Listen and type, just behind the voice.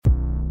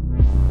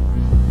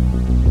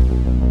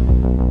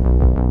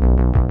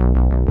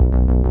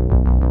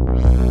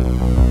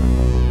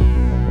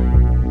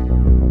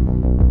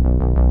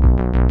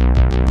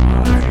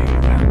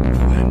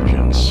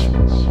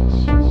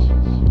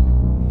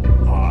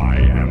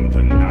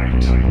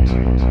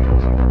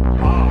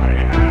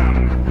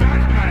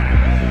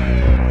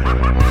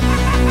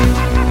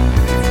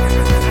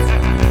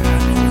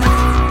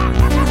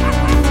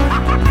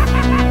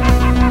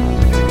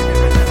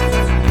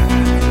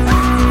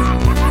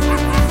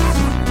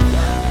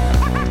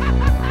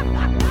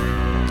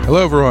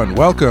Hello, everyone.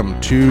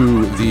 Welcome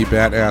to the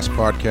Bat-Ass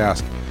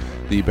Podcast,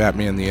 the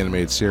Batman the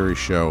Animated Series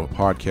show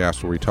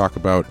podcast where we talk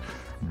about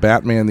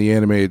Batman the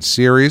Animated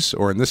Series,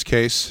 or in this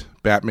case,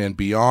 Batman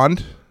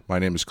Beyond. My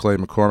name is Clay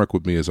McCormick.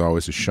 With me, as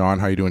always, is Sean.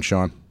 How you doing,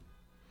 Sean?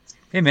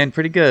 Hey, man,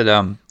 pretty good.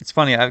 It's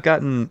funny. I've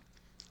gotten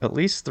at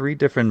least 3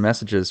 different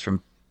messages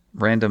from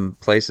random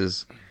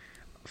places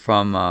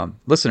from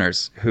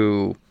listeners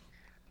who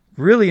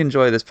really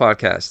enjoy this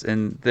podcast,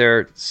 and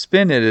their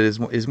spin in it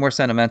is more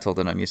sentimental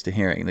than I'm used to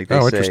hearing. Like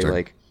they say,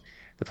 like,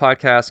 the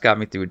podcast got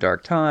me through a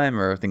dark time,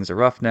 or things are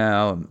rough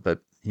now,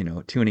 but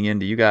tuning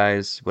into you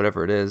guys,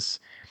 whatever it is.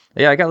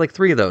 Yeah, I got like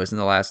 3 of those in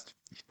the last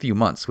few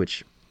months,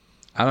 which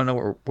I don't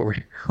know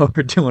what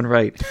we're doing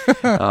right.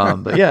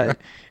 But yeah,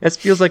 it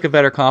feels like a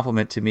better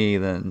compliment to me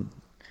than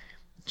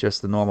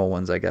just the normal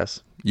ones, I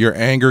guess. Your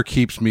anger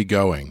keeps me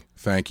going.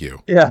 Thank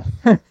you. Yeah.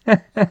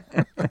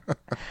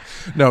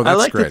 No, that's I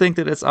like great. to think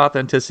that it's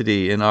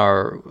authenticity in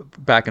our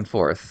back and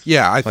forth.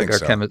 Yeah, I think our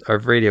so. Our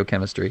radio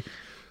chemistry.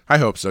 I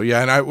hope so.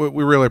 Yeah, and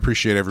we really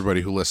appreciate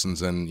everybody who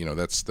listens, and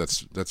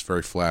that's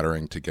very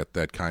flattering to get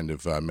that kind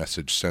of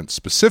message sent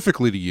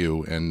specifically to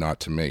you and not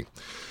to me.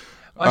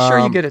 Well, sure,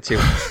 you get it too.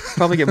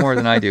 Probably get more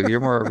than I do. You're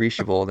more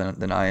reachable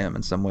than I am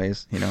in some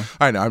ways.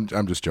 I know.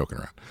 I'm just joking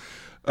around.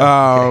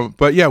 Okay.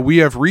 But yeah, we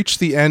have reached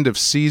the end of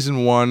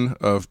season 1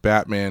 of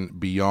Batman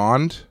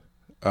Beyond.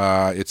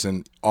 It's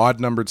an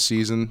odd-numbered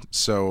season,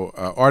 so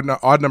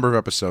odd number of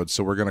episodes.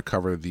 So we're going to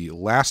cover the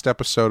last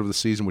episode of the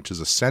season, which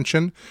is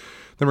Ascension.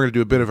 Then we're going to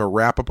do a bit of a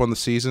wrap-up on the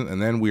season,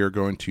 and then we are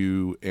going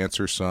to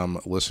answer some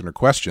listener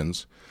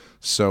questions.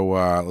 So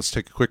let's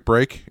take a quick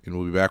break, and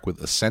we'll be back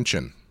with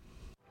Ascension.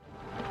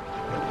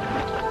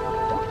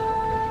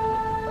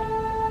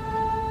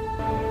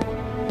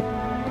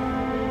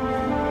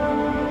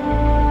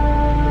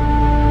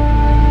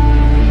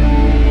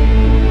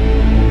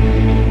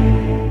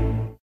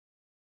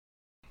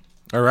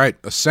 All right,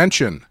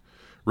 Ascension,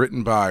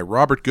 written by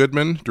Robert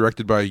Goodman,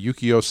 directed by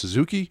Yukio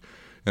Suzuki,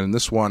 and in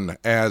this one,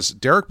 as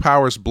Derek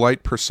Powers'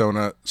 Blight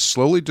persona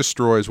slowly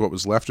destroys what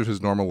was left of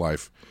his normal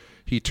life,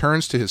 he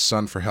turns to his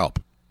son for help.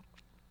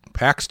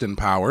 Paxton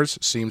Powers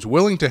seems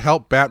willing to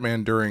help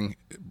Batman bring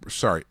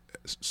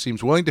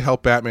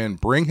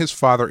his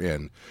father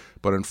in,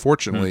 but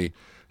unfortunately,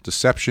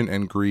 deception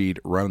and greed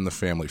run in the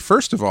family.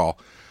 First of all,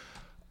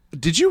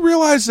 did you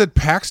realize that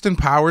Paxton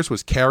Powers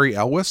was Cary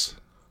Elwes?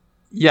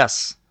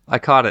 Yes. I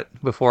caught it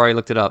before I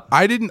looked it up.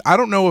 I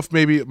don't know if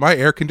maybe my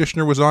air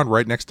conditioner was on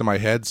right next to my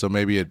head, so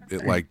maybe it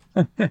like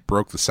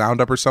broke the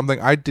sound up or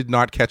something. I did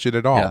not catch it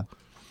at all. Yeah.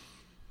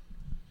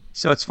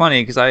 So it's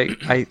funny because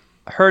I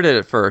heard it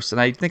at first,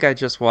 and I think I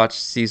just watched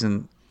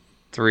season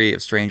 3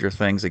 of Stranger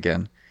Things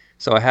again.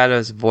 So I had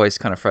his voice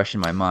kind of fresh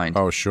in my mind.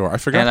 Oh, sure. I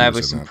forgot. And I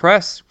was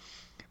impressed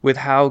with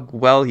how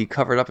well he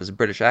covered up his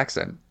British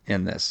accent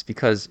in this,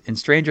 because in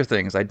Stranger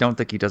Things, I don't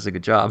think he does a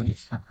good job.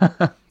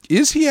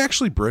 Is he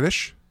actually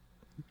British?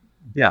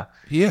 Yeah.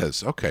 He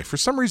is. Okay. For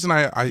some reason,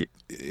 I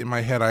in my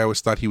head, I always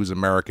thought he was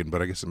American,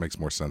 but I guess it makes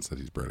more sense that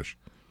he's British.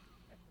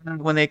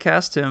 When they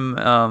cast him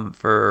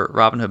for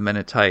Robin Hood Men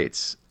in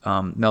Tights,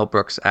 Mel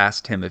Brooks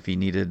asked him if he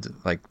needed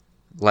like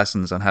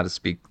lessons on how to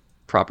speak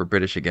proper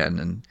British again,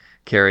 and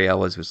Cary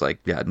Elwes was like,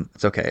 "Yeah,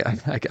 it's okay.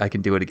 I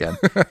can do it again."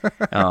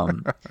 I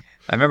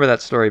remember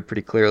that story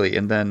pretty clearly.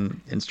 And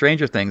then in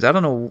Stranger Things, I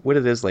don't know what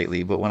it is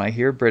lately, but when I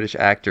hear British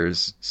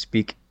actors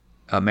speak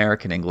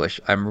American English,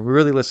 I'm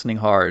really listening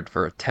hard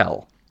for a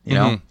tell,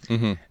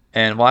 Mm-hmm.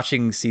 And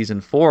watching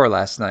season 4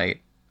 last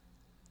night,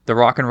 the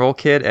rock and roll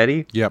kid,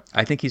 Eddie, yep,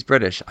 I think he's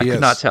British. I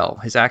could not tell.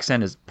 His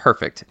accent is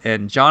perfect.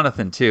 And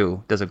Jonathan,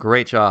 too, does a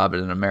great job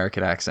at an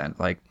American accent.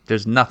 Like,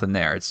 there's nothing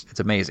there. It's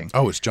amazing.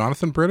 Oh, is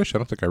Jonathan British? I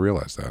don't think I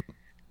realized that.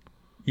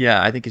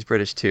 Yeah, I think he's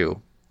British,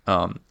 too.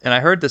 And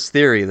I heard this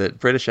theory that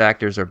British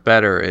actors are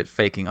better at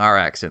faking our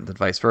accent than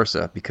vice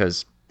versa,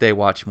 because they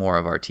watch more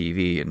of our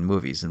TV and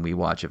movies than we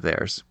watch of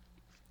theirs.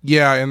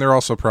 Yeah, and they're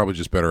also probably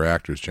just better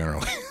actors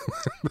generally.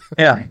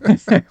 Yeah,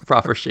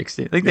 proper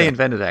Shakespeare. I think they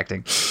invented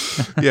acting.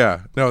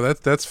 Yeah, no,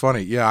 that's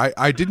funny. Yeah,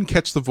 I didn't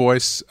catch the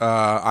voice.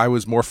 I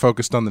was more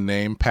focused on the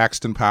name.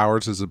 Paxton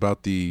Powers is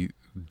about the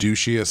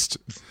douchiest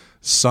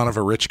son of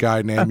a rich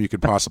guy name you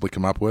could possibly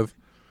come up with.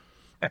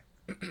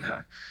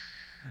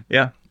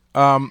 Yeah.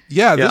 No,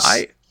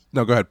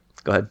 go ahead.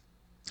 Go ahead.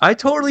 I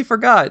totally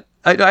forgot.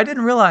 I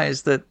didn't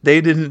realize that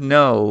they didn't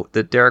know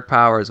that Derek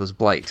Powers was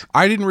Blight.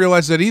 I didn't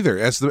realize that either.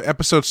 As the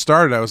episode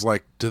started, I was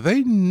like, do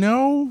they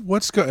know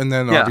what's going on? And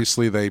then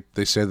obviously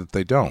they say that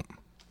they don't.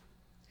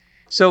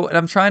 So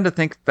I'm trying to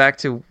think back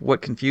to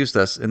what confused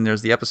us. And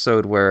there's the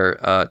episode where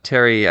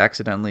Terry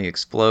accidentally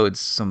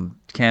explodes some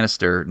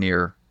canister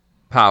near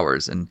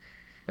Powers and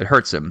it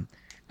hurts him.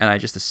 And I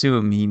just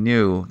assume he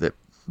knew that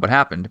what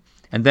happened.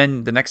 And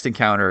then the next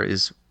encounter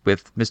is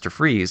with Mr.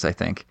 Freeze, I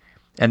think.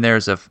 And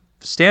there's a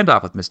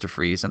standoff with Mr.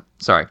 Freeze.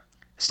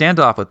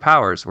 Standoff with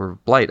Powers, or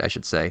Blight, I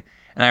should say.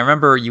 And I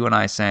remember you and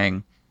I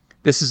saying,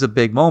 this is a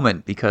big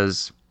moment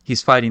because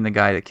he's fighting the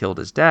guy that killed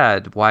his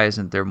dad. Why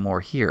isn't there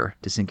more here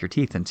to sink your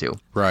teeth into?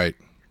 Right.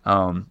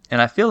 And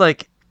I feel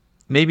like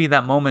maybe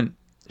that moment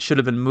should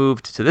have been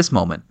moved to this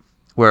moment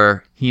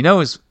where he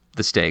knows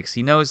the stakes.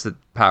 He knows that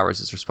Powers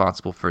is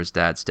responsible for his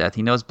dad's death.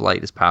 He knows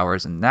Blight is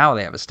Powers, and now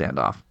they have a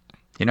standoff.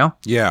 You know?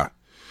 Yeah.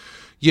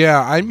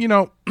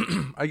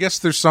 I guess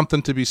there's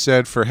something to be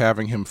said for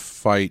having him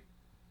fight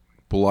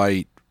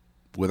Blight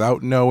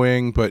without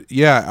knowing, but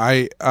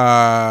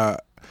I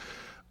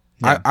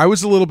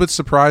was a little bit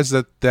surprised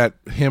that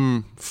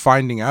him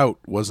finding out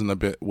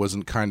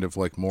wasn't kind of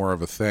like more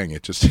of a thing.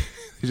 It just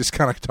he just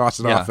kind of tossed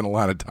it off in a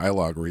lot of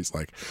dialogue where he's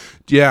like,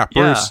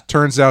 Bruce,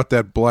 turns out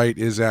that Blight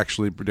is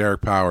actually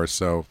Derek Powers,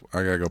 so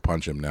I gotta go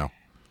punch him now.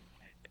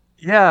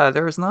 Yeah,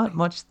 there was not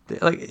much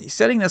like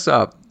setting this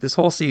up. This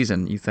whole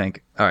season, you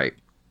think, all right,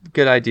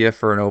 good idea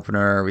for an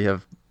opener. We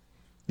have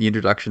the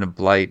introduction of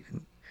Blight,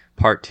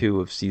 part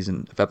 2 of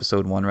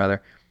episode 1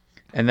 rather.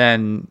 And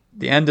then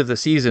the end of the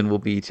season will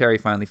be Terry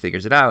finally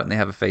figures it out and they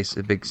have a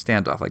big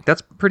standoff. Like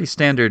that's pretty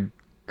standard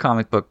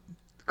comic book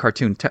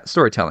cartoon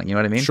storytelling. You know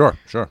what I mean? Sure.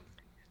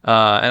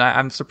 And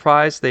I'm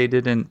surprised they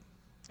didn't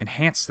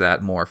enhance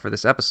that more for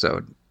this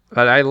episode.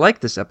 But I like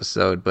this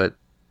episode, but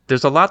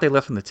there's a lot they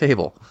left on the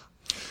table.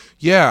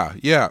 Yeah.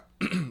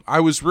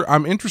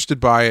 I'm interested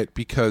by it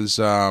because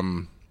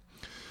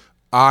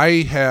I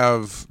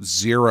have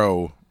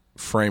zero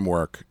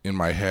framework in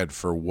my head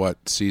for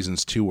what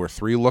seasons 2 or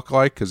 3 look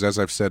like, because as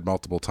I've said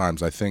multiple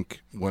times, I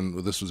think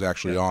when this was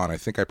actually on, I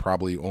think I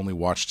probably only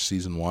watched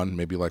season 1,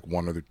 maybe like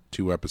 1 or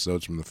 2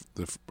 episodes from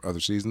the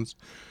other seasons,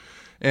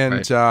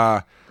 and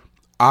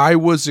I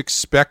was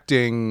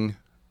expecting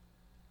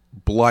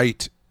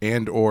Blight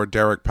and or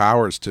Derek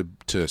Powers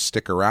to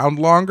stick around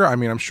longer. I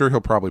mean, I'm sure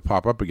he'll probably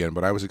pop up again,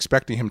 but I was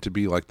expecting him to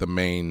be like the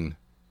main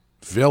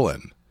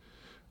villain.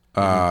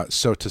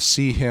 So to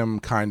see him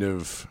kind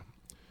of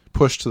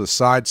pushed to the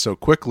side so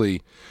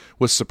quickly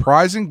was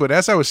surprising, but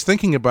as I was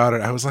thinking about it,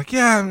 I was like,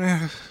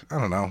 I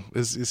don't know.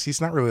 He's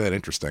not really that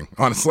interesting,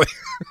 honestly.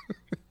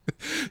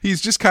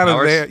 He's just kind of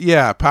there.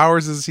 Yeah,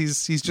 Powers is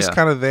he's just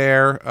kind of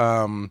there.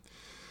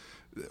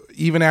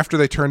 Even after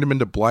they turned him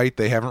into Blight,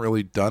 they haven't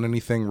really done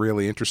anything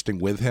really interesting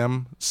with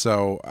him.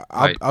 So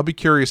I'll be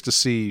curious to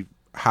see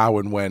how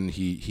and when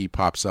he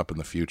pops up in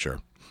the future.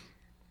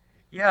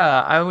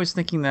 Yeah, I was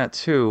thinking that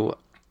too.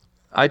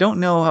 I don't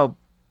know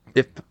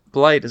if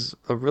Blight is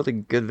a really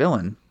good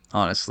villain,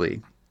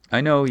 honestly.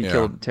 I know he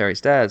killed Terry's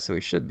dad, so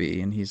he should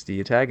be, and he's the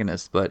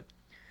antagonist, but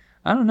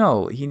I don't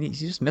know. He's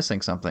just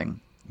missing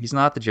something. He's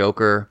not the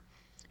Joker.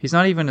 He's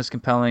not even as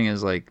compelling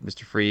as like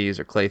Mr. Freeze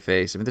or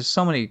Clayface. I mean, there's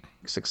so many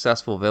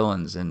successful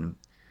villains in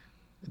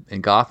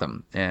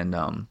Gotham, and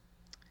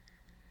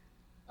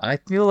I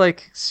feel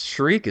like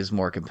Shriek is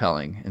more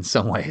compelling in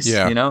some ways.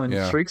 And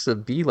Shriek's a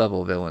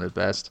B-level villain at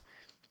best.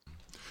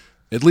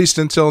 At least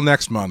until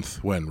next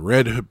month when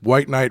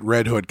White Knight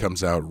Red Hood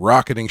comes out,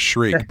 rocketing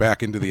Shriek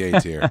back into the A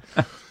tier.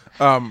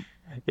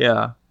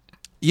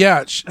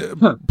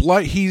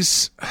 Blight,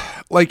 he's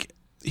like,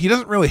 he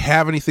doesn't really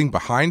have anything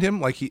behind him.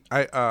 Like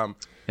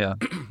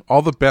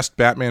all the best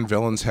Batman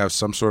villains have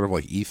some sort of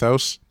like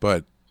ethos,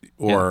 but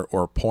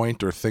or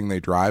point or thing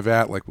they drive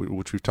at, like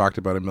which we've talked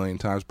about a million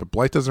times. But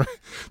Blight doesn't.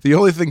 The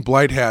only thing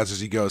Blight has is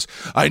he goes,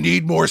 "I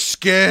need more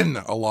skin,"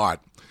 a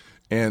lot.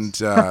 And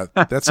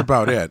that's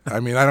about it.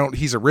 I mean,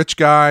 he's a rich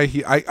guy.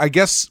 I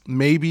guess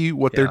maybe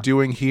what they're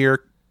doing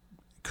here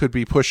could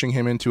be pushing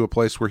him into a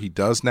place where he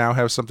does now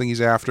have something he's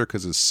after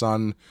because his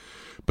son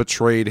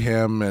betrayed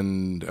him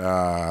and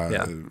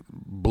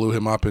blew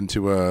him up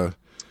into a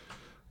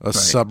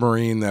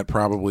submarine that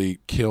probably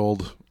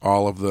killed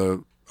all of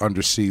the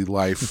undersea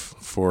life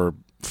for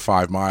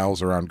 5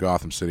 miles around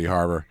Gotham City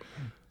Harbor.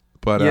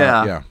 But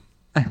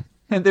and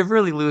they're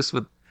really loose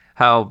with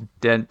how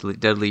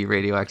deadly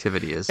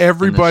radioactivity is.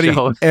 Everybody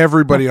on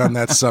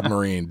that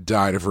submarine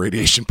died of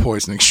radiation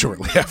poisoning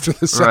shortly after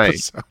this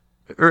episode.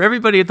 Or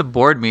everybody at the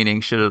board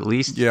meeting should at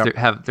least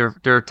have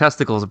their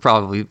testicles are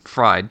probably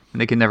fried,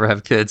 and they can never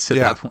have kids at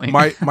that point.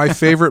 my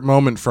favorite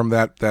moment from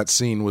that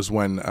scene was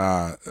when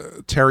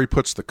Terry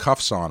puts the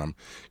cuffs on him.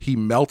 He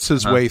melts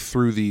his way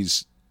through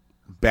these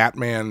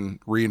Batman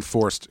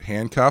reinforced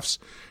handcuffs,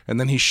 and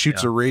then he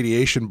shoots a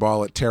radiation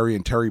ball at Terry,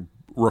 and Terry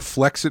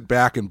reflects it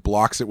back and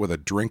blocks it with a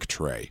drink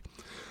tray.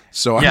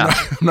 So I'm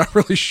not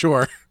really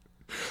sure.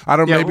 I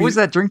don't know. Maybe, what was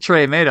that drink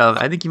tray made of?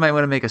 I think you might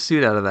want to make a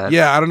suit out of that.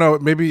 Yeah, I don't know.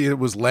 Maybe it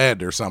was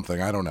lead or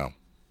something. I don't know.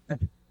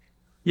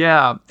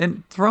 Yeah,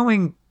 and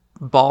throwing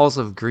balls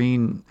of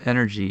green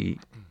energy,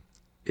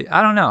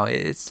 I don't know.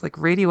 It's like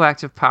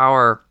radioactive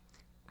power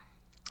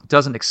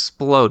doesn't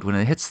explode when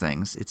it hits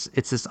things. It's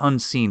this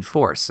unseen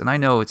force. And I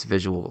know it's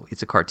visual.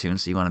 It's a cartoon,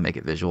 so you want to make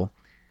it visual.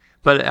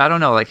 But I don't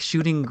know, like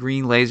shooting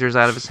green lasers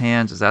out of his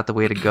hands, is that the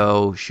way to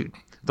go?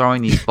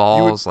 Throwing these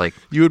balls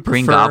you would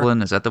Green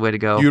Goblin, is that the way to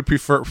go? You would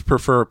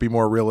prefer it be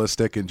more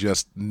realistic and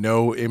just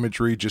no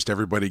imagery, just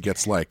everybody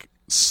gets like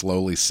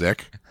slowly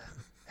sick?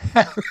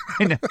 I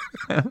know.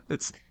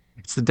 It's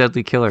the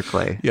deadly killer,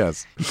 Clay.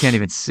 Yes. You can't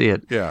even see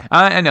it. Yeah.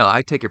 I know,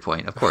 I take your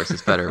point. Of course,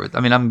 it's better.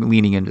 I'm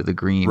leaning into the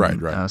green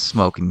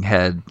smoking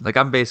head. Like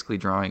I'm basically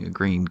drawing a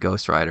green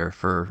Ghost Rider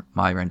for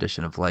my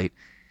rendition of Light.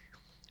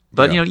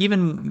 But,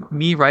 even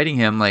me writing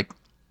him, like,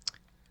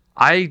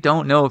 I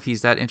don't know if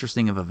he's that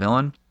interesting of a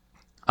villain.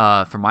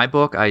 For my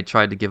book, I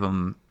tried to give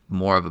him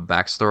more of a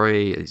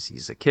backstory.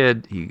 He's a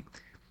kid.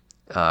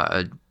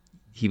 Uh,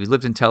 he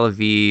lived in Tel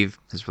Aviv.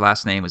 His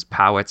last name was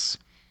Powitz.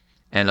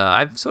 And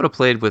I've sort of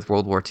played with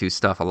World War II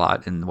stuff a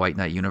lot in the White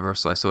Knight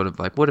universe. So I sort of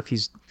like, what if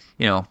he's,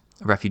 a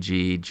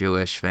refugee,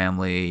 Jewish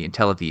family in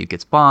Tel Aviv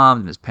gets bombed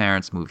and his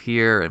parents move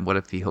here? And what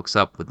if he hooks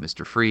up with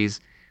Mr. Freeze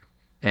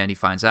and he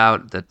finds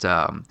out that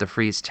the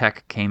Freeze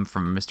tech came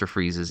from Mr.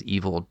 Freeze's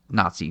evil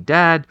Nazi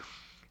dad?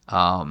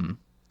 And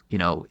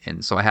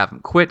so I have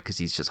him quit because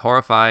he's just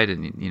horrified.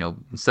 And,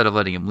 instead of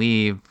letting him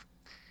leave,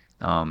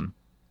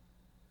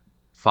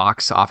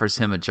 Fox offers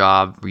him a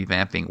job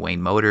revamping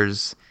Wayne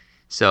Motors.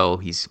 So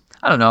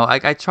I don't know,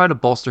 I try to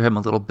bolster him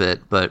a little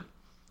bit, but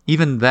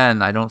even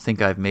then, I don't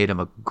think I've made him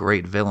a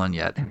great villain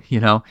yet,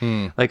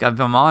 Like, if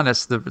I'm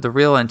honest, the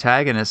real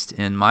antagonist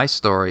in my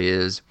story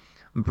is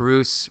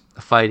Bruce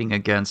fighting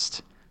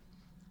against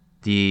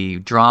the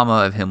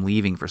drama of him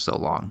leaving for so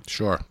long.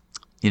 Sure.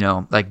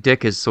 Like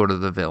Dick is sort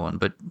of the villain,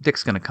 but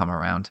Dick's going to come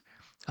around.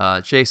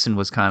 Jason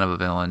was kind of a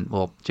villain.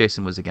 Well,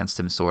 Jason was against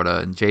him, sort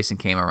of, and Jason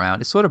came around.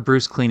 It's sort of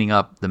Bruce cleaning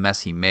up the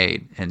mess he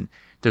made, and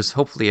there's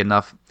hopefully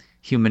enough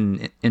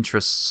human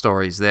interest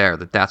stories there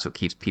that's what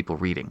keeps people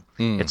reading.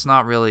 It's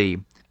not really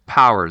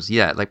Powers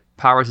yet. Like,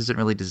 Powers isn't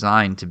really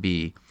designed to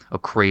be a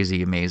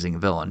crazy, amazing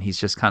villain. He's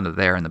just kind of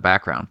there in the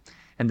background.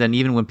 And then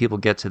even when people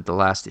get to the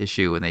last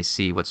issue and they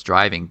see what's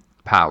driving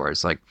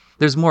Powers, like,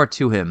 there's more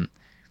to him,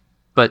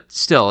 but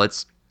still,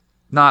 it's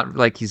not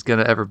like he's going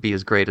to ever be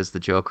as great as the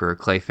Joker or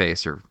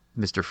Clayface or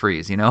Mr.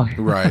 Freeze,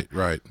 Right.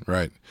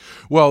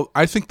 Well,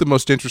 I think the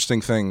most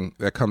interesting thing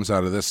that comes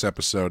out of this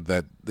episode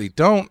that they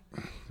don't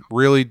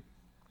really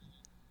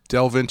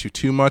delve into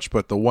too much,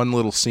 but the one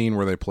little scene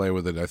where they play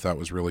with it I thought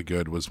was really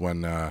good was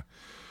when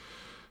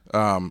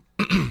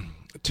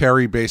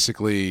Terry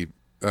basically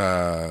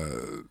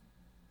Bruce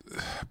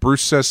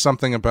says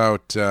something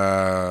about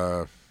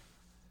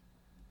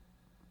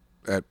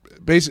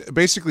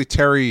basically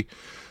Terry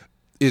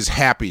is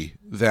happy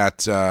that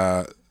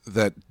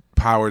that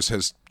Powers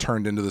has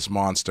turned into this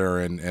monster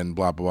and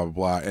blah blah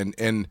blah blah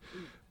and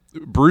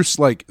Bruce,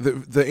 like,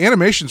 the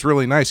animation's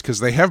really nice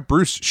because they have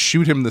Bruce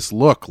shoot him this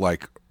look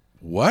like,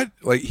 what?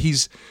 Like,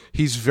 he's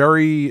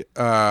very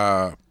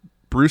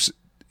Bruce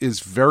is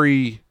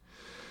very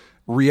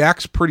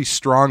reacts pretty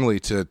strongly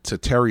to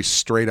Terry's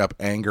straight up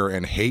anger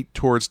and hate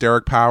towards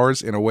Derek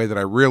Powers in a way that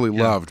I really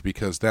loved,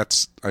 because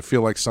that's, I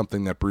feel like,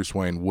 something that Bruce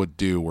Wayne would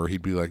do, where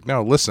he'd be like,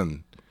 no,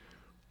 listen,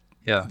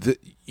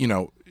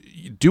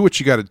 do what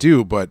you got to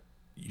do, but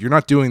you're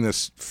not doing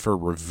this for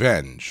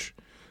revenge.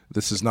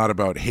 This is not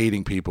about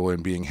hating people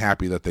and being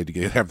happy that they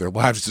have their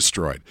lives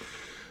destroyed.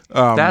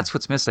 That's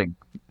what's missing.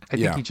 I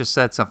think you just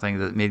said something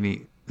that made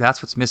me.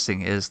 That's what's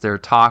missing is their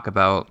talk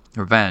about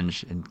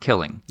revenge and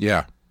killing.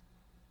 Yeah.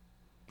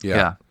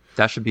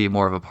 That should be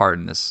more of a part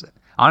in this.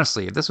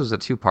 Honestly, if this was a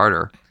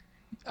two-parter,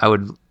 I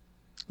would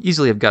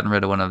easily have gotten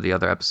rid of one of the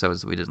other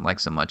episodes that we didn't like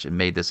so much and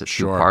made this a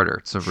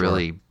two-parter to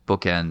really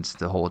bookend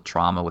the whole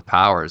trauma with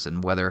Powers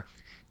and whether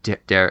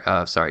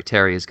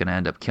Terry is going to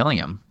end up killing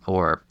him,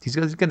 or he's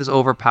going to get this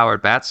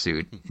overpowered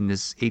batsuit in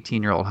this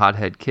 18-year-old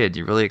hothead kid. Do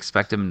you really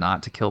expect him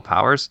not to kill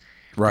Powers?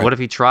 Right. What if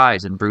he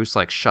tries and Bruce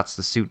shuts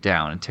the suit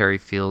down and Terry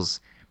feels,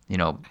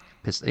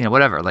 pissed,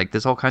 whatever. Like,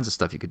 there's all kinds of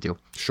stuff you could do.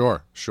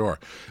 Sure.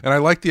 And I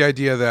like the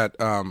idea that,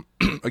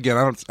 again,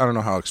 I don't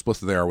know how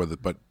explicit they are with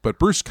it, but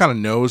Bruce kind of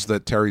knows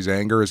that Terry's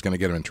anger is going to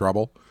get him in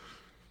trouble.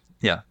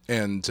 Yeah.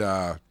 And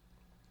I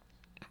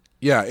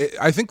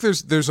think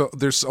there's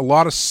a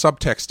lot of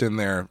subtext in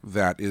there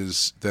that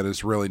is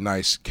really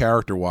nice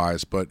character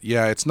wise, but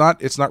it's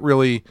not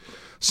really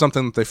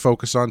something that they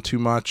focus on too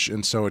much,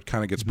 and so it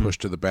kind of gets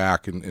pushed to the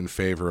back in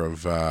favor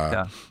of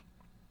some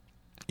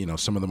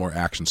of the more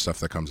action stuff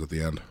that comes at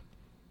the end.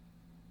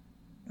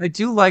 I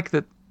do like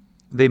that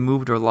they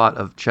moved a lot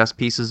of chess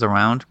pieces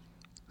around.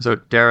 So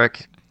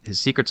Derek, his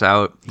secret's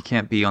out. He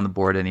can't be on the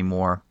board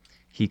anymore.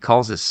 He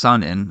calls his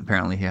son in.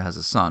 Apparently he has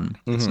a son.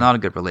 Mm-hmm. It's not a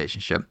good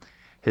relationship.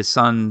 His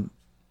son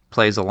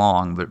plays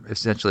along, but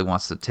essentially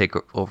wants to take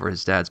over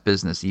his dad's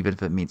business, even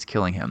if it means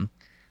killing him.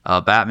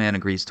 Batman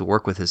agrees to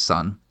work with his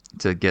son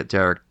to get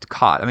Derek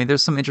caught. I mean,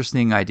 there's some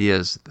interesting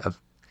ideas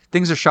of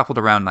things are shuffled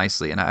around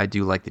nicely, and I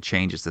do like the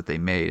changes that they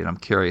made, and I'm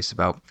curious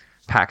about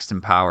Paxton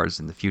Powers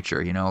in the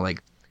future.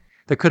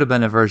 There could have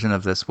been a version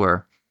of this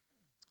where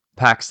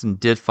Paxton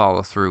did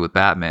follow through with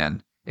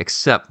Batman,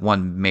 except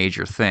one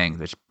major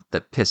thing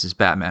that pisses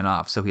Batman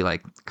off. So he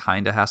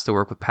kind of has to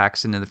work with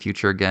Paxton in the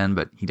future again,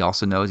 but he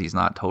also knows he's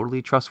not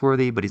totally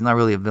trustworthy, but he's not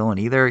really a villain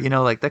either.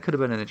 That could have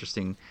been an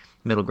interesting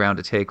middle ground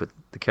to take with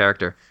the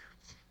character.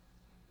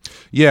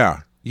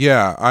 Yeah.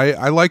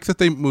 I like that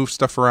they move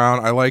stuff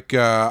around.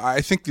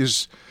 I think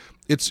it's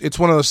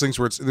one of those things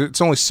where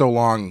it's only so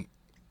long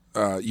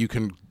you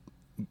can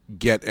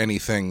get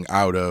anything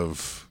out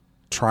of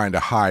trying to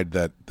hide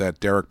that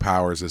Derek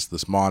Powers is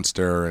this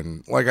monster,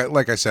 and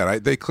like I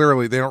said, they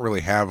don't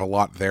really have a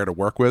lot there to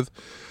work with.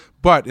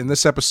 But in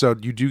this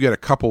episode, you do get a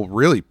couple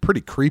really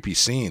pretty creepy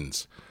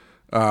scenes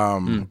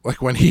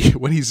Like when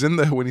he's in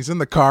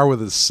the car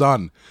with his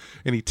son,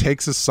 and he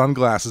takes his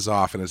sunglasses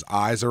off, and his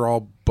eyes are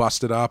all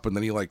busted up, and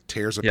then he like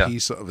tears a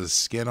piece of his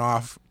skin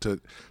off to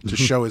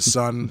show his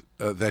son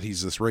that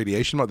he's this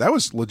radiation mode. That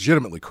was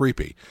legitimately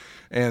creepy.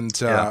 And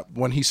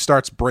when he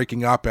starts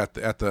breaking up at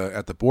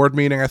the board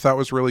meeting, I thought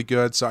was really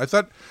good. So I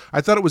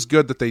thought it was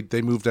good that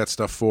they moved that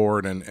stuff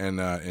forward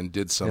and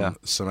did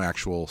some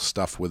actual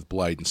stuff with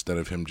Blight instead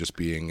of him just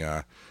being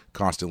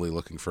constantly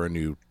looking for a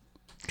new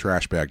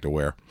trash bag to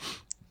wear.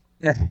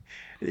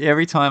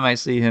 Every time I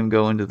see him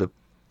go into the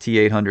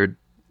T800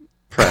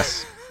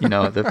 press,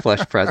 the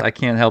flesh press, I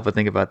can't help but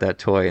think about that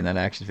toy and that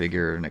action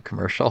figure in a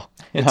commercial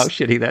and how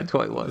shitty that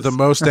toy was. The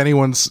most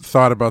anyone's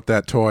thought about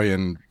that toy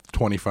in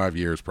 25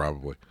 years,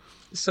 probably.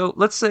 So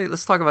let's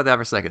talk about that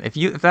for a second.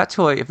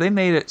 If they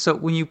made it, so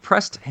when you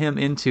pressed him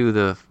into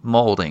the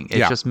molding,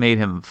 it just made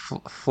him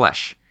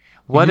flesh.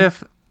 What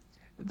if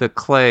the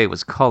clay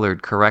was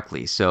colored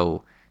correctly?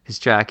 So his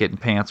jacket and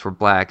pants were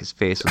black, his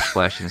face was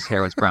flesh, and his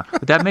hair was brown.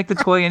 Would that make the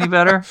toy any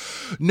better?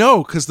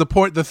 No, because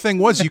the thing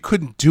was you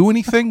couldn't do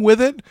anything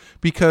with it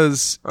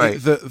because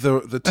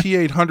the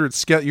T800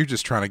 skeleton. You're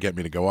just trying to get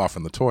me to go off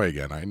on the toy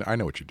again. I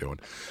know what you're doing.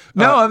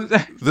 No, I'm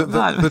not.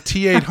 The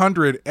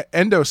T800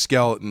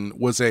 endoskeleton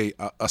was a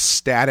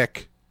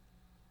static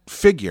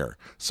figure,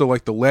 so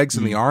like the legs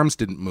and the arms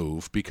didn't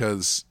move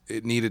because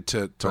it needed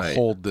to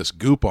hold this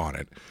goop on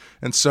it.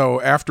 And so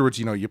afterwards,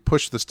 you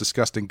push this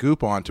disgusting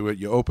goop onto it,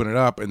 you open it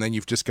up, and then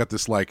you've just got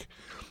this like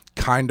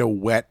kind of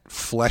wet,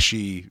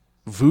 fleshy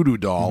voodoo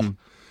doll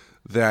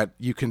that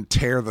you can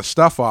tear the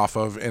stuff off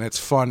of, and it's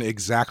fun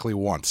exactly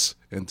once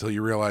until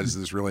you realize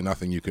there's really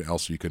nothing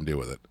else you can do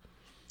with it.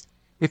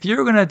 If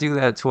you're going to do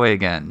that toy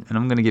again, and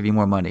I'm going to give you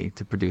more money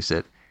to produce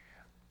it,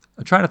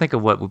 I'm trying to think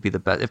of what would be the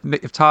best.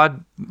 If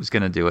Todd was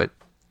going to do it,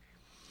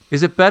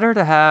 is it better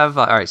to have...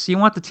 all right, so you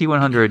want the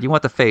T100, you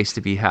want the face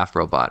to be half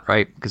robot,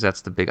 right? Because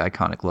that's the big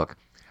iconic look.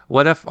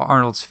 What if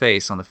Arnold's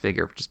face on the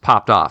figure just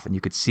popped off and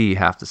you could see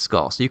half the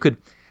skull? So you could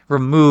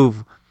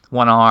remove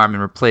one arm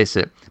and replace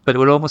it, but it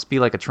would almost be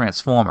like a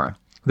transformer.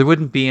 There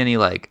wouldn't be any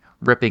like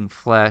ripping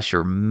flesh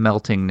or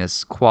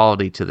meltingness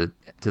quality to the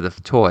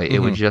toy. It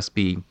would just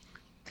be...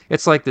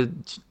 It's like the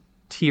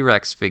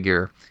T-Rex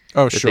figure...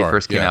 Oh, that they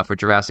first came out for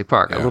Jurassic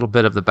Park. A little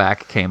bit of the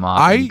back came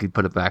off and you could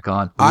put it back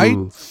on. Ooh.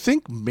 I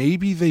think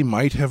maybe they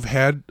might have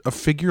had a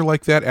figure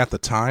like that at the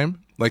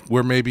time, like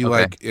where maybe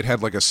like it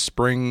had like a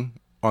spring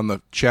on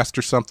the chest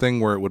or something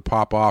where it would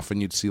pop off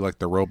and you'd see like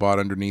the robot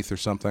underneath or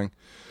something.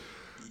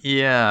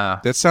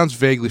 Yeah. That sounds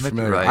vaguely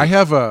familiar. Right. I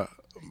have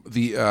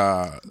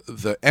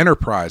the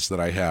Enterprise that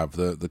I have,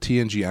 the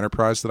TNG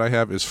Enterprise that I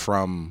have is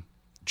from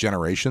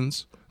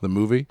Generations, the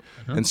movie,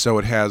 and so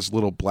it has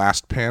little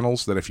blast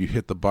panels that if you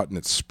hit the button,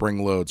 it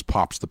spring loads,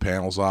 pops the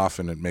panels off,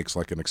 and it makes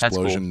like an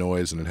explosion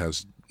noise, and it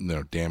has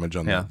damage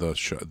on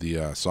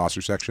the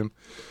saucer section.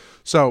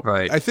 So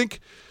I think,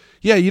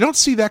 you don't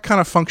see that kind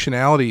of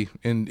functionality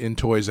in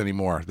toys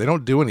anymore. They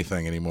don't do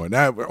anything anymore.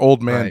 Now,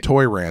 old man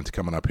toy rant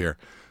coming up here.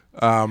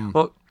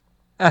 Well,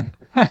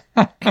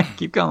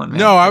 keep going, man.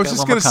 No, I was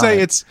just going to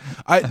say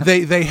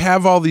they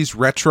have all these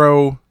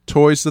retro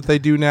toys that they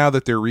do now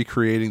that they're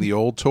recreating the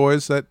old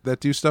toys that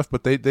do stuff,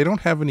 but they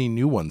don't have any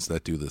new ones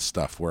that do this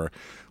stuff where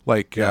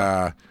like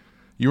you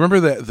remember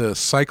the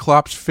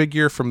Cyclops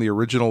figure from the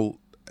original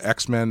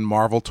X-Men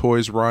Marvel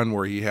Toys run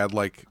where he had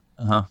like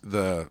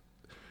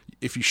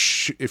if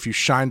you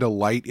shined a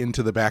light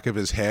into the back of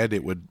his head,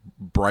 it would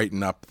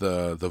brighten up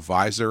the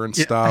visor and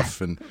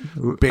stuff. And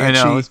Banshee, I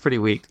know, it's pretty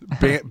weak.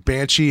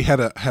 Banshee had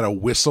a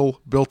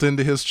whistle built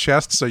into his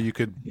chest, so you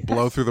could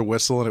blow through the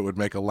whistle and it would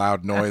make a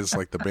loud noise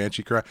like the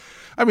Banshee cry.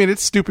 I mean,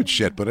 it's stupid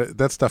shit, but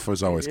that stuff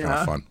was always kind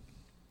of fun.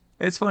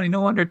 It's funny.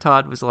 No wonder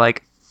Todd was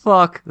like,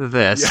 "Fuck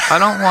this! I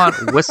don't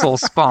want Whistle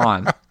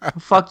Spawn.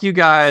 Fuck you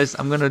guys!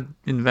 I'm gonna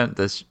reinvent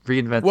this."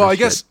 Well, I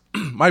guess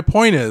my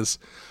point is,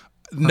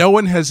 no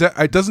one has.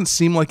 It doesn't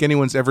seem like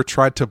anyone's ever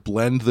tried to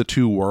blend the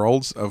two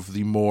worlds of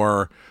the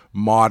more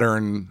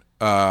modern,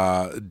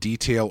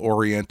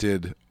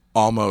 detail-oriented,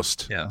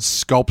 almost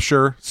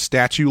sculpture,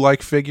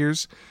 statue-like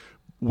figures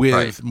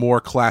with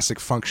more classic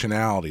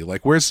functionality.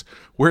 Like, where's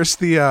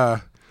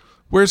the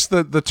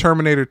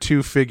Terminator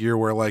 2 figure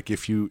where, like,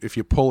 if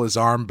you pull his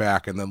arm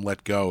back and then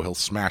let go, he'll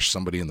smash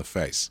somebody in the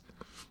face?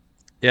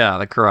 Yeah,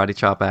 the karate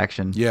chop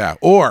action. Yeah,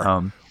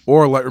 or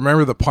like,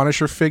 remember the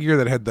Punisher figure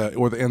that had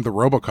and the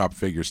RoboCop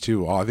figures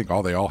too. I think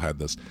they all had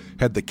this.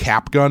 Had the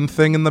cap gun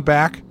thing in the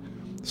back,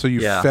 so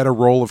you fed a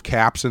roll of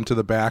caps into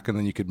the back, and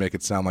then you could make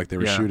it sound like they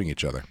were shooting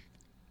each other.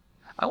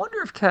 I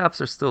wonder if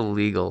caps are still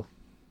legal.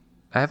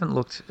 I haven't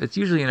looked. It's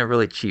usually in a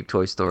really cheap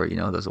toy store,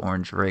 those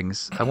orange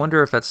rings. I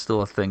wonder if that's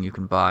still a thing you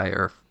can buy,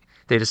 or if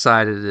they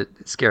decided it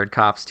scared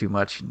cops too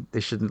much and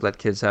they shouldn't let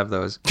kids have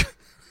those.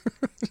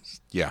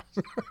 Yeah.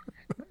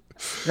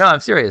 No, I'm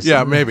serious.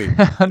 Yeah, maybe.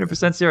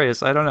 100%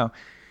 serious. I don't know.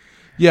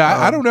 Yeah,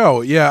 I don't know.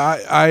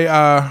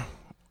 Yeah,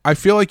 I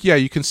feel like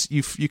you can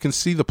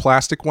see the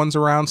plastic ones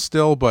around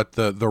still, but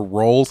the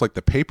rolls, like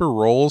the paper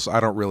rolls, I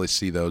don't really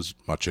see those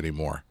much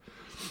anymore.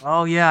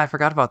 Oh yeah, I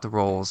forgot about the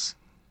rolls.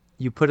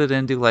 you put it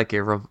into like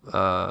like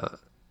a,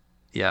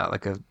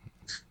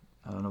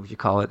 I don't know what you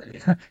call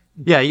it.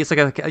 Yeah, it's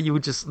like you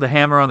would just, the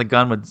hammer on the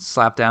gun would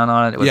slap down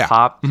on it. It would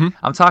pop. Mm-hmm.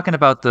 I'm talking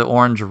about the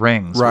orange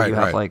rings where Right, you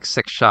have right. like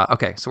 6 shots.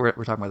 Okay, so we're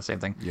talking about the same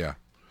thing. Yeah.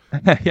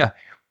 Yeah.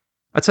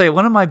 I'll tell you,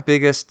 one of my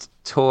biggest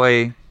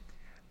toy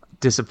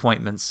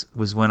disappointments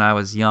was when I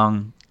was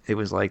young. It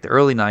was like the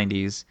early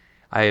 90s.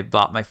 I had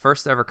bought my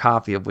first ever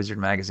copy of Wizard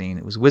magazine.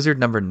 It was Wizard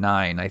number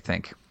 9, I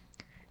think.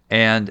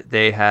 And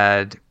they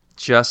had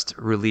just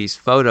released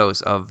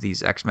photos of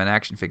these X-Men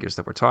action figures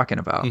that we're talking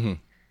about. Mm-hmm.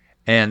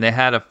 And they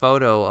had a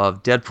photo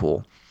of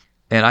Deadpool.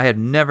 And I had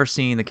never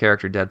seen the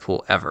character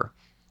Deadpool ever.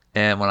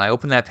 And when I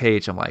opened that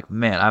page, I'm like,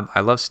 man, I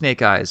love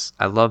Snake Eyes.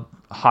 I love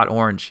Hot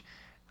Orange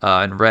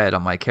and Red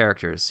on my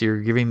characters. So you're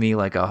giving me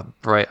like a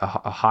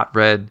hot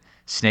red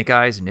Snake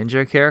Eyes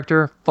Ninja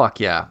character? Fuck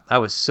yeah. I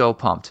was so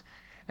pumped.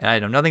 And I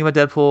know nothing about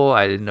Deadpool.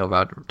 I didn't know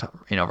about,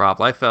 Rob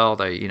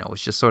Liefeld. I,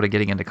 was just sort of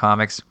getting into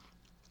comics.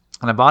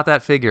 And I bought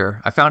that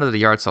figure. I found it at a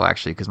yard sale,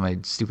 actually, because my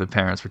stupid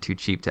parents were too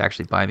cheap to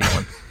actually buy me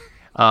one.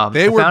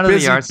 They were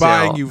busy buying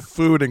sale. you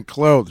food and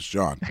clothes,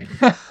 John.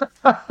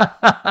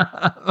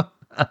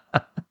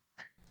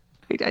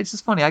 It's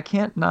just funny. I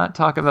can't not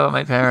talk about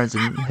my parents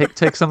and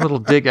take some little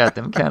dig at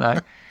them, can I?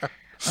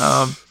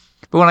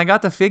 But when I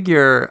got the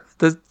figure,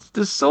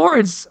 the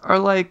swords are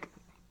like,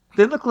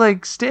 they look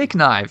like steak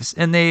knives,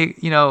 and they,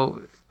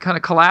 kind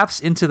of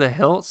collapse into the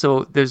hilt,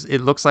 so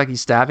it looks like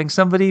he's stabbing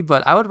somebody.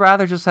 But I would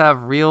rather just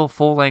have real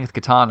full-length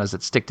katanas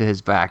that stick to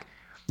his back.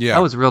 Yeah. I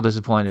was real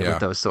disappointed with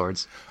those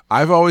swords.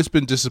 I've always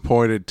been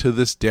disappointed to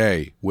this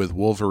day with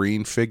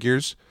Wolverine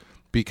figures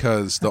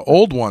because the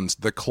old ones,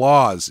 the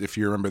claws, if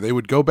you remember, they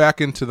would go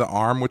back into the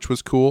arm, which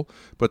was cool,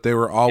 but they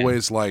were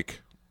always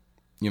like,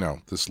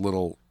 this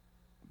little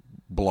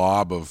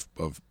blob of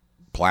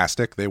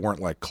plastic. They weren't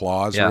like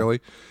claws,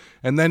 really.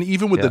 And then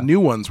even with the new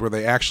ones where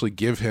they actually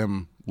give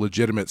him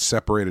legitimate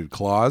separated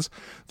claws,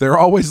 they're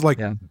always like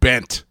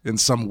bent in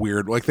some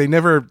weird, like they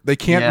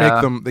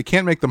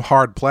can't make them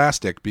hard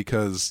plastic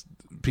because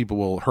people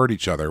will hurt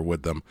each other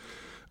with them.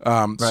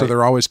 So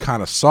they're always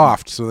kind of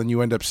soft. So then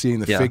you end up seeing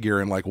the figure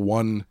and like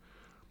one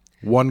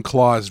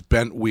claw is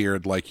bent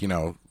weird, like,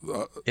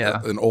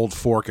 an old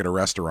fork at a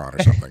restaurant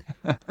or something.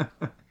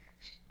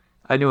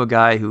 I knew a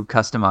guy who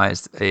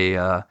customized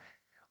a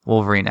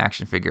Wolverine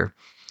action figure.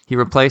 He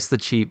replaced the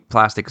cheap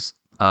plastic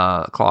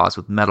claws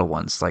with metal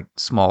ones, like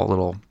small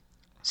little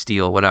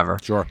steel, whatever.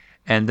 Sure.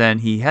 And then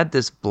he had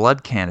this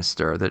blood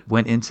canister that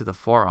went into the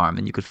forearm,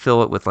 and you could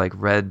fill it with like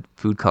red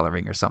food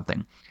coloring or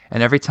something.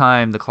 And every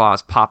time the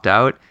claws popped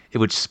out, it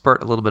would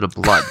spurt a little bit of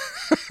blood.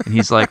 And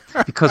he's like,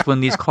 because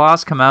when these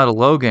claws come out of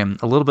Logan,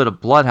 a little bit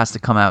of blood has to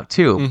come out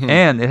too. Mm-hmm.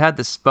 And it had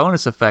this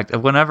bonus effect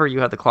of whenever you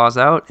had the claws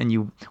out and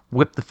you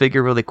whip the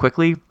figure really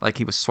quickly, like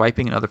he was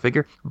swiping another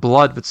figure,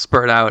 blood would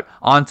spurt out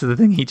onto the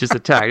thing he just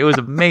attacked. It was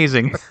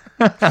amazing.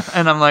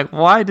 And I'm like,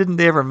 why didn't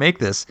they ever make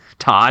this,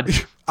 Todd?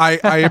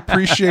 I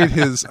appreciate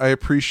his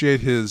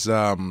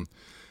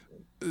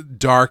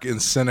dark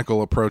and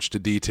cynical approach to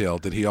detail.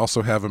 Did he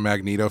also have a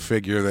Magneto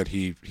figure that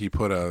he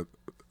put a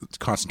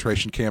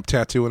concentration camp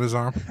tattoo in his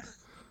arm?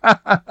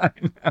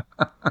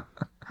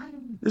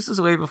 This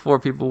is way before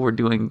people were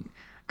doing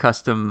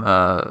custom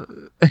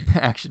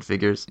action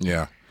figures.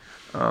 Yeah.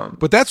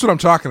 But that's what I'm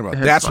talking about.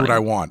 That's funny. what I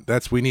want.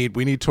 We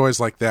need toys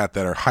like that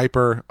are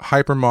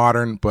hyper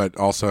modern, but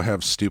also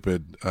have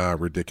stupid,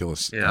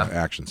 ridiculous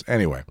actions.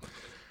 Anyway.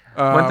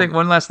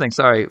 One last thing.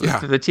 Sorry, Yeah.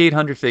 the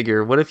T800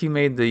 figure. What if you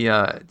made the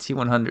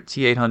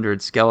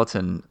T800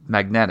 skeleton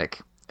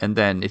magnetic, and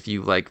then if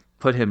you like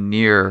put him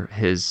near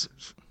his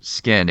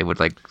skin, it would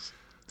like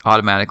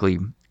automatically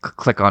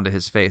click onto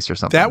his face or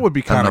something? That would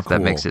be kind of cool.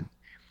 That makes it.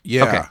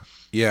 Yeah. Okay.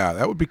 Yeah,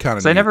 that would be kind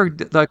of. So I never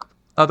like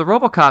the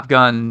RoboCop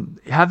gun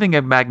having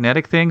a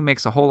magnetic thing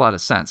makes a whole lot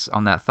of sense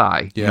on that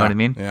thigh. You know what I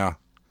mean? Yeah.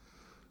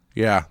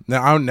 Yeah.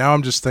 Now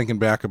I'm just thinking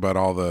back about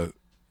all the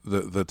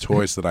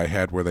toys that I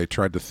had where they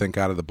tried to think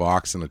out of the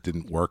box and it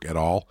didn't work at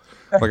all.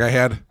 Like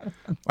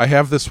I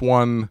have this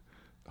one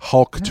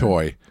Hulk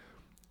toy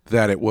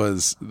that it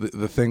was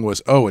the thing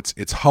was,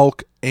 it's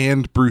Hulk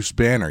and Bruce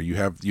Banner. You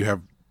have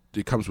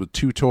it comes with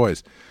 2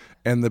 toys,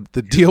 and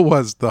the deal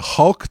was the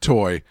Hulk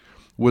toy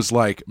was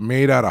like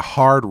made out of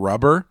hard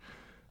rubber,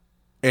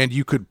 and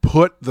you could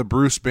put the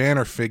Bruce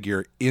Banner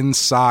figure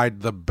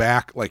inside the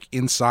back, like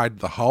inside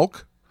the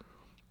Hulk.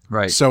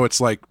 Right. So it's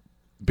like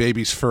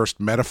baby's first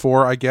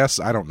metaphor, I guess.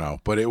 I don't know,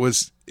 but it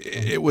was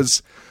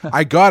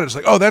I got it. It's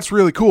like, oh, that's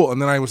really cool.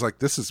 And then I was like,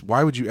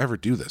 why would you ever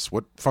do this?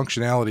 What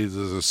functionality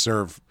does this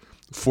serve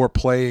for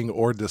playing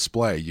or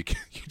display? You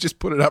just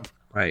put it up.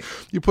 Right.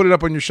 You put it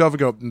up on your shelf and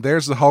go,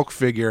 there's the Hulk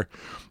figure.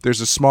 There's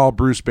a small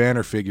Bruce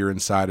Banner figure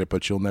inside it,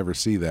 but you'll never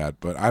see that.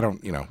 But I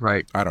don't,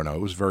 Right. I don't know.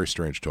 It was a very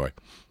strange toy.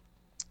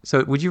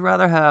 So would you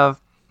rather have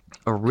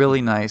a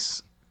really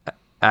nice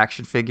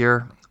action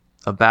figure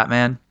of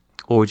Batman,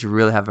 or would you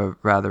really have a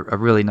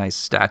really nice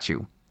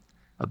statue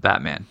of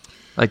Batman?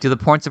 Like, do the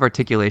points of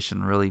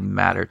articulation really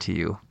matter to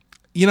you?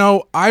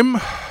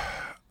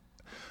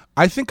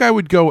 I think I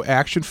would go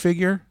action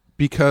figure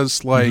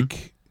because,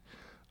 like,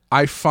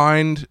 I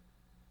find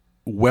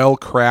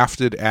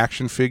well-crafted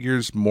action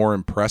figures more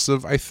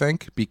impressive, I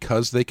think,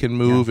 because they can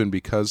move and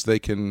because they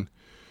can,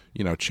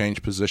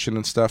 change position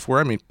and stuff. Where,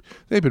 I mean,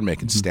 they've been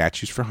making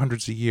statues for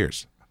hundreds of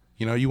years.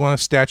 You want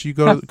a statue, you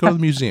go to the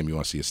museum. You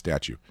want to see a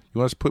statue. You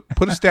want to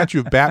put a statue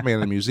of Batman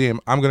in a museum.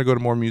 I'm going to go to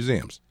more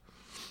museums.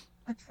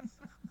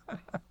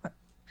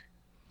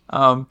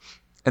 And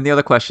the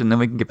other question, then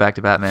we can get back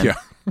to Batman,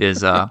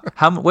 is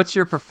what's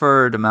your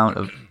preferred amount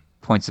of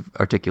points of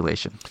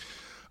articulation?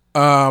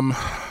 I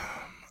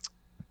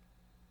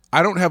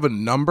don't have a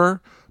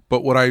number,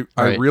 but what I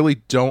really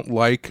don't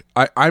like,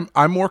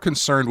 I'm more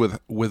concerned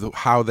with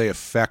how they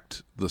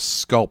affect the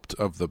sculpt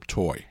of the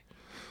toy.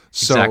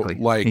 So, exactly.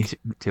 Me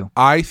too.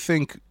 I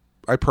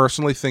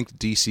personally think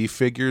DC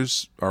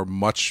figures are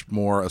much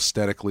more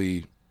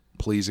aesthetically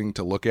pleasing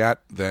to look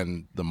at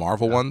than the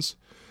Marvel ones,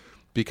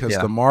 because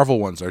the Marvel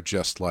ones are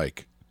just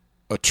like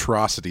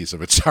atrocities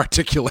of its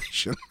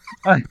articulation.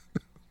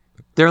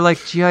 They're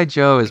like G.I.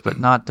 Joes, but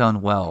not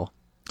done well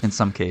in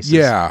some cases.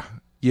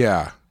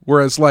 Yeah.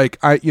 Whereas, like,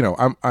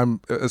 I'm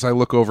as I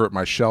look over at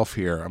my shelf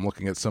here, I'm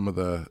looking at some of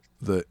the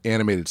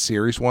animated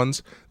series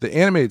ones. The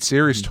animated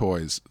series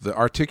toys, the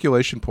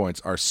articulation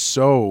points are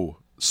so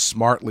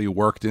smartly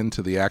worked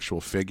into the actual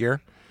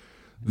figure.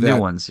 New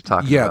ones you're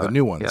talking about. Yeah, the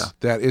new ones.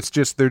 Yeah.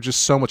 That they're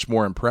just so much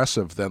more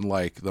impressive than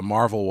like the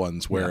Marvel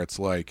ones where it's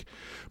like,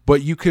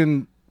 but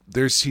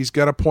he's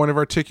got a point of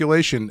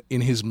articulation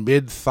in his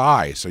mid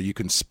thigh, so you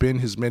can spin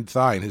his mid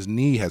thigh, and his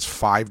knee has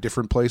 5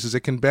 different places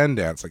it can bend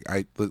at. It's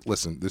like,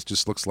 listen, this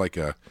just looks like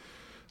a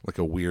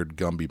weird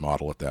Gumby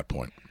model at that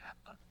point.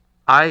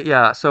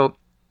 So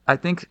I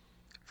think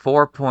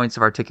 4 points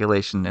of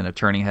articulation in a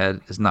turning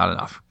head is not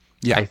enough.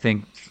 Yeah. I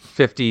think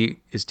 50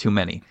 is too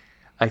many.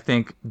 I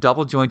think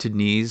double jointed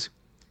knees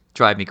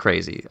drive me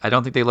crazy. I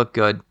don't think they look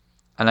good.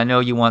 And I know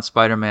you want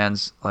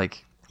Spider-Man's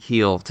like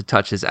heel to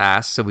touch his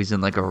ass, so he's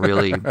in like a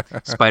really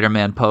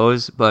Spider-Man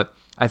pose, but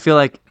I feel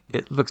like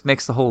it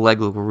makes the whole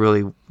leg look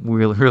really,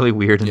 really, really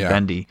weird and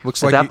bendy.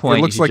 Looks like it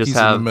looks like he's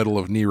in the middle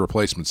of knee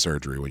replacement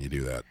surgery when you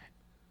do that.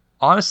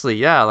 Honestly,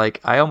 yeah,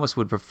 like I almost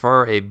would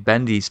prefer a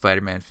bendy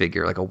Spider-Man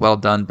figure, like a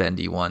well-done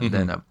bendy one,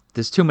 than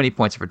there's too many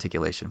points of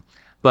articulation.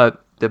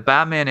 But the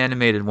Batman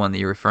animated one that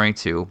you're referring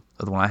to,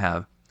 or the one I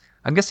have,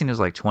 I'm guessing there's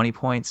like 20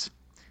 points.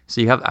 So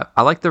you have,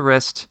 I like the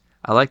wrist,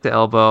 I like the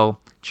elbow,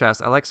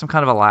 chest, I like some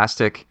kind of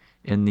elastic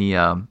in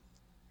the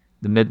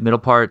middle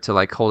part to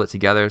like hold it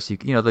together. So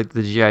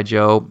the G.I.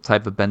 Joe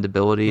type of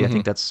bendability, I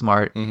think that's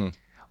smart.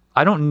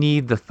 I don't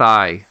need the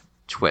thigh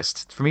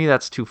twist. For me,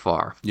 that's too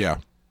far. Yeah.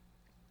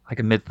 Like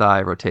a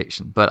mid-thigh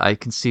rotation, but I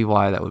can see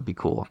why that would be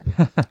cool.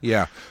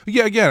 Yeah.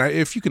 Again,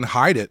 if you can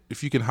hide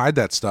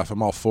that stuff,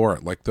 I'm all for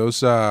it. Like those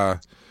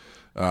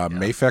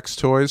Mafex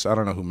toys, I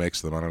don't know who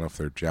makes them. I don't know if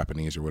they're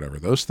Japanese or whatever.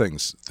 Those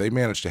things, they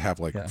manage to have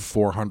like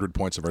 400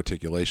 points of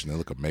articulation. They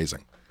look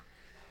amazing.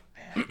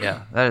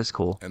 Yeah, that is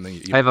cool. And then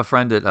I have a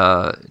friend at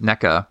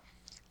NECA,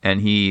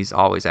 and he's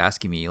always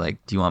asking me like,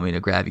 "Do you want me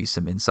to grab you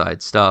some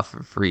inside stuff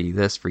for free?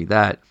 This, free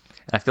that?"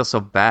 And I feel so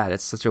bad.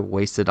 It's such a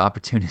wasted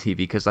opportunity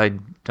because I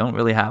don't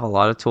really have a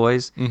lot of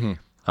toys.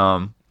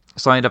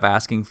 So I end up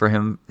asking for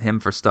him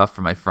for stuff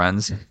for my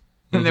friends.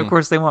 And of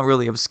course, they want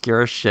really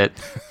obscure shit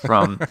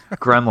from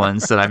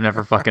Gremlins that I've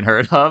never fucking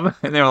heard of.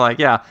 And they were like,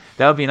 "Yeah,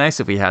 that would be nice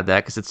if we had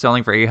that because it's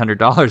selling for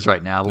 $800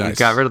 right now. But we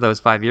got rid of those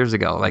 5 years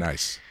ago." Like,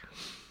 nice.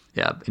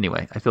 Yeah.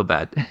 Anyway, I feel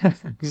bad.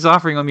 He's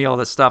offering me all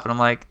this stuff, and I'm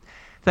like,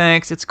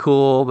 "Thanks, it's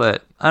cool,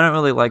 but I don't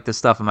really like the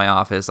stuff in my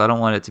office. I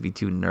don't want it to be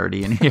too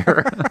nerdy in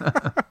here."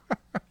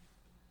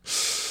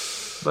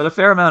 But a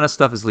fair amount of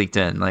stuff is leaked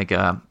in. Like,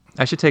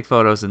 I should take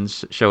photos and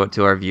show it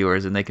to our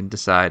viewers, and they can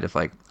decide if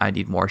like I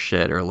need more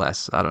shit or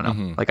less. I don't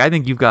know. Like, I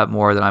think you've got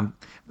more than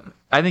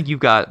I think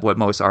you've got what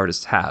most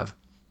artists have.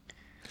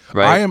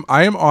 Right.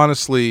 I am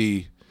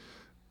honestly.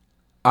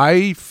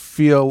 I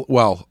feel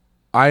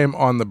I am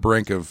on the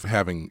brink of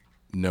having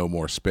no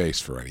more space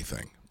for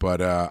anything,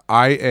 but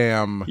I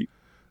am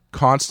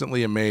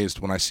constantly amazed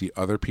when I see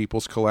other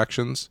people's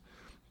collections,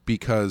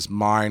 because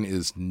mine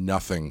is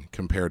nothing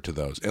compared to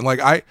those. And like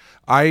I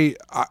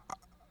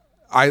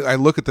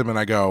look at them and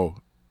I go,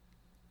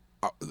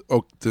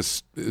 "Oh,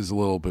 this is a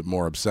little bit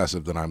more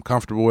obsessive than I'm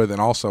comfortable with."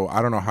 And also,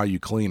 I don't know how you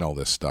clean all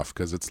this stuff,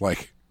 because it's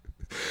like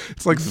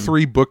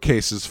 3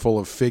 bookcases full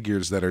of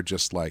figures that are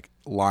just like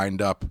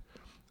lined up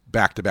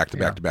back to back to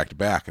back to back to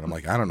back, and I'm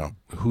like, I don't know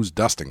who's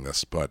dusting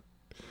this, but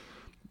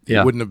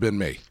it wouldn't have been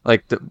me.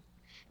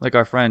 Like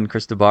our friend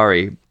Chris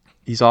Dabari,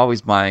 he's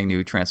always buying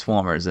new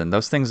Transformers, and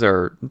those things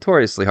are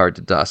notoriously hard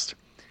to dust.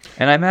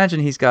 And I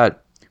imagine he's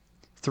got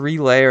 3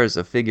 layers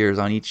of figures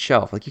on each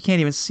shelf. Like, you can't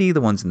even see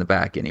the ones in the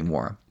back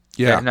anymore.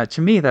 Yeah. And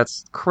to me,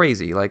 that's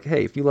crazy. Like,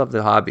 hey, if you love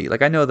the hobby,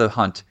 like, I know the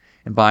hunt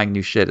and buying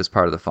new shit is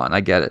part of the fun. I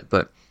get it,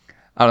 but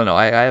I don't know.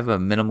 I have a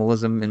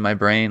minimalism in my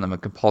brain. I'm a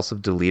compulsive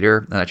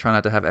deleter, and I try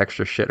not to have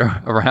extra shit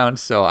around.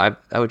 So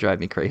that would drive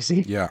me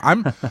crazy. Yeah,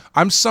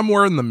 I'm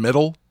somewhere in the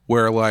middle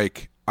where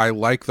like I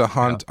like the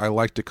hunt. I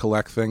like to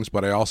collect things,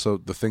 but I also,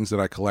 the things that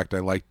I collect, I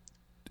like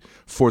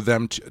for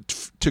them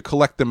to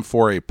collect them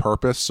for a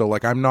purpose. So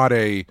like I'm not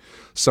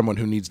someone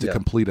who needs to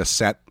complete a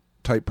set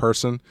type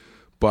person,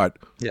 but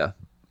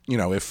you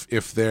know,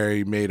 if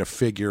they made a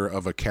figure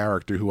of a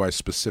character who I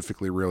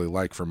specifically really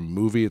like from a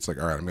movie, it's like,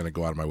 all right, I'm going to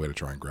go out of my way to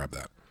try and grab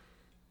that.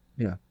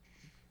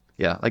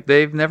 Yeah, like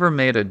they've never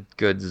made a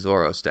good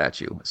Zorro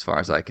statue, as far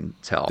as I can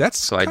tell.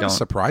 That's kind of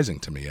surprising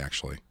to me,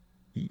 actually.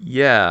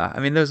 Yeah, I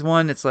mean, there's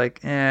one. It's like,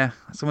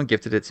 someone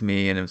gifted it to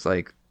me, and it was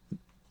like,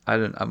 I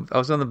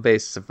was on the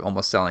basis of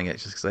almost selling it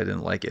just because I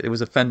didn't like it. It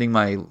was offending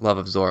my love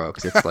of Zorro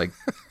because it's like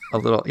a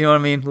little, you know what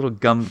I mean, a little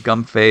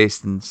gum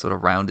faced and sort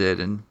of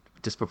rounded and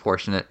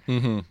disproportionate.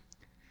 Mm-hmm.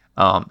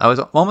 I was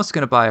almost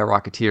going to buy a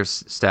Rocketeer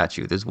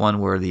statue. There's one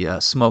where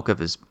the smoke of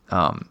his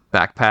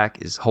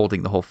backpack is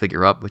holding the whole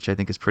figure up, which I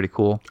think is pretty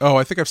cool. Oh,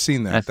 I think I've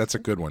seen that. That's a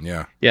good one,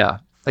 yeah. Yeah.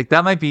 Like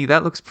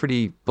that looks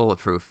pretty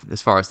bulletproof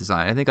as far as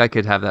design. I think I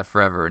could have that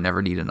forever and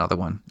never need another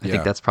one. I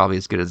think that's probably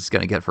as good as it's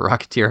going to get for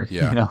Rocketeer.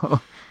 Yeah. You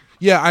know?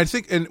 Yeah, I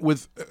think, and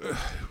with...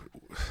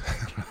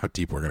 I don't know how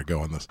deep we're going to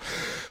go on this.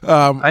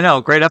 I know,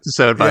 great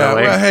episode, by the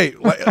way.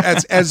 Well, hey,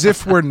 as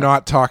if we're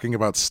not talking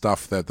about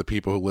stuff that the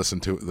people who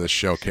listen to this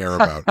show care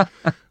about. They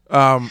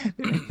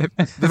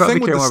probably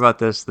care more about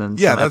this than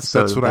some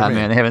episodes of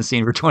Batman they haven't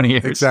seen for 20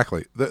 years.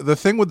 Exactly. The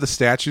thing with the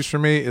statues for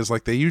me is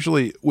like they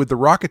usually, with the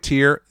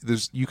Rocketeer,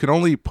 you can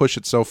only push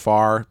it so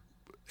far,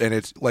 and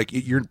it's like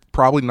you're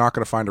probably not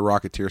going to find a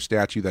Rocketeer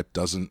statue that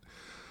doesn't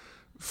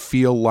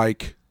feel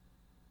like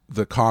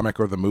the comic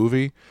or the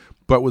movie.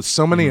 But with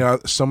so many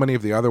of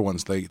the other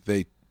ones, they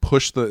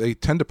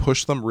tend to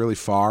push them really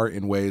far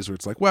in ways where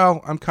it's like,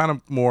 well, I'm kind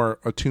of more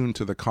attuned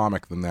to the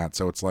comic than that.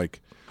 So it's like,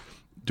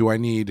 do I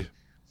need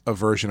a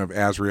version of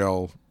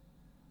Azrael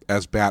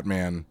as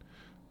Batman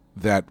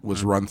that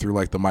was run through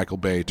like the Michael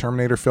Bay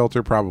Terminator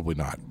filter? Probably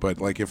not.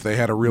 But like if they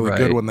had a really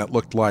good one that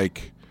looked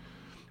like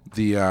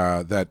the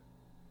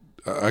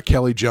a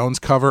Kelly Jones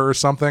cover or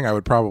something, I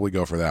would probably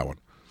go for that one.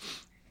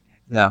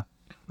 Yeah.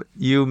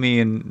 You,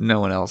 me, and no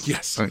one else.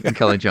 Yes. And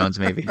Kelly Jones,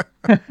 maybe.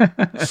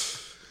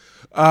 Is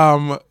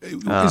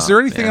there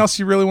anything else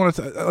you really want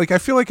to like? I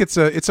feel like it's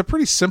a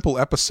pretty simple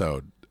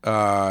episode.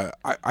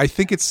 I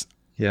think it's.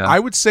 Yeah. I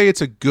would say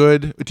it's a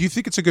good. Do you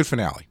think it's a good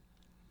finale?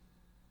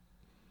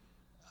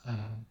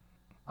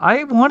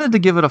 I wanted to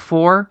give it a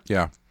 4.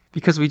 Yeah.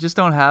 Because we just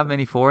don't have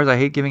many 4s. I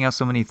hate giving out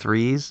so many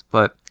 3s,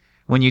 but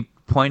when you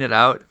pointed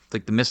out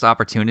like the missed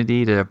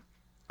opportunity to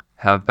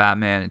have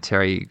Batman and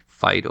Terry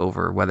fight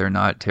over whether or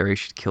not Terry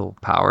should kill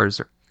Powers,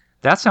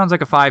 that sounds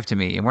like a 5 to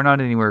me, and we're not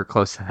anywhere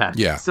close to that.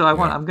 Yeah. So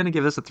I'm going to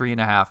give this a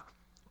 3.5.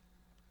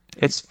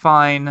 It's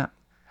fine.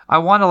 I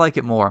want to like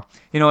it more.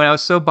 You know, and I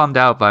was so bummed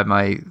out by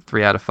my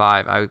 3 out of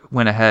 5. I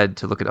went ahead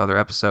to look at other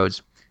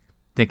episodes,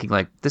 thinking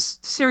like this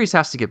series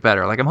has to get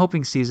better. Like I'm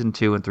hoping season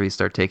 2 and 3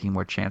 start taking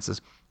more chances,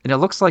 and it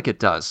looks like it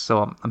does.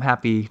 So I'm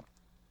happy.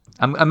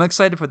 I'm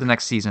excited for the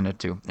next season or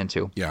two.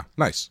 Yeah,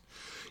 nice.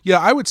 Yeah,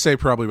 I would say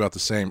probably about the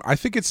same. I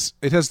think it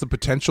has the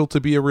potential to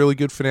be a really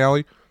good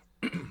finale,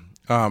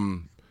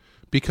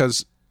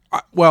 because,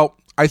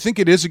 I think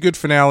it is a good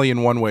finale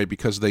in one way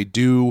because they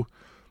do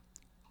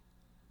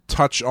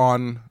touch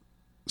on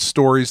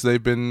stories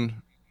they've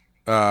been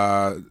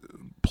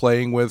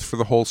playing with for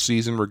the whole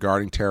season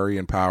regarding Terry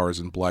and Powers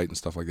and Blight and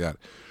stuff like that.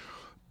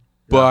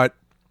 Yeah.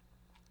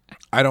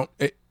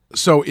 But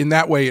so in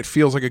that way, it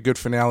feels like a good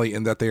finale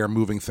in that they are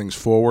moving things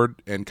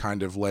forward and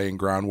kind of laying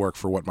groundwork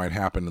for what might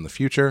happen in the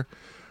future.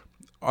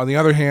 On the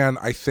other hand,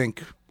 I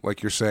think,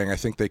 like you're saying, I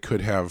think they could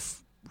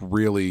have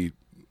really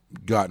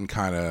gotten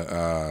kind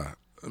of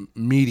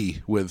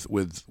meaty with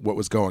what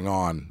was going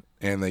on,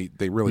 and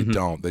they really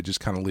don't. They just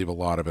kind of leave a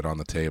lot of it on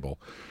the table,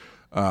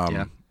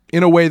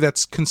 in a way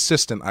that's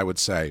consistent, I would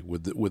say,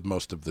 with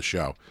most of the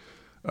show.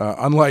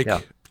 Unlike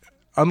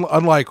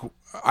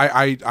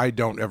I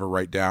don't ever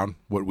write down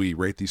what we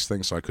rate these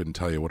things, so I couldn't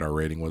tell you what our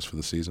rating was for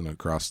the season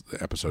across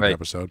the episode to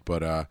episode.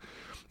 But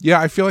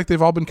I feel like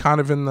they've all been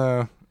kind of in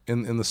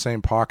the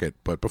same pocket.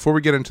 But before we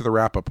get into the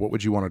wrap up, what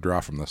would you want to draw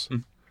from this?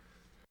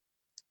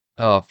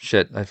 Oh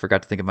shit! I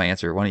forgot to think of my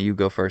answer. Why don't you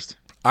go first?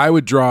 I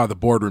would draw the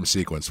boardroom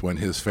sequence when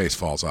his face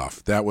falls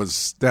off.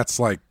 That's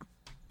like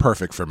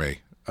perfect for me.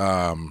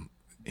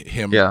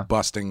 Him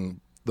busting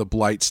the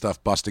Blight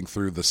stuff, busting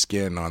through the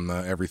skin on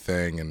the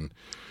everything, and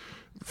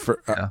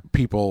for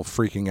people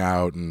freaking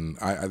out, and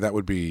that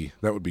would be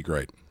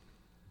great.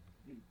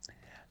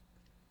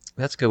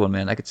 That's a good one,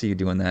 man. I could see you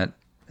doing that,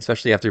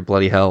 especially after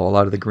Bloody Hell. A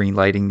lot of the green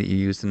lighting that you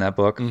used in that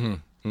book.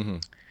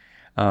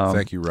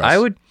 Thank you,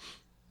 Russ.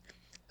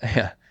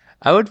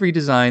 I would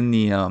redesign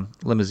the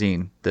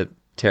limousine that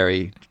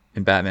Terry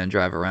and Batman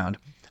drive around.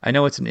 I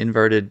know it's an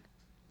inverted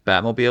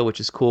Batmobile, which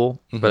is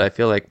cool, but I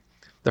feel like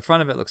the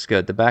front of it looks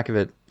good. The back of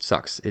it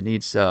sucks. It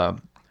needs a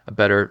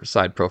better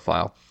side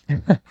profile.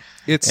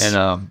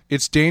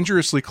 It's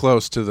dangerously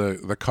close to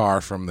the car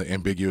from the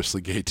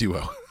Ambiguously Gay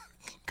Duo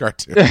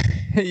cartoon.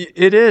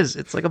 It is.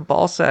 It's like a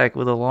ball sack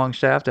with a long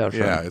shaft out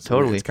front. Yeah, it's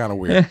totally. It's kind of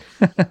weird.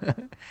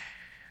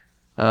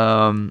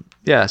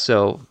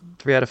 So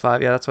 3 out of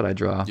 5. Yeah, that's what I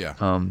draw. Yeah.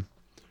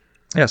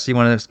 So you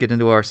want to get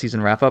into our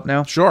season wrap up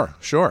now? Sure.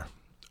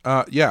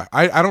 Yeah,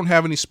 I don't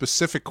have any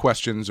specific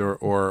questions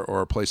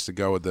or a place to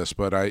go with this,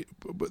 but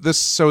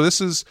this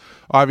is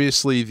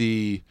obviously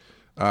the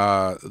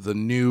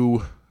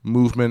new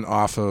movement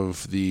off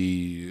of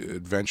the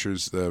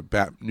adventures, the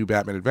new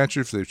Batman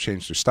adventures. They've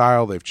changed their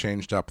style. They've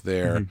changed up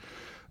their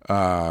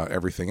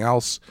everything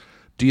else.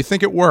 Do you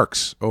think it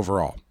works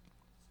overall?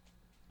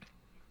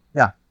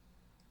 Yeah.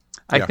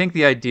 I think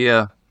the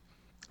idea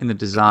and the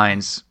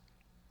designs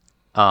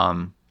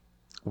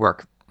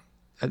work.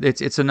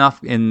 It's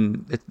enough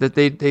that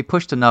they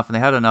pushed enough and they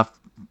had enough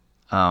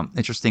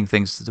interesting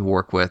things to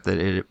work with that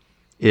it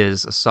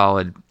is a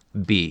solid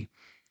B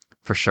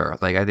for sure.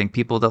 Like, I think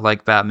people that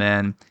like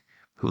Batman,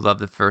 who love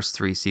the first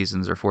 3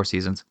 seasons or 4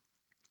 seasons,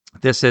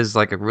 this is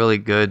like a really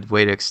good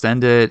way to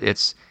extend it.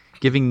 It's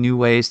giving new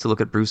ways to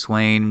look at Bruce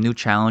Wayne, new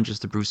challenges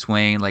to Bruce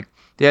Wayne. Like,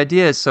 the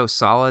idea is so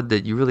solid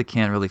that you really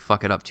can't really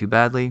fuck it up too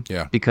badly.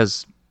 Yeah.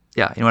 Because,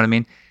 yeah, you know what I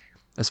mean?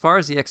 As far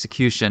as the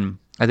execution,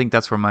 I think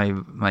that's where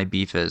my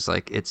beef is.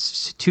 Like,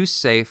 it's too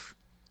safe.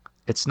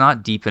 It's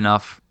not deep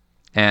enough.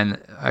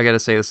 And I got to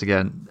say this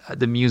again,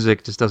 the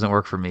music just doesn't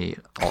work for me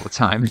all the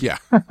time. Yeah.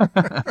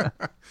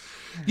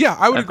 Yeah,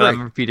 I would agree.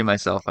 I'm repeating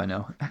myself, I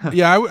know.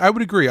 Yeah, I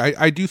would agree.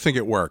 I do think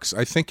it works.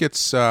 I think it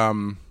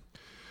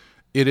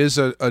is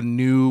a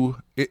new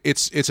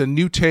it's a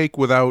new take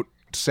without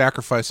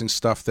sacrificing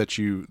stuff that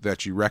you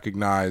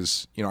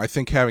recognize. You know, I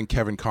think having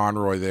Kevin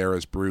Conroy there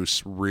as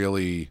Bruce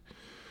really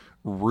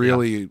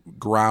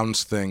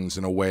grounds things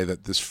in a way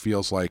that this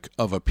feels like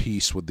of a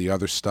piece with the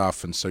other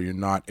stuff, and so you're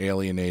not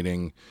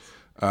alienating.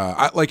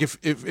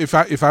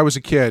 If I was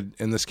a kid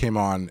and this came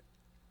on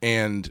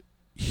and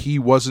he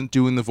wasn't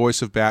doing the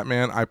voice of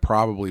Batman, I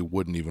probably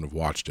wouldn't even have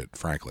watched it,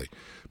 frankly,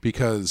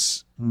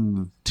 because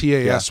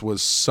TAS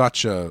was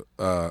such a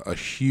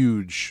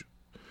huge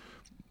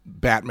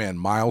Batman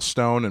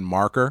milestone and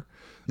marker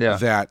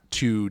that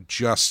to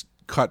just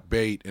cut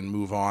bait and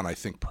move on, I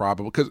think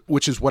probably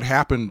which is what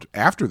happened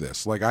after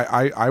this. Like,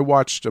 I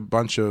watched a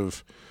bunch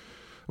of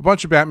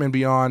Batman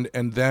Beyond,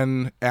 and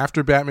then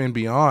after Batman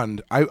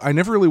Beyond, I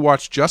never really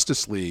watched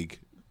Justice League,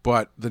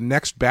 but the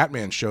next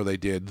Batman show they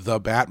did, The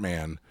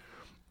Batman,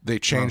 they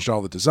changed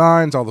all the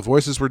designs, all the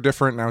voices were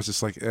different, and I was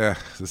just like, I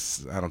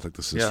don't think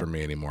this is for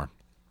me anymore.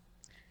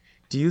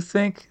 Do you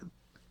think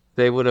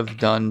they would have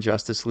done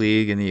Justice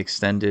League in the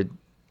extended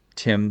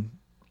Tim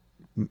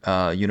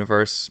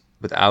universe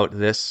without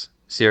this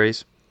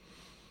series?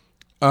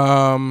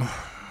 I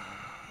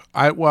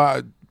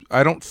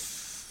don't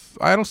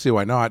see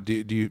why not.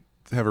 Do you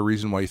have a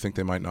reason why you think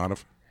they might not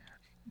have?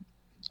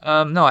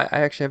 No, I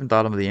actually haven't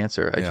thought of the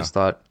answer. I just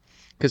thought,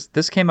 because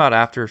this came out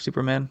after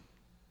Superman.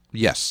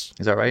 Yes.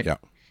 Is that right? Yeah.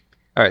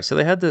 All right. So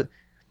they had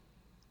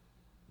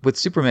with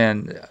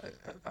Superman,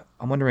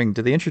 I'm wondering,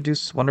 did they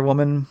introduce Wonder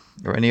Woman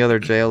or any other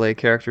JLA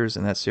characters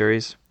in that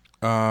series?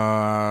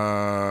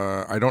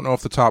 I don't know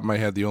off the top of my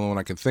head. The only one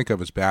I can think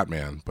of is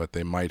Batman, but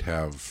they might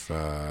have.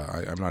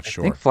 I'm not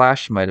sure. I think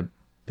Flash might have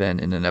been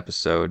in an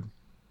episode.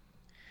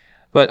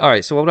 But all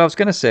right. So what I was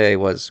going to say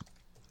was,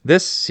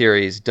 this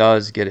series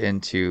does get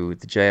into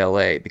the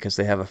JLA because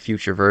they have a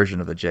future version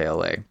of the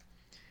JLA.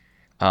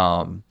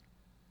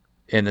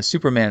 In the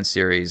Superman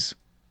series,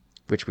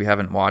 which we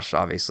haven't watched,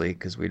 obviously,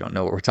 because we don't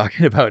know what we're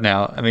talking about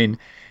now. I mean,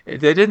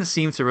 they didn't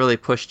seem to really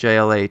push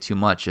JLA too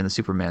much in the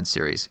Superman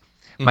series.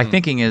 Mm-hmm. My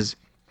thinking is,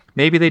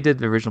 maybe they did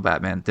the original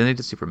Batman, then they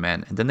did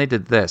Superman, and then they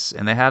did this,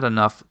 and they had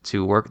enough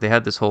to work. They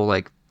had this whole,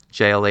 like,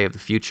 JLA of the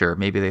future.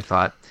 Maybe they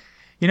thought,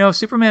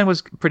 Superman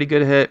was a pretty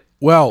good hit.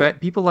 Well, but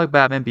people like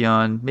Batman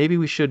Beyond. Maybe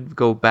we should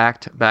go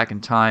back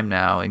in time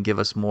now and give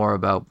us more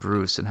about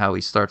Bruce and how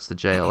he starts the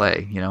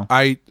JLA.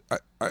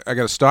 I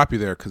got to stop you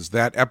there, because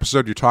that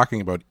episode you're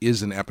talking about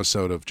is an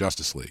episode of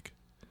Justice League.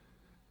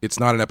 It's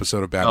not an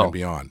episode of Batman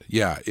Beyond.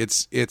 Yeah,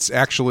 it's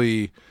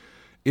actually,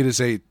 it is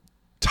a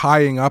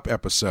tying up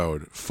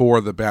episode for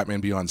the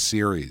Batman Beyond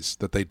series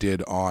that they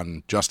did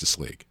on Justice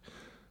League.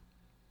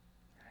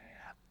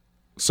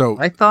 So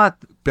I thought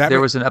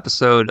there was an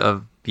episode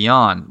of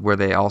Beyond where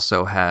they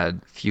also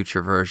had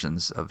future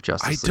versions of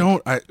Justice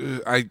League.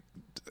 I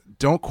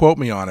don't quote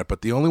me on it,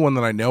 but the only one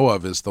that I know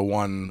of is the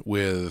one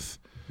with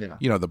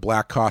the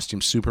black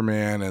costume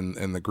Superman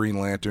and the Green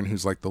Lantern,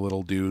 who's like the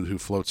little dude who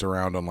floats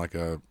around on like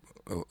a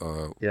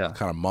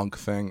kind of monk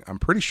thing. I'm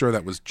pretty sure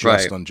that was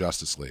just on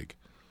Justice League.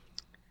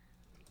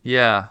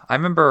 Yeah, I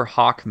remember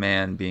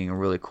Hawkman being a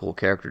really cool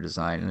character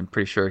design, and I'm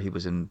pretty sure he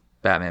was in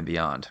Batman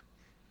Beyond.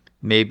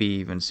 Maybe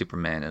even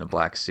Superman in a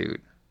black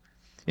suit.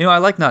 I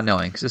like not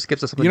knowing, because this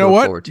gives us something to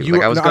look forward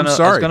to. I was going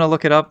to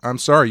look it up. I'm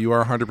sorry, you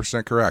are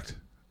 100% correct.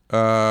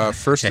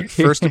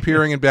 First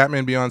appearing in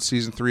Batman Beyond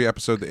Season 3,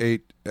 Episode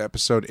 8,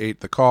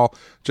 The Call.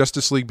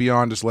 Justice League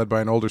Beyond is led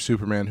by an older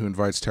Superman who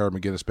invites Tara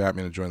McGinnis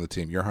Batman to join the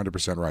team. You're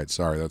 100% right.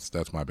 Sorry,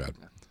 that's my bad.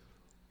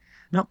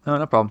 No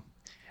problem.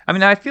 I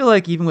mean, I feel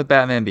like even with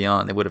Batman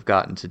Beyond, they would have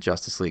gotten to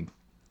Justice League.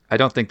 I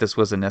don't think this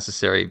was a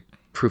necessary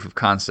proof of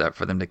concept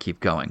for them to keep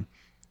going.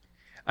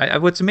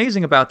 What's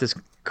amazing about this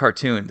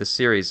cartoon, this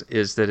series,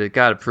 is that it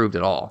got approved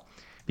at all,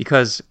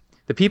 because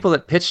the people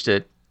that pitched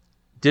it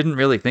didn't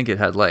really think it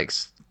had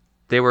legs.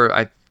 They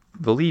were,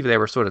 believe they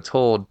were sort of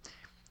told,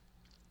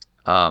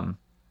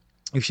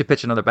 you should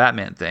pitch another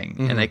Batman thing.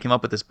 And they came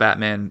up with this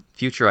Batman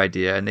future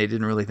idea, and they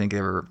didn't really think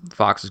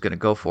Fox was going to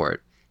go for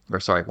it. Or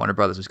sorry, Warner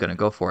Brothers was going to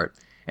go for it.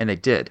 And they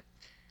did.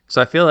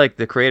 So I feel like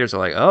the creators are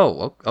like,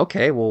 oh,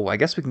 okay, well, I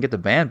guess we can get the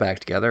band back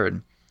together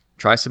and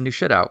try some new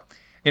shit out.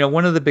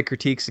 One of the big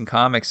critiques in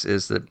comics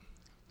is that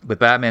with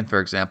Batman, for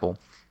example,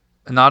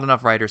 not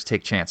enough writers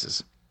take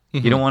chances.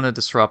 You don't want to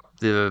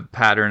disrupt the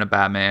pattern of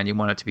Batman. You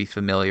want it to be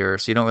familiar,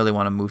 so you don't really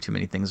want to move too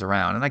many things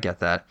around, and I get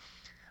that.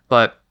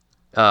 But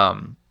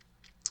my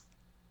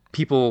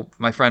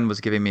friend was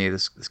giving me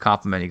this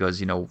compliment. He goes,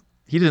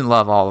 he didn't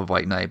love all of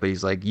White Knight, but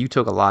he's like, you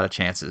took a lot of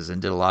chances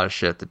and did a lot of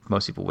shit that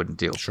most people wouldn't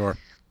do. Sure.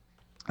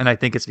 And I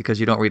think it's because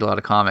you don't read a lot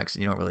of comics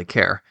and you don't really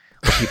care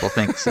what people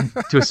think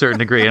to a certain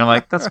degree. And I'm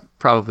like, that's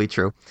probably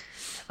true.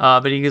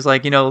 But he was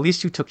like, at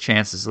least you took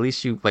chances. At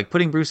least you, like,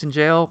 putting Bruce in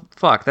jail,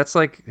 fuck, that's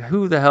like,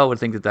 who the hell would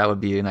think that would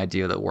be an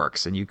idea that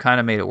works? And you kind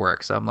of made it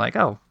work. So I'm like,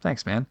 oh,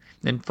 thanks, man.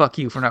 And fuck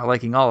you for not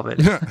liking all of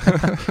it.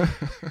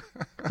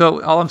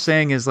 So all I'm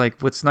saying is,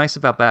 like, what's nice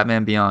about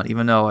Batman Beyond,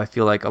 even though I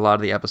feel like a lot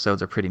of the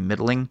episodes are pretty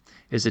middling,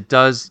 is it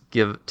does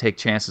take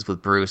chances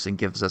with Bruce and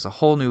gives us a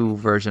whole new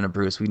version of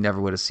Bruce we never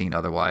would have seen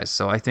otherwise.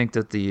 So I think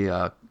that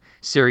the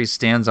series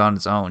stands on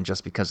its own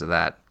just because of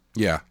that.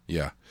 Yeah,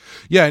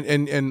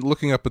 and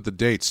looking up at the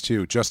dates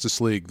too,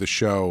 Justice League, the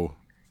show,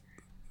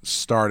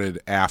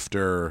 started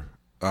after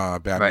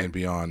Batman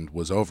Beyond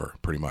was over,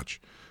 pretty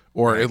much,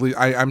 or at least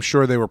I'm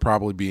sure they were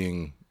probably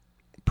being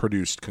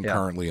produced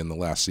concurrently in the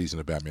last season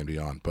of Batman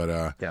Beyond.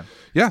 But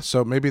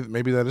so maybe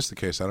that is the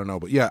case. I don't know,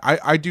 but yeah,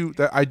 I do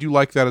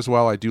like that as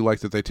well. I do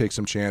like that they take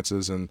some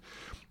chances, and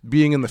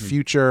being in the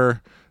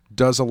future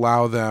does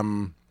allow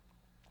them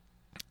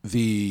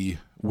the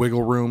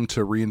wiggle room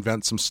to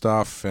reinvent some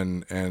stuff,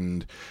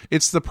 and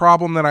it's the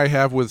problem that I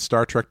have with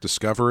Star Trek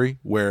Discovery,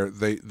 where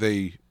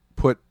they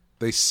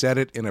set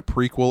it in a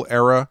prequel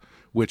era,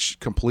 which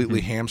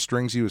completely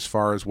hamstrings you as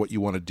far as what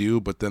you want to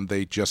do, but then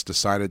they just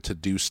decided to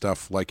do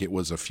stuff like it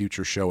was a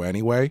future show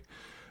anyway.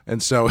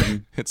 And so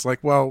it's like,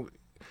 well,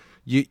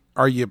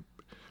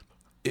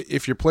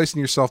 if you're placing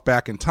yourself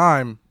back in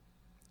time,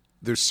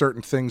 there's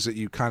certain things that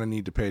you kind of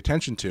need to pay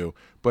attention to.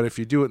 But if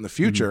you do it in the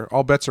future,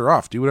 all bets are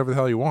off. Do whatever the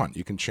hell you want.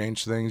 You can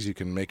change things. You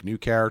can make new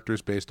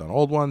characters based on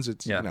old ones.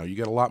 It's you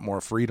get a lot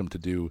more freedom to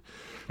do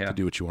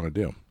what you want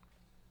to do.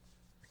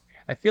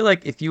 I feel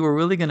like if you were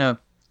really gonna,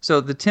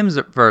 so the Tim's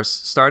verse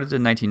started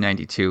in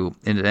 1992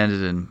 and it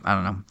ended in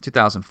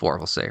 2004,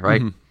 we'll say,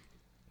 right?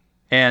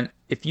 And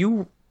if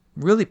you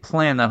really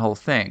plan that whole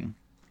thing,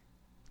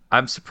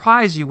 I'm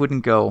surprised you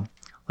wouldn't go,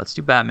 let's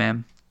do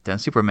Batman, then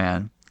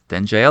Superman,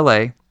 then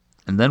JLA.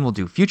 And then we'll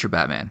do future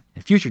Batman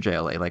and future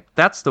JLA. Like,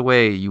 that's the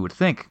way you would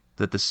think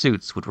that the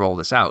suits would roll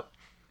this out.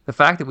 The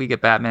fact that we get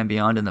Batman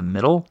Beyond in the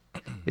middle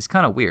is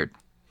kind of weird.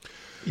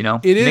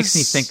 It makes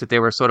me think that they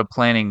were sort of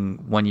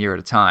planning 1 year at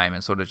a time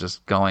and sort of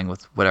just going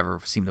with whatever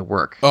seemed to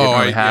work. They didn't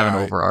really have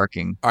an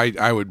overarching.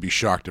 I would be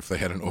shocked if they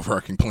had an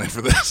overarching plan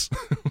for this.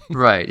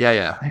 Right?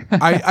 Yeah.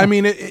 I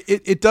mean,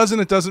 it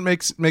doesn't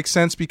make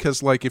sense,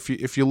 because, like,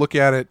 if you look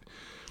at it,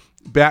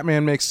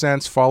 Batman makes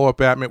sense. Follow up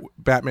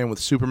Batman with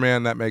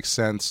Superman, that makes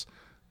sense.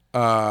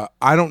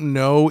 I don't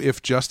know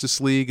if Justice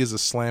League is a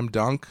slam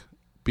dunk,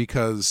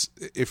 because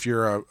if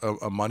you're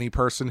a money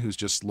person who's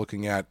just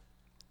looking at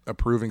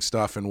approving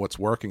stuff and what's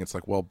working, it's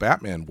like, well,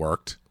 Batman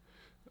worked.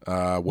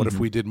 What if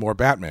we did more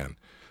Batman?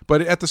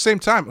 But at the same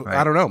time,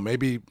 I don't know.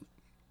 Maybe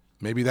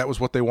that was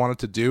what they wanted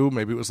to do.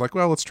 Maybe it was like,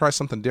 well, let's try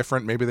something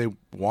different. Maybe they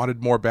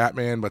wanted more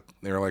Batman, but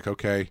they were like,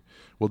 okay,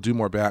 we'll do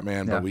more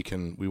Batman, but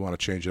we want to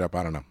change it up.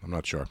 I don't know. I'm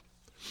not sure.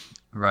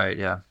 Right.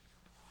 Yeah.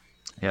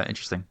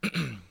 Interesting.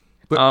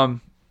 But,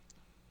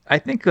 I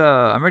think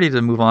I'm ready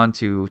to move on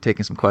to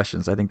taking some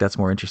questions. I think that's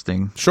more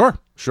interesting. Sure.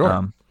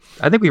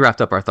 I think we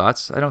wrapped up our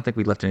thoughts. I don't think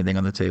we left anything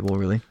on the table,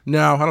 really.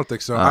 No, I don't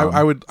think so.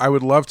 I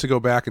would love to go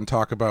back and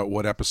talk about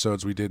what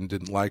episodes we did and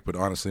didn't like, but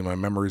honestly, my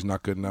memory's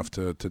not good enough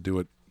to do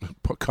it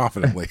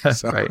confidently.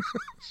 So. Right.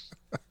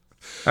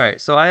 All right.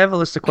 So I have a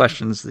list of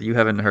questions that you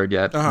haven't heard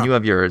yet. You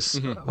have yours.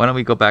 Why don't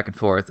we go back and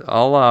forth?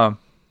 I'll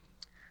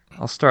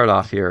start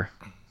off here.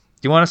 Do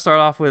you want to start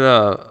off with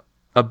a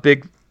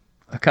big,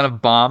 a kind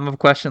of bomb of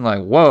question,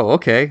 like, whoa,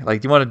 okay?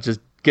 Like, do you want to just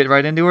get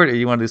right into it, or do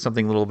you want to do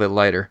something a little bit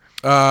lighter?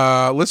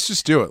 Let's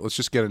just do it. Let's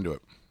just get into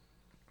it.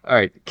 All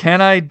right.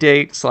 Can I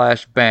date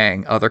 /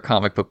 bang other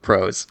comic book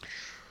pros?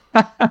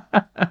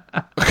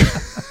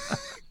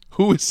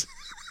 Who is?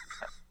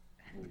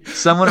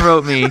 Someone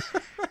wrote me,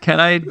 can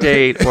I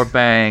date or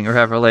bang or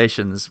have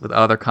relations with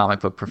other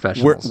comic book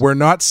professionals? We're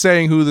not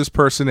saying who this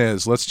person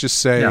is. Let's just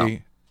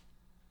say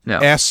no.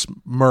 S.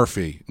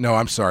 Murphy. No,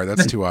 I'm sorry.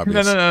 That's too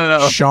obvious.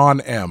 No.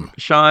 Sean M.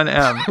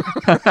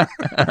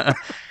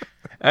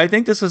 I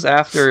think this was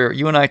after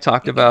you and I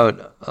talked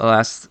about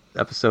last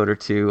episode or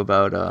two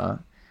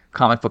about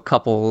comic book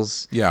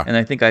couples. Yeah. And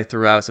I think I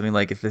threw out something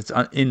like, if it's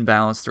an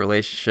imbalanced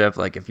relationship,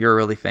 like if you're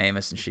really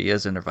famous and she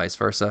isn't, or vice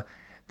versa,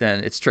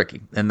 then it's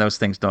tricky. And those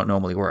things don't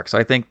normally work. So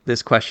I think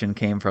this question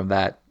came from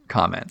that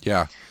comment.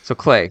 Yeah. So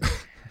Clay,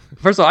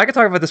 First of all, I could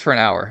talk about this for an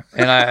hour,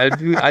 and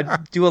I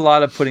do a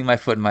lot of putting my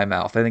foot in my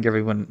mouth. I think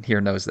everyone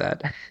here knows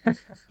that.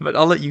 But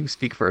I'll let you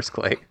speak first,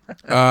 Clay.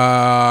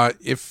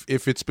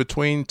 If it's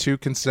between two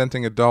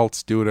consenting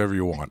adults, do whatever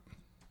you want.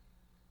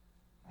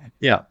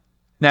 Yeah.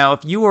 Now,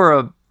 if you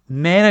were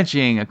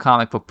managing a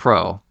comic book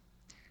pro,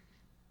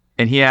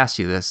 and he asked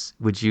you this,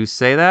 would you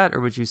say that,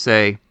 or would you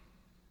say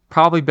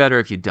probably better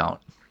if you don't,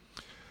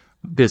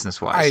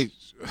 business-wise?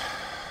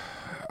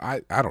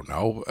 I don't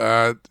know.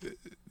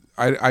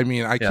 I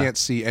mean, I can't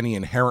see any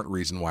inherent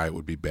reason why it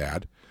would be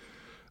bad.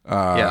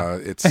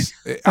 It's.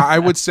 I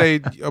would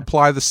say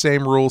apply the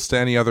same rules to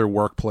any other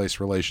workplace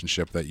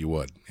relationship that you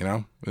would.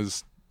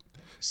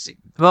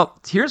 Well,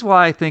 here's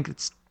why I think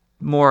it's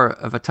more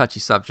of a touchy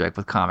subject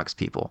with comics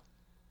people.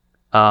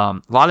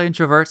 A lot of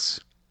introverts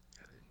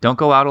don't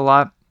go out a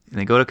lot, and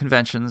they go to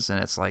conventions,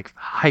 and it's like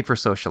hyper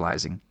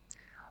socializing.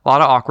 A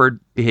lot of awkward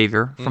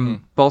behavior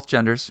from both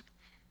genders.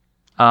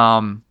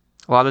 A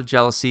lot of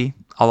jealousy,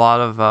 a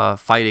lot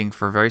of fighting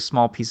for very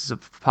small pieces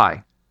of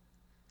pie.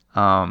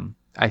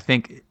 I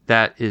think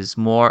that is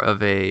more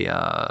of a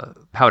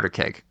powder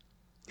keg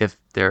if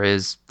there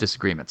is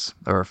disagreements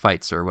or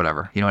fights or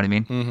whatever. You know what I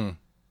mean? Mm-hmm.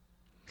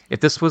 If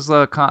this was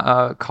a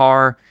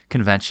car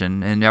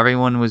convention and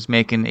everyone was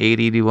making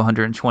 80 to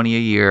 120 a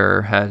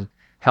year, had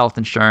health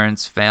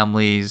insurance,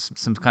 families,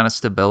 some kind of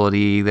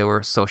stability, they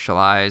were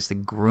socialized, they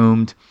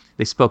groomed,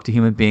 they spoke to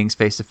human beings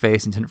face to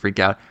face and didn't freak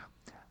out,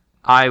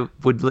 I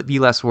would be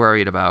less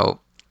worried about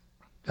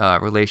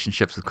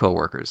relationships with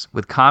coworkers.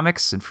 With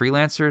comics and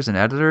freelancers and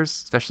editors,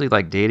 especially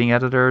like dating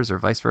editors or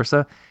vice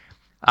versa,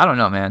 I don't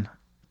know, man.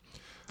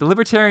 The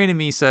libertarian in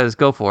me says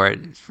go for it,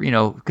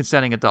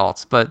 consenting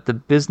adults. But the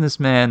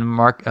businessman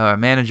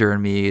manager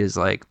in me is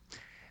like,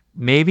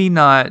 maybe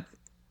not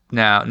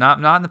now,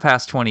 not in the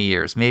past 20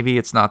 years. Maybe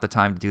it's not the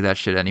time to do that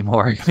shit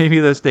anymore.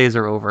 Maybe those days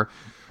are over.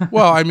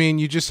 Well, I mean,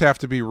 you just have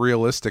to be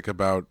realistic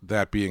about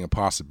that being a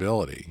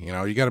possibility.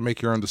 You got to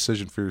make your own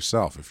decision for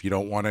yourself. If you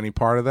don't want any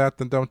part of that,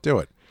 then don't do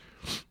it.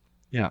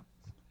 Yeah.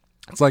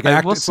 It's like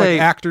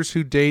actors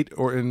who date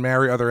and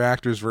marry other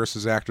actors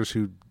versus actors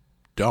who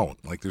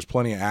don't. Like, there's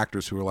plenty of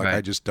actors who are like, right.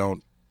 I just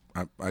don't.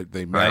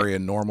 They marry a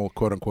normal,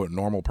 quote unquote,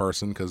 normal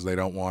person because they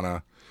don't want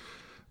to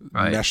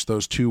mesh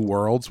those two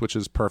worlds, which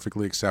is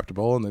perfectly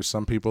acceptable. And there's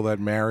some people that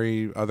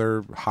marry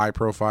other high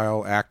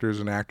profile actors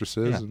and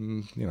actresses,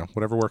 and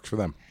whatever works for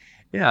them.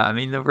 Yeah, I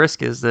mean, the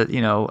risk is that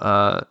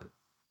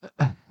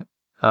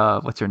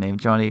what's her name,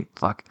 Johnny?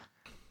 Fuck.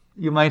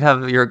 You might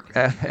have your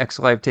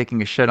ex-wife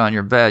taking a shit on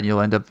your bed. You'll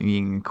end up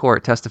being in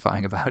court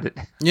testifying about it.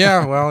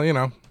 Yeah,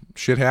 well,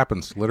 shit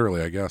happens,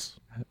 literally, I guess.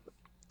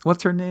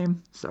 What's her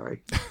name?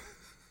 Sorry.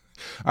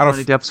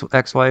 Johnny Depp's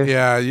ex-wife?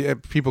 Yeah,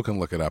 people can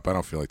look it up. I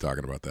don't feel like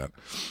talking about that.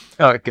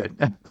 Oh, good.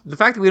 The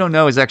fact that we don't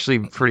know is actually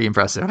pretty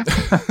impressive.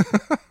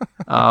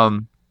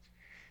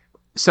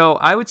 So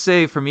I would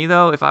say for me,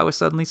 though, if I was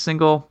suddenly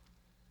single,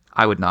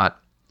 I would not.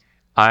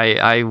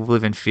 I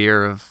live in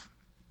fear of...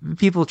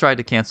 People tried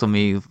to cancel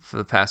me for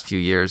the past few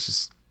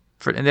years,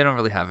 and they don't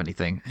really have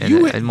anything.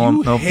 You hate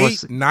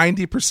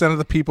 90% of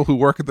the people who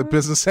work at the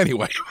business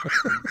anyway.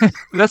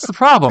 That's the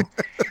problem.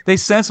 They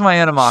sense my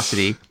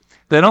animosity.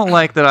 They don't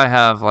like that I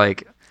have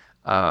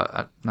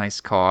a nice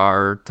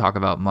car, talk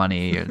about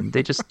money, and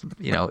they just,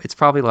 it's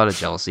probably a lot of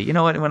jealousy. You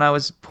know what? When I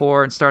was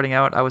poor and starting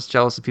out, I was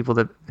jealous of people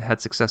that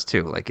had success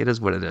too. Like, it is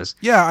what it is.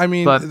 Yeah, I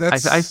mean, but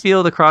I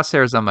feel the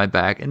crosshairs on my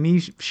back, and me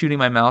shooting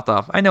my mouth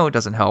off. I know it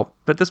doesn't help,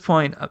 but at this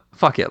point,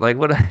 fuck it. Like,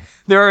 what?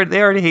 They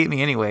already hate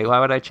me anyway.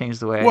 Why would I change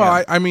the way?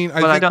 Well, I mean,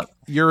 I think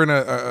you're in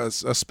a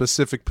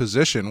specific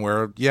position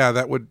where,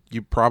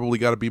 you probably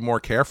got to be more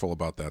careful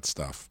about that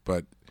stuff.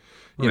 But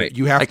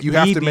you have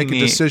to make a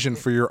decision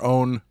for your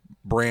own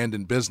brand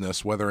and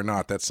business whether or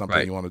not that's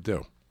something you want to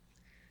do.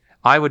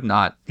 I would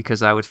not,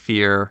 because I would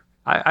fear.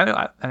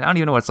 I don't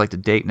even know what it's like to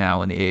date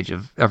now in the age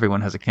of everyone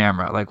has a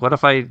camera. Like, what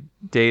if I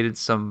dated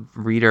some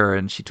reader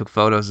and she took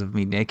photos of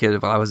me naked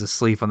while I was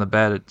asleep on the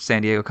bed at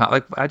San Diego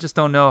Like, I just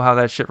don't know how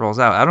that shit rolls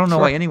out. I don't know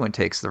why anyone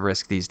takes the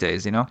risk these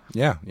days,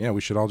 Yeah,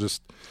 we should all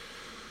just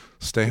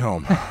stay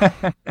home.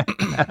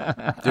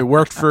 It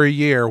worked for a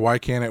year. Why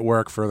can't it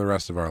work for the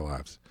rest of our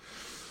lives?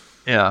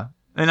 Yeah.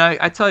 And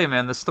I tell you,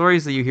 man, the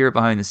stories that you hear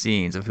behind the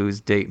scenes of who's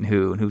dating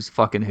who and who's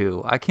fucking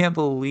who, I can't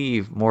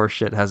believe more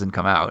shit hasn't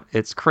come out.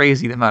 It's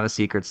crazy the amount of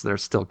secrets that are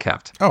still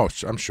kept. Oh,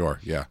 I'm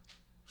sure. Yeah.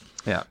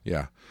 Yeah.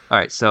 Yeah. All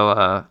right.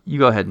 So you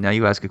go ahead. Now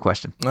you ask a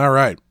question. All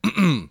right.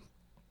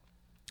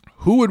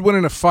 Who would win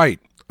in a fight?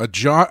 A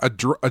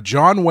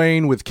John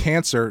Wayne with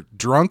cancer,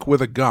 drunk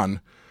with a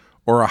gun,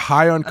 or a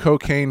high on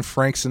cocaine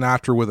Frank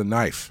Sinatra with a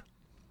knife?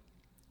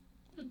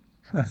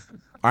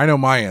 I know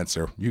my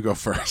answer. You go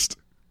first.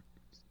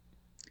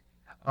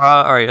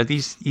 All right, are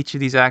each of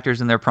these actors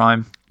in their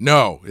prime?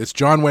 No, it's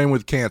John Wayne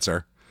with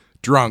cancer,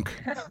 drunk,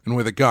 and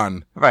with a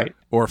gun. Right.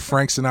 Or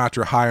Frank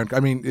Sinatra high on...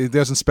 I mean, it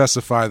doesn't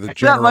specify the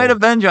general... That might have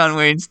been John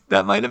Wayne's...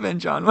 That might have been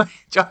John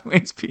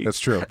Wayne's piece. That's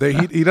true.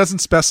 He doesn't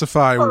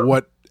specify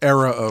what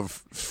era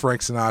of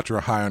Frank Sinatra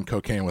high on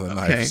cocaine with a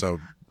knife, so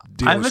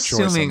I'm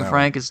assuming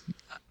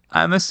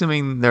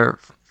they're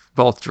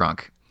both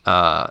drunk.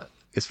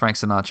 because Frank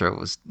Sinatra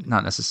was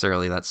not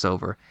necessarily that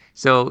sober.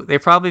 So they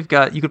probably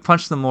got, you could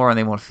punch them more and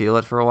they won't feel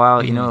it for a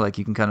while. You know, like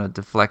you can kind of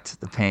deflect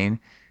the pain.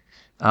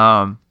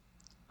 I'm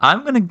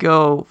gonna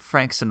go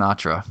Frank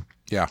Sinatra.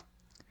 Yeah.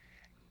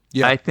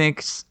 Yeah. I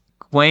think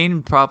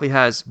Wayne probably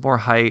has more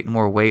height,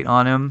 more weight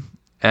on him,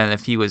 and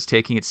if he was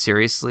taking it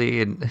seriously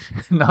and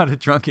not a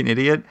drunken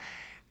idiot,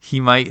 he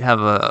might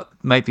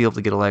be able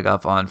to get a leg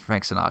up on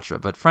Frank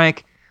Sinatra. But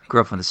Frank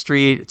grew up on the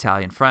street,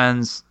 Italian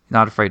friends,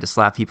 not afraid to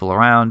slap people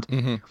around.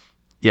 Mm-hmm.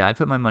 Yeah, I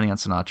put my money on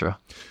Sinatra.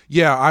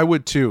 Yeah, I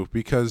would too,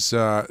 because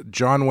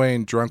John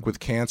Wayne, drunk with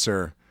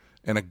cancer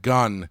and a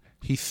gun,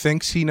 he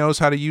thinks he knows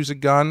how to use a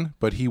gun,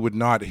 but he would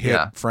not hit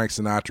Frank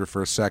Sinatra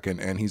for a second,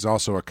 and he's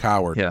also a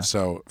coward. Yeah.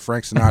 So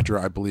Frank Sinatra,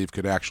 I believe,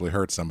 could actually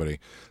hurt somebody.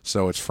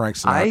 So it's Frank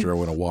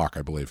Sinatra in a walk,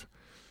 I believe.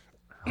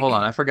 Hold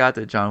on, I forgot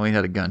that John Wayne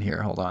had a gun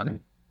here. Hold on.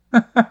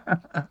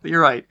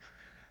 You're right.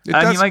 He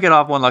might get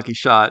off one lucky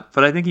shot,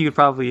 but I think he could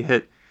probably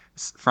hit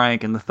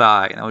Frank in the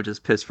thigh, and that would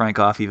just piss Frank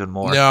off even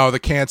more. No, the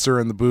cancer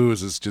and the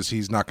booze is just,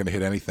 he's not going to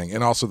hit anything.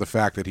 And also the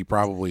fact that he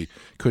probably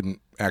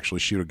couldn't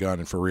actually shoot a gun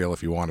and for real if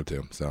he wanted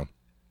to. So.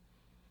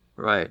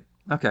 Right.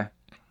 Okay.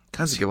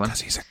 Because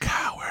he's a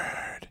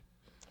coward.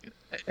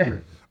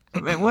 Man,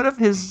 what if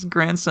his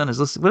grandson is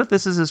listening? What if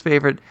this is his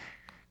favorite?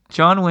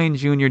 John Wayne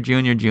Jr.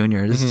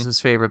 This is his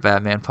favorite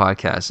Batman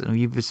podcast, and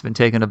you've just been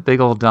taking a big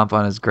old dump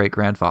on his great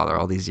grandfather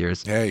all these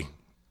years. Hey,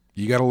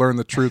 you got to learn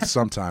the truth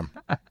sometime.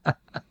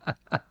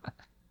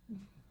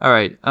 All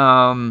right.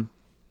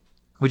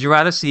 Would you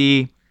rather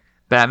see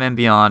Batman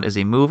Beyond as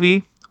a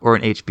movie or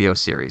an HBO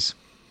series?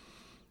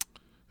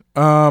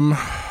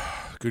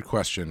 Good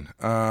question.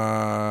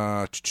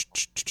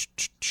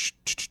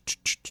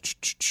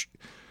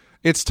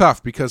 It's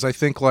tough because I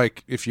think,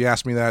 like, if you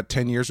asked me that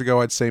 10 years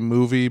ago, I'd say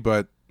movie,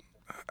 but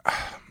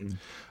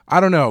I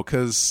don't know.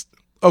 Because,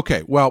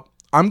 okay, well,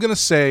 I'm going to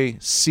say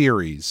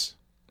series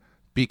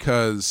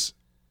because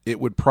it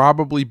would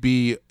probably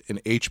be an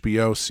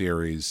HBO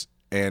series,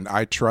 and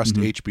I trust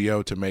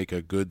HBO to make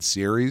a good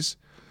series.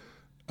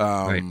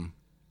 Right.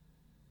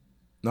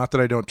 Not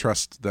that I don't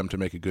trust them to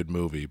make a good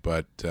movie,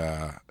 but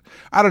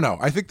I don't know.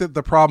 I think that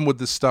the problem with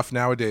this stuff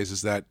nowadays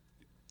is that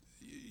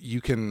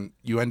you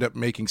end up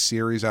making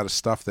series out of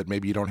stuff that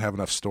maybe you don't have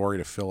enough story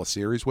to fill a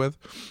series with.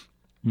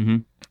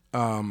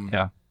 Mm-hmm.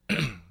 Yeah.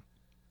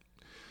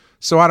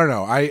 So I don't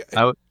know.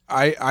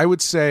 I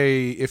would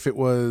say if it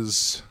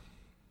was,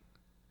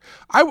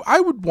 I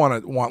would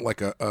want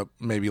like a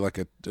maybe like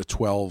a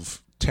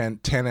 10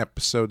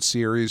 episode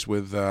series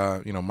with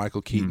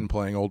Michael Keaton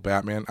playing old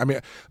Batman. I mean,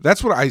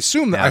 that's what I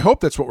assume. I hope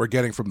that's what we're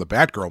getting from the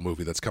Batgirl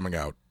movie that's coming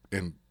out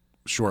in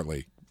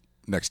shortly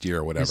next year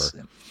or whatever.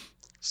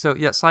 So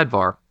yeah,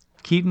 sidebar.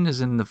 Keaton is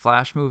in the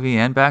Flash movie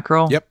and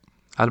Batgirl. Yep.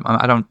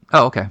 I don't.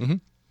 Oh, okay. Mm-hmm.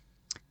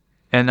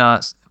 And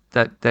that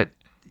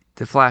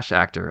the Flash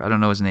actor, I don't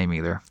know his name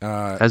either.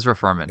 Ezra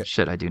Furman.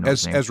 Shit, I do know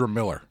his name. Ezra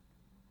Miller.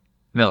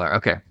 Miller.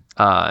 Okay.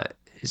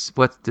 His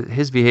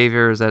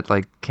behavior, is that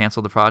like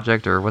cancel the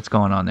project or what's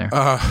going on there?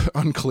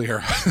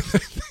 Unclear.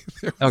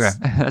 Okay,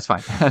 that's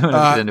fine. I'm gonna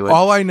get into it.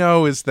 All I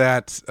know is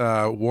that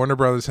Warner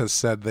Brothers has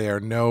said they are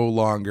no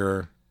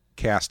longer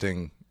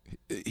casting.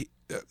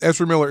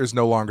 Ezra Miller is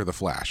no longer the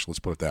Flash. Let's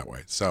put it that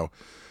way. So,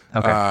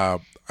 okay. I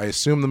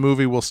assume the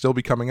movie will still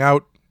be coming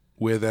out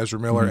with Ezra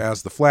Miller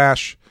as the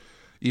Flash,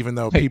 even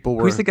though people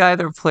were. Who's the guy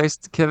that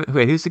replaced Kevin?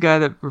 Wait, who's the guy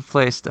that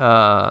replaced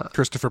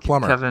Christopher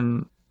Plummer?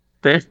 Kevin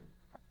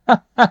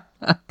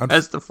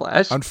as the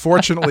Flash.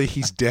 Unfortunately,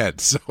 he's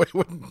dead, so it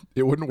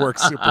wouldn't work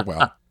super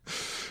well.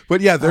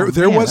 But yeah,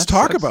 there was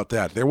talk about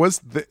that. There was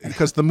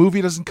because the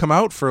movie doesn't come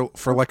out for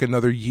like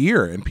another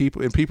year, and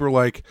people are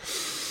like,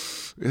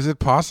 is it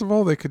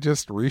possible they could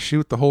just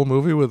reshoot the whole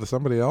movie with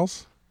somebody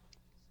else?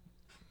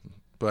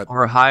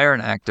 Or hire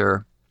an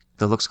actor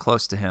that looks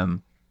close to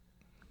him,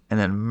 and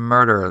then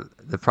murder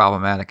the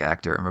problematic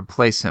actor and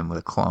replace him with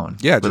a clone.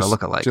 Yeah, with a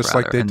lookalike, just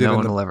like they did. No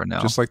one will ever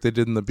know. Just like they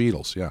did in the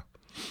Beatles. Yeah.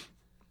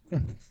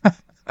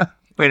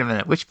 Wait a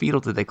minute. Which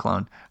Beatle did they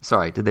clone?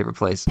 Sorry, did they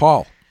replace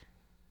Paul?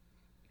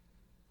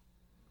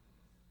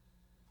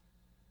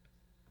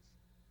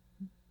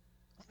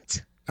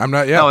 I'm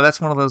not. Yeah. No,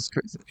 that's one of those.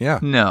 Yeah.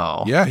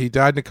 No. Yeah, he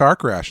died in a car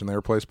crash, and they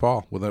replaced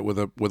Paul with a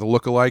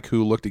lookalike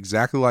who looked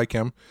exactly like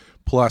him,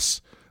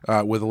 plus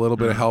with a little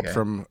bit of help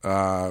from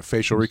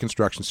facial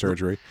reconstruction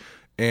surgery.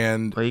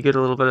 And well, you get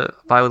with a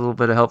little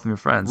bit of help from your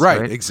friends,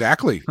 right?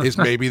 Exactly.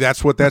 Maybe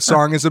that's what that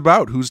song is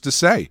about. Who's to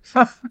say?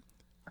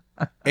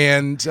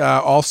 And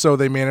also,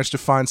 they managed to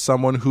find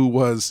someone who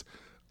was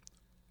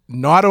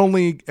not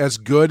only as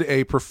good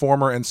a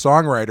performer and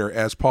songwriter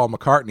as Paul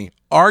McCartney,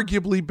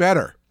 arguably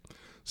better.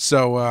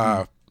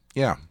 So,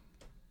 yeah.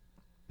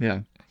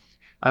 Yeah.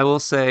 I will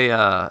say,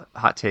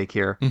 hot take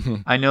here. Mm-hmm.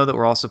 I know that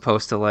we're all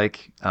supposed to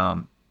like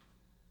John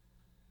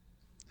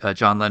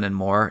Lennon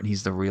more, and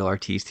he's the real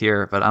artiste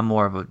here, but I'm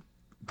more of a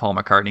Paul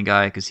McCartney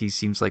guy because he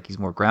seems like he's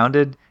more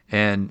grounded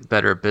and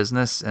better at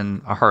business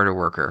and a harder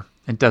worker.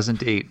 and doesn't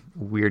date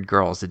weird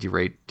girls that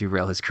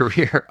derail his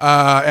career.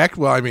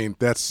 Well, I mean,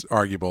 that's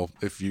arguable.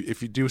 If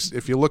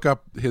you look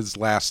up his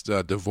last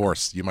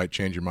divorce, you might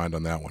change your mind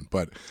on that one.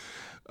 But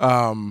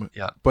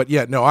Yeah. but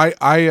yeah, no,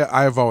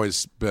 I've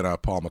always been a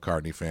Paul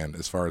McCartney fan.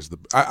 As far as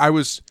I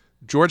was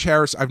George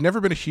Harrison. I've never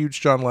been a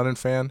huge John Lennon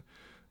fan.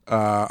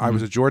 I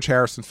was a George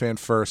Harrison fan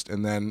first,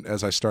 and then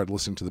as I started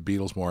listening to the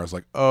Beatles more, I was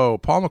like, oh,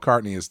 Paul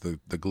McCartney is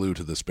the glue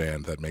to this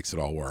band that makes it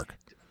all work.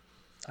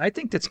 I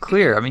think that's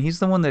clear. I mean, he's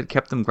the one that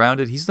kept them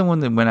grounded. He's the one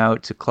that went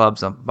out to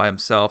clubs by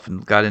himself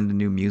and got into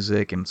new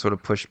music and sort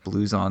of pushed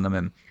blues on them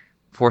and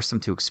forced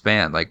them to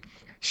expand. Like,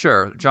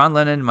 sure, John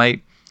Lennon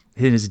might,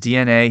 in his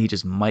DNA, he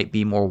just might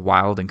be more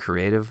wild and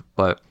creative,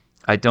 but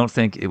I don't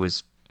think it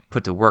was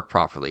put to work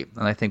properly.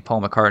 And I think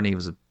Paul McCartney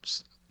was a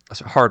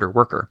harder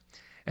worker.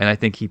 And I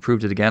think he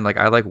proved it again. Like,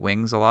 I like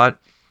Wings a lot.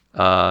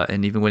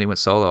 And even when he went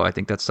solo, I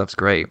think that stuff's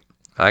great.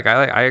 Like,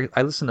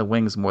 I listen to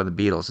Wings more than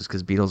Beatles just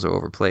because Beatles are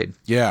overplayed.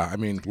 Yeah, I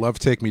mean, Love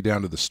Take Me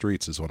Down to the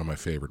Streets is one of my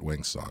favorite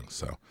Wings songs.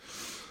 So,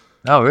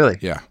 Oh, really?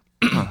 yeah.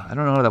 I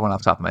don't know that one off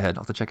the top of my head.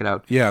 I'll have to check it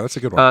out. Yeah, that's a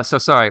good one. So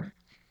sorry.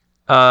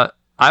 I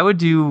would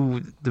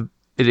do the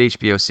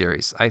HBO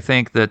series. I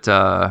think that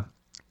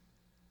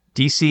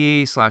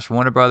DC /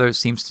 Warner Brothers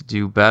seems to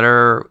do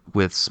better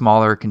with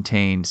smaller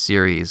contained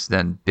series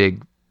than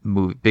big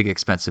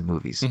expensive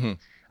movies. Mm-hmm.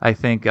 I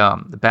think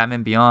the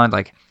Batman Beyond,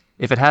 like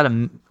if it had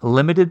a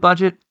limited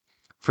budget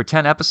for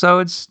 10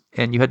 episodes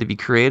and you had to be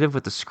creative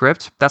with the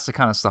script, that's the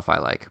kind of stuff I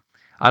like.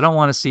 I don't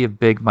want to see a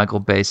big Michael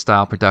Bay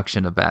style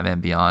production of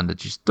Batman Beyond that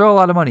just throw a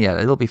lot of money at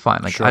it. It'll be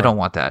fine. Like, Sure. I don't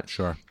want that.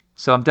 Sure.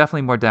 So I'm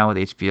definitely more down with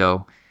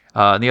HBO.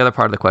 And the other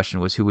part of the question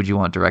was, who would you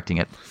want directing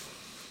it?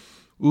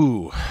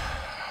 Ooh,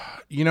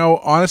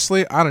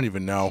 honestly, I don't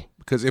even know,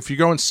 because if you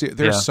go and see,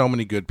 there's so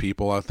many good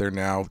people out there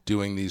now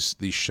doing these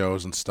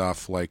shows and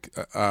stuff. Like,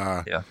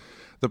 I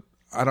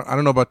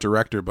don't know about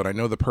director, but I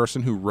know the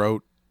person who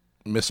wrote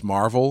Miss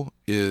Marvel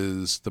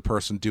is the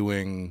person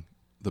doing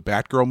the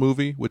Batgirl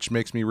movie, which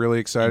makes me really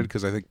excited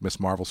because I think Miss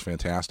Marvel's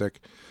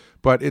fantastic.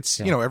 But it's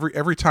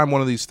every time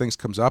one of these things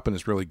comes up and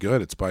is really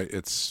good,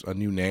 it's a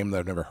new name that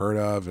I've never heard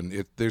of,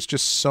 and there's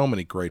just so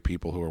many great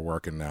people who are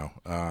working now.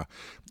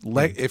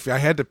 If I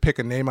had to pick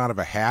a name out of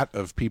a hat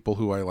of people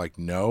who I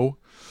know,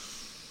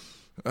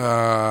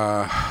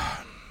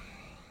 I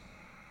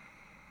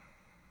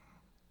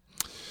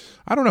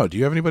don't know. Do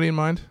you have anybody in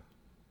mind?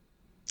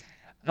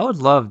 I would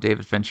love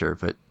David Fincher,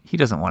 but he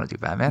doesn't want to do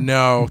Batman.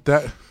 No,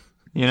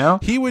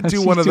 he would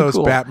do one of those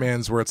cool.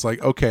 Batmans where it's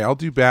like, okay, I'll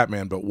do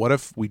Batman, but what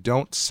if we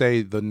don't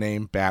say the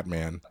name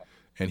Batman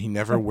and he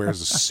never wears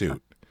a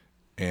suit?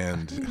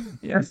 And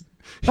Yes.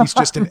 he's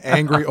just an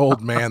angry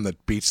old man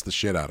that beats the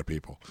shit out of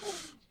people.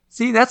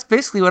 See, that's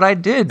basically what I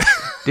did,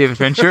 David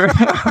Fincher,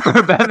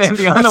 for Batman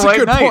Beyond the That's a White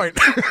good Knight.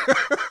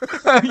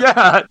 point.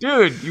 Yeah,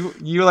 dude,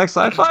 you like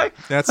sci-fi?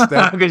 That's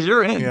that. Because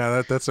you're in.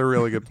 Yeah, that's a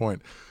really good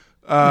point.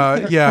 I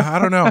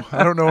don't know.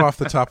 I don't know off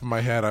the top of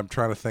my head. I'm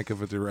trying to think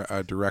of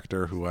a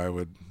director who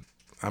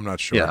I'm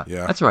not sure.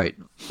 Yeah, That's right.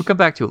 We'll come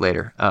back to it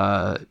later.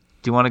 Do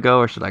you want to go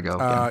or should I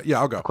go? Yeah,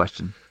 I'll go.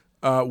 Question.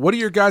 What are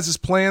your guys'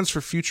 plans for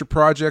future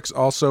projects?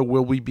 Also,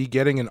 will we be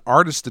getting an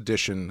artist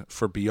edition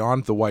for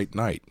Beyond the White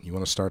Knight? You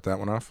want to start that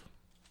one off?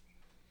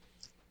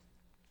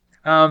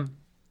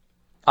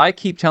 I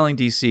keep telling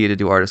DC to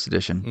do artist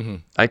edition. Mm-hmm.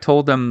 I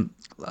told them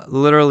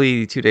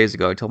literally 2 days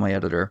ago, I told my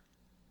editor,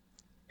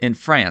 in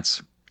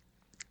France,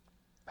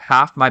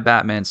 half my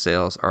Batman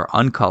sales are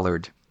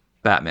uncolored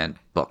Batman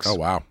books. Oh,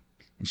 wow.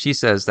 And she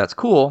says, that's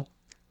cool,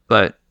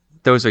 but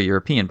those are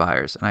European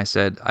buyers. And I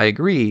said, I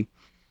agree,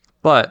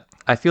 but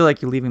I feel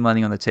like you're leaving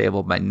money on the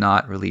table by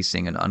not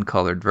releasing an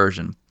uncolored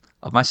version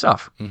of my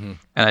stuff. Mm-hmm.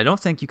 And I don't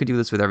think you can do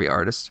this with every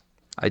artist.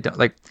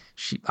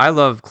 I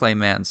love Clay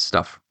Mann's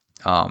stuff.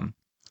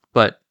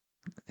 But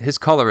his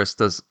colorist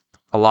does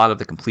a lot of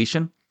the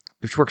completion,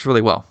 which works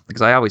really well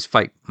because I always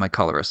fight my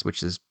colorist,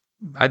 which is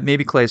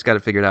maybe Clay's got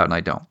it figured out and I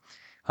don't.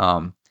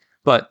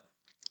 But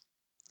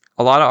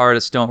a lot of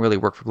artists don't really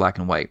work for black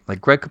and white.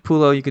 Like Greg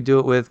Capullo, you could do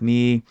it with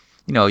me.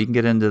 You can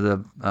get into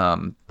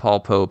the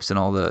Paul Popes and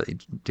all the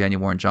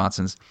Daniel Warren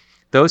Johnsons.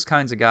 Those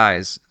kinds of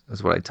guys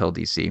is what I tell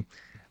DC.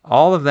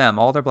 All of them,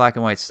 all their black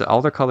and white stuff,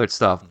 all their colored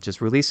stuff,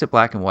 just release it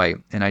black and white.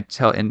 And I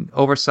tell in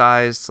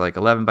oversized, like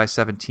 11 by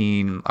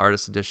 17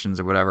 artist editions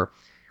or whatever.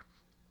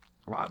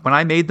 When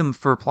I made them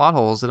for plot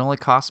holes, it only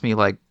cost me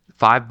like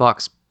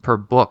 $5 per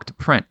book to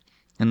print.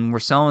 And we're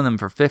selling them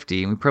for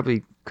 50, and we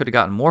probably could have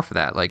gotten more for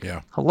that.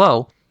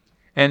 Hello.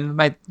 And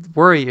my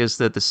worry is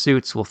that the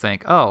suits will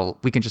think, oh,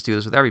 we can just do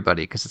this with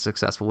everybody because it's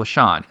successful with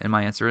Sean. And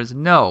my answer is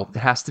no, it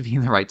has to be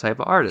the right type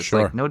of artist.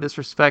 Sure. Like, no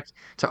disrespect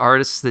to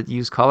artists that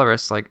use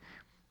colorists. Like,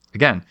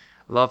 again,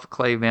 love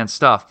Clay Mann's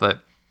stuff,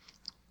 but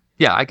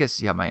yeah, I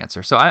guess you have my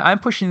answer. So I'm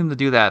pushing them to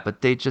do that, but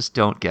they just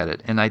don't get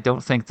it. And I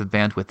don't think the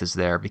bandwidth is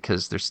there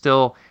because there's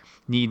still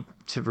need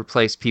to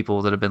replace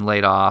people that have been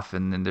laid off,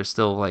 and then they're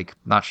still like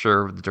not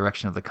sure what the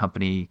direction of the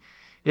company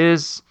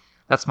is.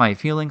 That's my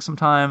feeling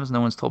sometimes.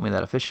 No one's told me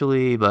that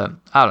officially, but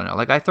I don't know.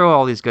 Like, I throw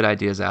all these good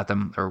ideas at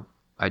them, or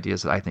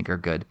ideas that I think are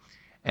good,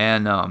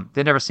 and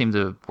they never seem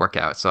to work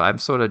out. So I'm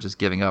sort of just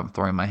giving up,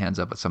 throwing my hands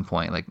up at some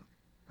point. Like,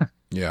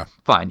 Yeah.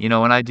 fine,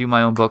 when I do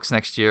my own books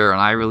next year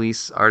and I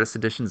release artist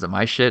editions of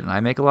my shit and I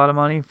make a lot of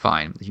money,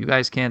 fine. If you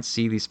guys can't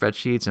see these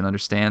spreadsheets and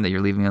understand that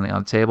you're leaving me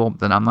on the table,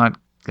 then I'm not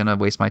gonna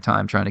waste my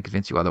time trying to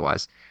convince you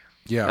otherwise.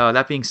 Yeah.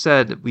 That being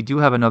said, we do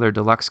have another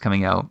deluxe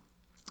coming out,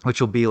 which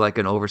will be like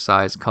an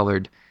oversized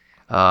colored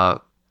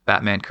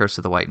Batman Curse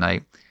of the White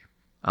Knight.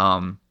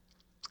 And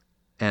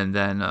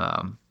then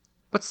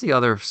what's the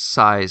other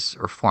size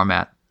or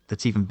format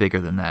that's even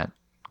bigger than that,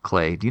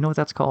 Clay? Do you know what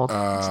that's called?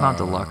 It's not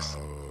deluxe.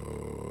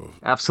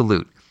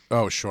 Absolute.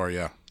 Oh, sure,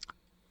 yeah.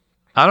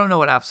 I don't know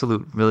what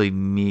absolute really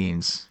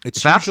means. It's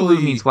if absolute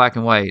usually- means black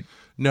and white.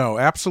 No,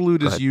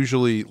 absolute is ahead.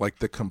 usually like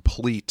the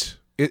complete.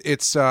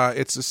 It's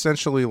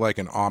essentially like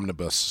an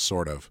omnibus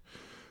sort of.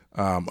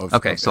 Of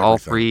Okay, of so all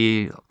everything.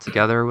 three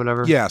together or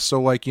whatever? Yeah,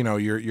 so like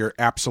your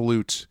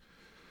absolute.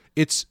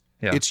 It's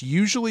Yeah. it's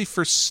usually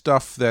for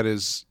stuff that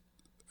is.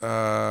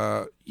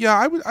 I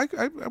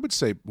would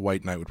say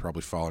White Knight would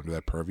probably fall under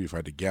that purview if I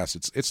had to guess.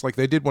 It's like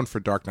they did one for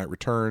Dark Knight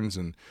Returns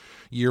and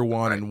Year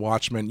One and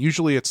Watchmen.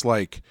 Usually it's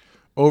like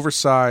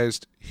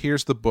oversized.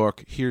 Here's the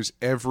book. Here's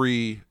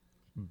every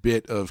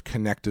bit of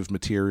connective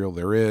material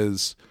there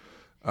is.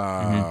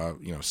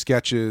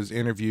 Sketches,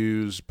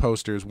 interviews,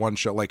 posters, one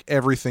shot, like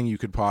everything you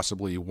could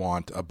possibly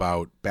want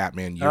about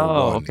Batman Year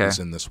One okay. is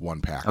in this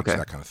one package. Okay.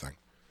 That kind of thing.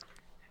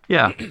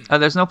 Yeah,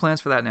 there's no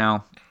plans for that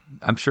now.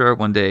 I'm sure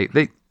one day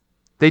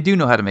they do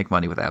know how to make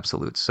money with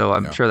absolutes, so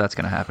I'm sure that's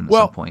going to happen at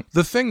some point.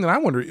 The thing that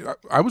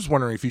I was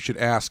wondering if you should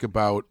ask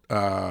about,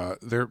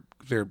 they're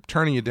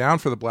turning you down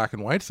for the black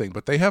and white thing,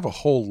 but they have a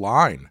whole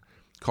line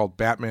called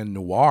Batman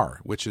Noir,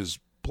 which is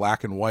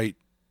black and white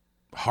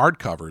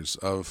hardcovers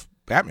of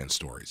Batman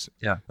stories.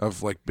 Yeah.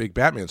 Of like big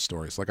Batman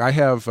stories. Like I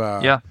have,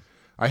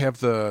 I have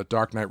the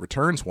Dark Knight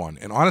Returns one,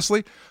 and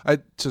honestly,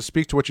 to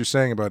speak to what you're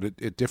saying about it,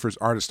 it differs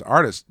artist to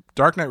artist.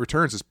 Dark Knight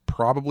Returns is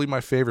probably my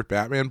favorite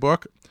Batman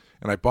book,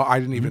 and I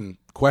didn't even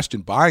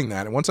question buying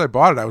that. And once I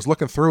bought it, I was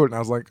looking through it, and I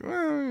was like,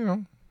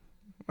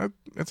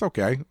 it's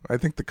okay. I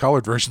think the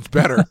colored version's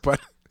better, but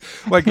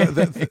like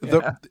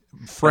the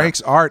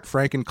Frank's art,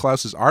 Frank and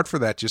Klaus's art for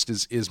that just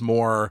is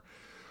more.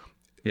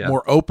 Yeah.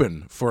 More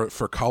open for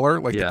color.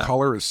 Like Yeah. the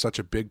color is such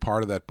a big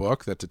part of that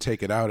book that to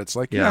take it out, it's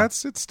like, Yeah.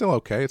 it's still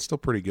okay. It's still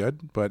pretty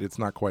good, but it's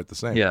not quite the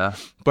same. Yeah.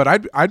 But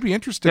I'd be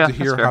interested Yeah, to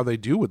hear that's fair. how they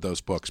do with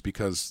those books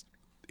because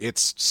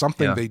it's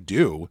something Yeah. they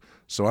do.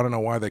 So I don't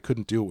know why they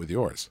couldn't do it with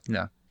yours.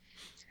 Yeah.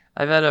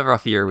 I've had a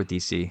rough year with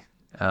DC.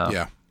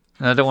 Yeah.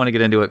 And I don't want to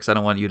get into it because I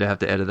don't want you to have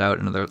to edit out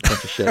another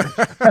bunch of shit.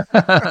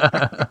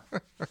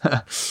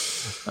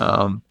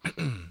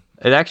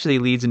 It actually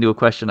leads into a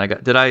question I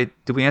got.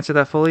 Did we answer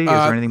that fully? Is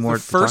there anything more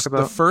to talk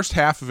about? The first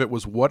half of it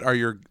was what are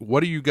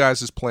you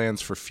guys'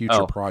 plans for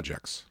future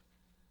projects?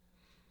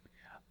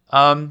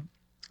 I'm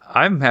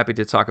happy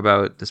to talk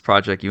about this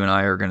project you and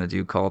I are going to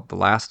do called The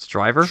Last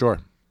Driver. Sure.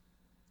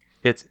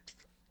 It's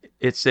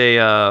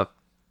a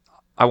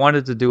I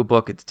wanted to do a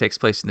book that takes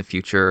place in the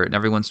future and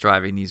everyone's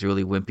driving these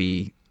really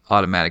wimpy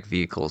automatic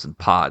vehicles and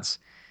pods.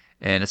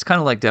 And it's kind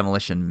of like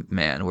Demolition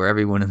Man, where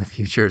everyone in the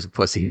future is a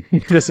pussy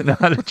who doesn't know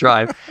how to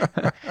drive.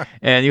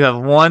 And you have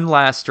one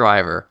last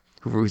driver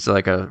who's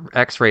like a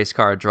ex-race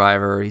car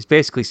driver. He's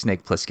basically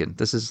Snake Plissken.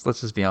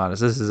 Let's just be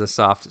honest, this is a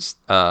soft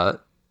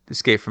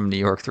Escape from New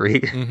York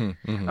 3.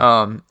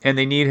 And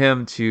they need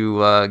him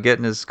to get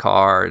in his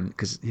car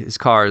because his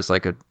car is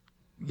like a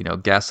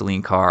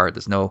gasoline car.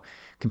 There's no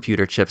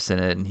computer chips in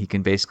it, and he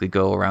can basically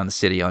go around the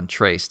city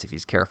untraced if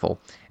he's careful.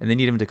 And they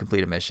need him to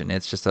complete a mission.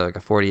 It's just like a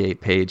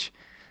 48-page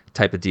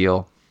type of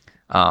deal.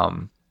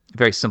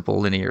 Very simple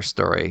linear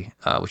story,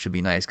 which would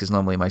be nice because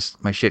normally my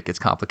shit gets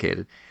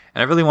complicated.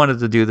 And I really wanted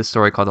to do this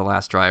story called The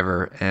Last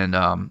Driver, and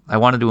I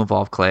wanted to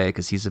involve Clay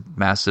because he's a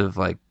massive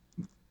like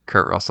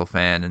Kurt Russell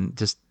fan, and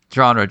just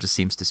genre just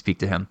seems to speak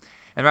to him.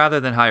 And rather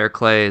than hire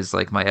Clay as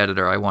like my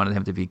editor, I wanted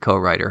him to be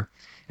co-writer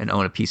and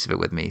own a piece of it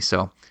with me.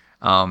 So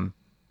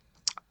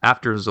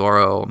after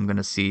Zorro, I'm going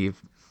to see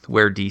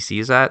where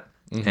DC is at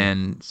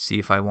and see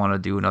if I want to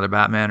do another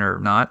Batman or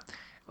not,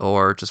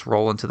 or just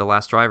roll into The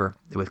Last Driver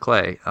with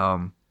Clay.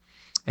 And,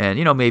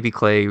 maybe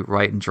Clay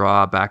write and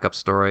draw a backup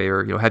story,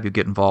 or, have you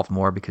get involved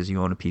more because you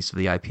own a piece of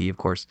the IP, of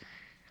course.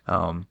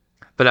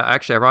 But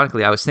actually,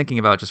 ironically, I was thinking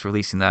about just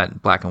releasing that in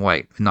black and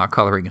white and not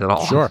coloring it at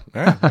all. Sure.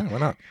 Yeah, why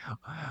not?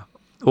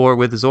 Or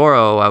with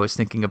Zorro, I was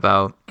thinking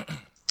about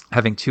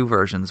having two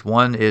versions.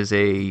 One is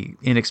a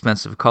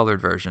inexpensive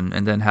colored version,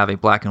 and then have a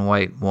black and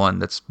white one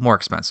that's more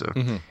expensive.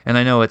 And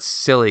I know it's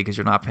silly because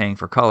you're not paying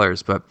for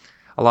colors, but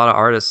a lot of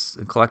artists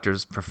and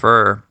collectors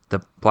prefer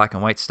the black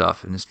and white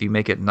stuff. And if you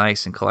make it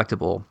nice and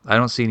collectible, I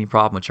don't see any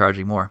problem with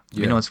charging more.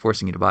 Yeah. No one's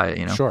forcing you to buy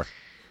it, Sure.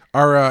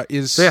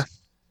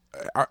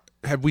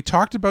 Have we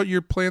talked about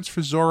your plans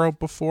for Zorro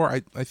before?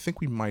 I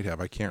think we might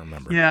have. I can't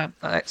remember. Yeah.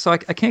 So I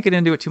can't get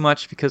into it too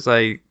much because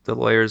the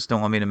lawyers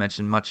don't want me to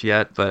mention much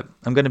yet, but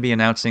I'm going to be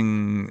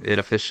announcing it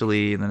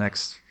officially in the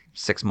next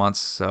 6 months.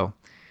 So,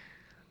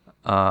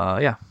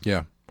 yeah.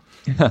 Yeah.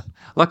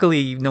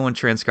 Luckily, no one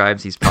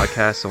transcribes these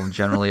podcasts, so I'm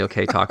generally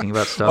okay talking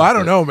about stuff. Well, I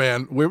don't know,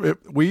 man.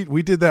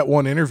 We did that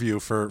one interview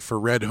for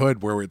Red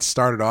Hood where it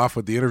started off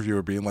with the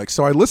interviewer being like,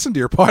 "So I listened to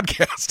your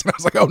podcast," and I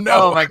was like, "Oh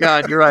no!" Oh my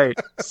god, you're right.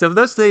 So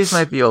those days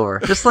might be over.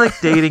 Just like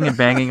dating and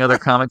banging other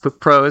comic book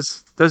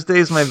pros, those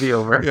days might be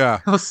over. Yeah,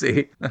 we'll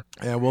see.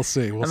 Yeah, we'll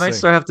see. I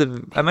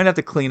might have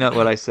to clean up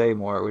what I say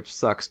more, which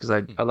sucks because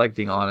I like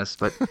being honest.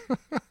 But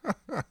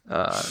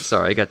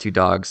sorry, I got two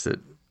dogs that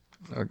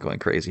are going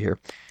crazy here.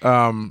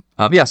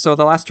 Yeah, so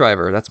The Last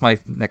Driver, that's my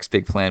next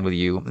big plan with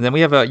you. And then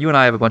you and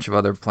I have a bunch of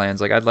other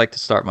plans. Like I'd like to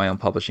start my own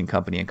publishing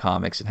company in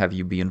comics and have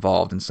you be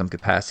involved in some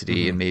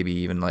capacity, and maybe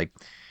even like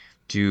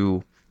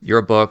do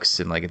your books.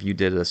 And like if you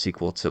did a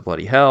sequel to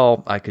Bloody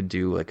Hell, I could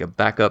do like a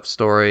backup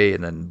story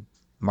and then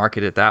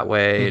market it that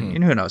way.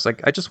 And who knows?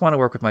 Like I just want to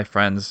work with my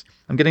friends.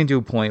 I'm getting to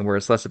a point where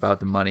it's less about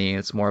the money,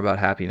 it's more about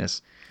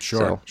happiness.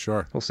 Sure.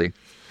 We'll see.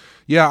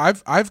 Yeah,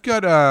 I've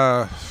got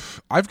a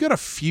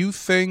few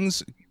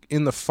things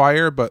in the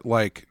fire, but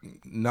like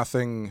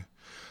nothing.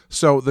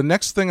 So the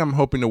next thing I'm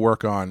hoping to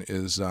work on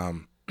is a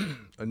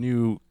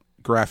new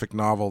graphic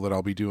novel that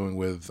I'll be doing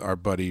with our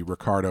buddy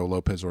Ricardo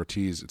Lopez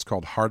Ortiz. It's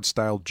called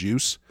Hardstyle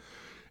Juice,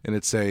 and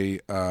it's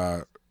a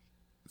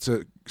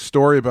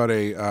story about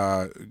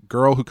a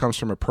girl who comes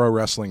from a pro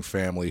wrestling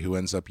family who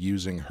ends up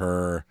using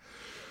her.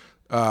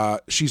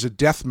 She's a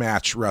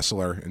deathmatch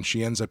wrestler, and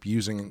she ends up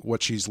using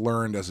what she's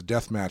learned as a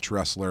deathmatch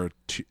wrestler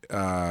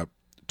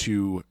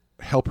to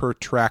help her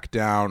track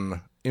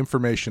down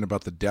information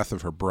about the death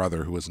of her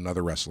brother, who was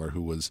another wrestler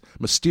who was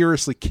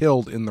mysteriously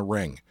killed in the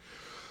ring.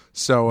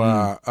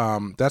 So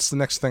that's the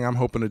next thing I'm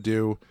hoping to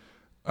do.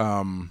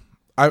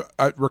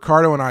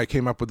 Ricardo and I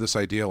came up with this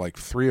idea like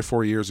 3 or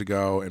 4 years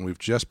ago, and we've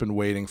just been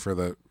waiting for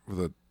the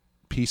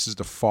pieces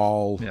to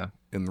fall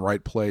in the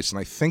right place, and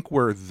I think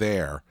we're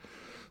there.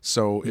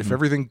 So if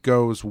everything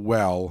goes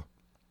well,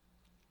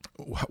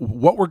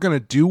 what we're going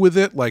to do with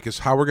it, like is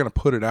how we're going to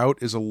put it out,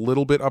 is a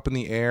little bit up in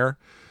the air.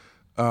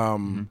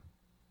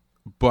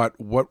 But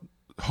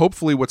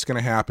hopefully what's going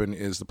to happen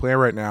is the plan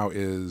right now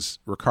is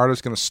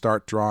Ricardo's going to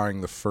start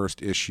drawing the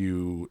first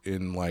issue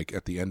in like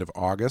at the end of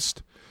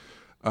August.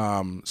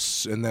 And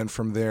then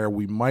from there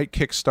we might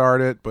kickstart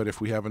it, but if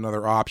we have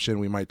another option,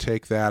 we might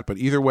take that. But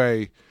either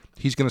way,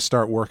 he's going to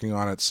start working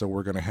on it. So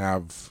we're going to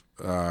have,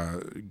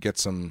 get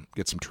some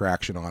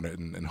traction on it,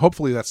 and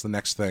hopefully that's the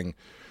next thing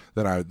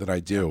that I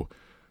do.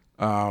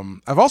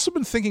 I've also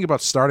been thinking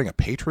about starting a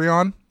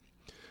Patreon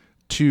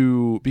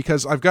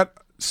because I've got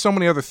so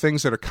many other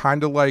things that are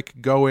kind of like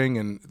going,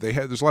 and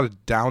there's a lot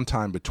of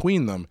downtime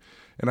between them,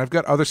 and I've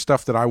got other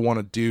stuff that I want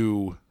to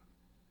do,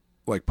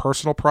 like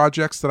personal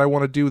projects that I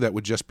want to do that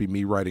would just be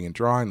me writing and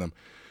drawing them,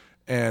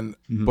 and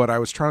but I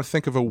was trying to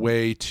think of a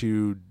way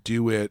to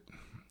do it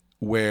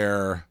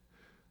where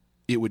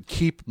it would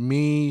keep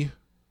me,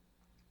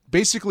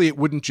 basically it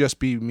wouldn't just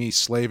be me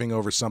slaving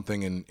over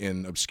something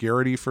in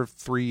obscurity for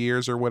 3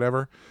 years or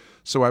whatever.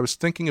 So I was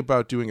thinking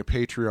about doing a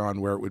Patreon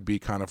where it would be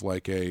kind of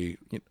like a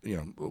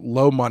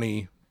low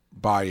money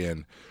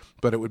buy-in,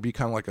 but it would be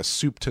kind of like a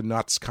soup to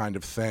nuts kind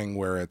of thing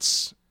where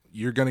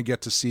you're going to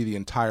get to see the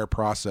entire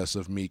process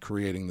of me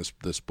creating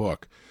this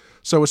book.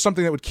 So it's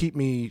something that would keep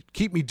me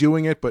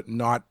doing it, but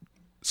not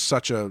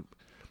such a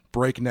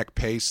breakneck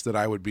pace that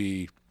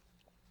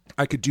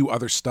I could do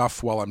other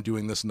stuff while I'm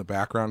doing this in the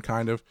background,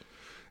 kind of.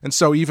 And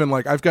so even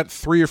like I've got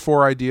 3 or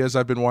 4 ideas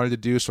I've been wanting to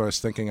do, so I was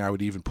thinking I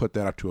would even put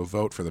that up to a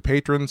vote for the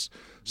patrons.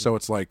 So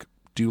it's like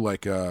do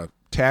like a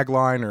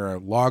tagline or a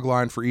log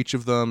line for each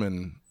of them,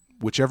 and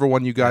whichever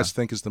one you guys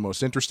think is the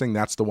most interesting,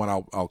 that's the one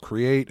I'll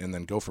create and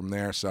then go from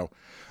there. So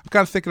I'm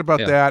kind of thinking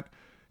about that,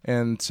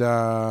 and those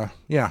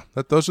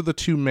are the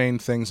 2 main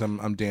things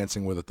I'm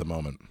dancing with at the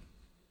moment.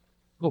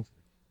 Cool.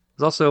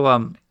 There's also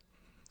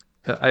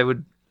I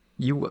would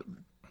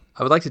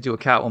like to do a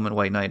Catwoman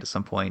White Knight at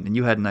some point, and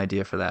you had an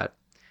idea for that.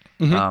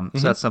 So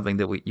that's something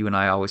that you and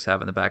I always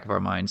have in the back of our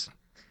minds.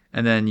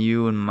 And then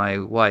you and my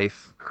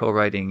wife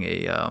co-writing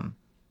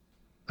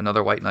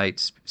another White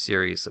Knight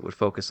series that would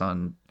focus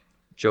on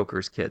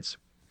Joker's kids.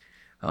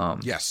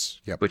 Yes.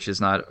 Yep. Which is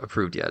not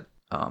approved yet.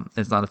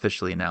 It's not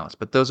officially announced.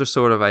 But those are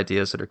sort of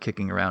ideas that are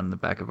kicking around in the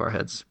back of our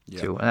heads,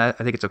 too. And I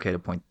think it's okay to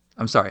point...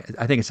 I'm sorry.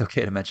 I think it's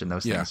okay to mention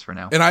those things for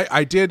now. And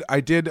I did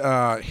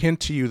hint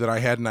to you that I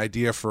had an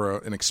idea for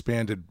an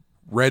expanded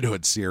Red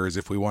Hood series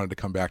if we wanted to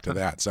come back to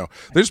that. So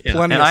there's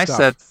plenty of stuff. And I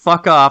said,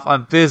 fuck off.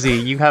 I'm busy.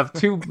 You have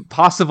 2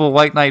 possible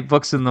White Knight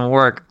books in the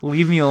work.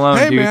 Leave me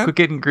alone, dude. Man, quit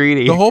getting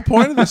greedy. The whole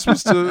point of this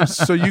was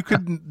so you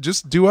could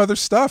just do other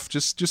stuff.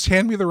 Just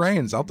hand me the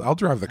reins. I'll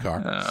drive the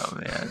car. Oh,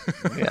 man.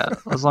 Yeah.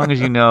 As long as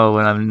you know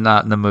when I'm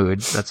not in the mood,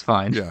 that's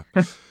fine. Yeah.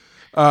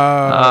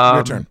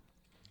 Your turn.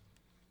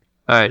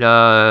 All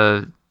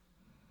right.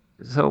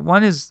 So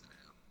one is,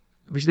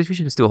 we should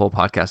just do a whole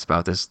podcast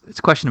about this. It's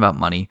a question about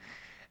money.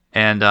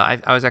 And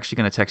I was actually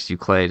going to text you,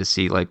 Clay, to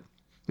see like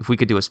if we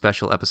could do a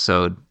special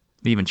episode,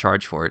 even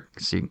charge for it,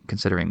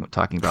 considering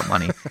talking about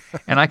money.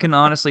 And I can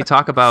honestly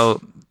talk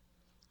about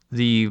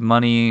the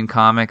money in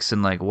comics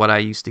and like what I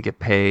used to get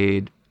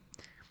paid,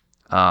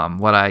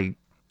 what I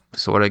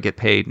sort of get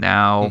paid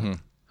now,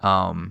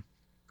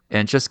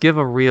 and just give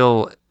a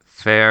real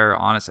fair,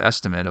 honest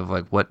estimate of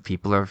like what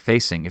people are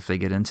facing if they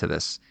get into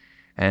this,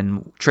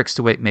 and tricks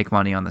to make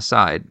money on the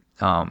side.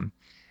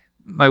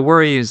 My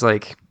worry is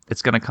like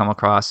it's going to come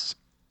across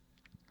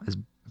as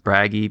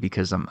braggy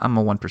because I'm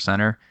a one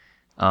percenter,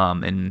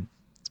 and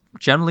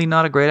generally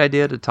not a great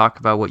idea to talk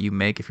about what you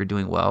make if you're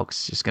doing well, because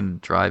it's just going to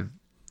drive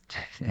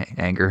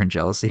anger and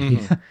jealousy.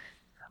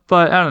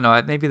 But I don't know.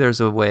 Maybe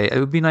there's a way. It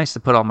would be nice to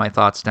put all my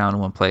thoughts down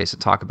in one place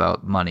and talk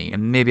about money.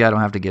 And maybe I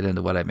don't have to get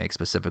into what I make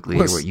specifically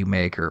or what you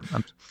make.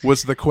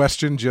 Was the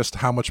question just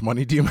how much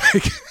money do you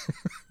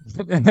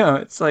make? No,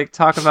 it's like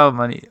talk about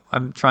money.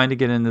 I'm trying to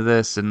get into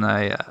this, and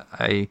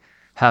I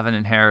have an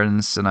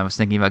inheritance, and I was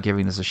thinking about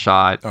giving this a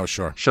shot. Oh,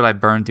 sure. Should I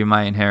burn through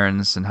my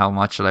inheritance, and how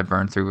much should I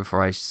burn through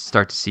before I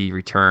start to see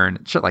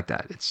return? Shit like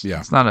that. It's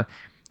not a.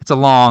 It's a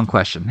long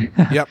question.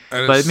 Yep.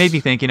 But it made me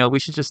think, we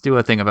should just do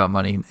a thing about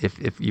money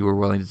if you were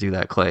willing to do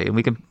that, Clay. And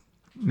we could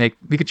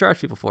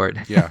charge people for it.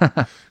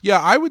 Yeah.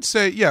 Yeah, I would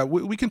say,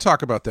 we can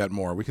talk about that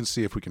more. We can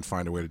see if we can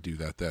find a way to do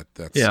that.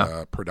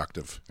 That's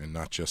productive and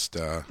not just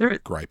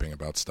griping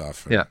about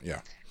stuff. Yeah.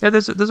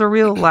 There's a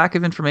real lack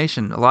of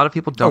information. A lot of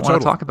people don't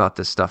want to talk about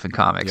this stuff in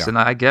comics. Yeah. And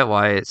I get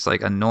why it's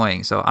like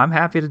annoying. So I'm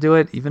happy to do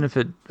it, even if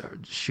it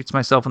shoots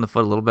myself in the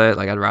foot a little bit.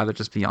 Like I'd rather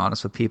just be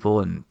honest with people,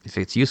 and if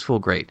it's useful,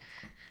 great.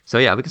 So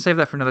yeah, we can save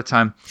that for another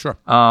time. Sure.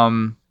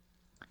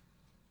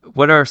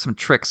 What are some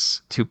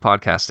tricks to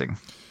podcasting?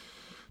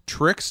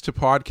 Tricks to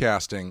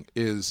podcasting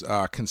is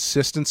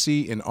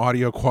consistency in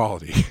audio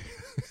quality.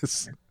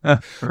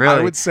 Really?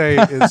 I would say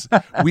is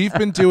we've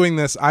been doing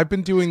this. I've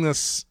been doing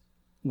this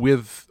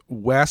with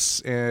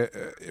Wes,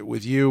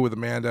 with you, with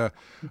Amanda.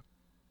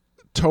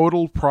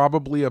 Total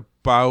probably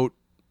about,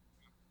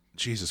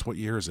 Jesus, what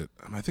year is it?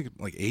 I think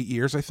like 8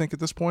 years. I think at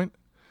this point,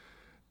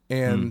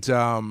 and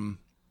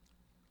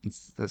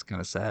that's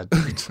kind of sad.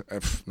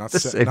 not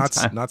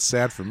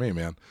sad for me,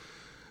 man.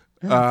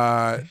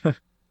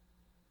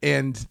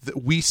 And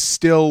we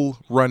still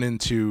run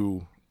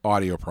into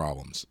audio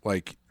problems,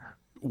 like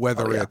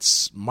whether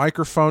it's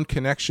microphone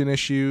connection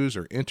issues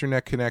or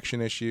internet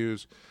connection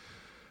issues.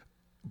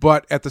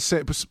 But at the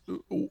same,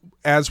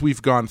 as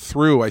we've gone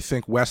through, I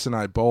think Wes and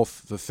I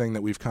both, the thing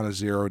that we've kind of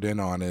zeroed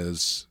in on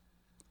is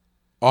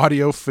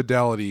audio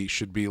fidelity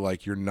should be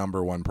like your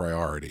number one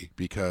priority,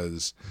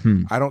 because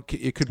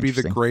it could be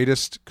the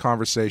greatest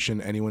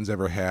conversation anyone's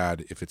ever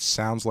had. If it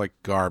sounds like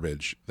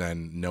garbage,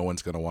 then no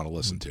one's going to want to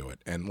listen to it.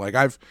 And like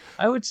I've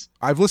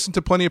listened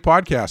to plenty of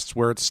podcasts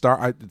where it's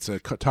a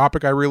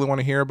topic I really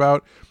want to hear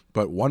about,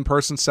 but one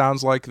person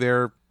sounds like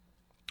they're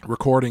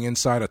recording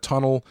inside a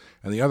tunnel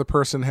and the other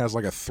person has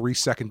like a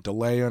 3-second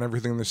delay on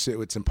everything they say.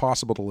 It's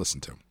impossible to listen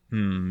to.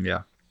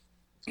 Yeah,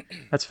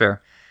 that's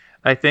fair.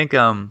 I think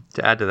to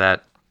add to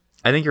that,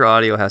 I think your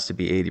audio has to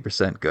be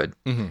 80% good.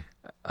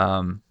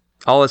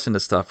 I'll listen to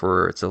stuff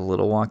where it's a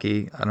little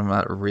wonky. I'm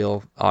not a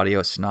real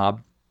audio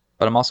snob,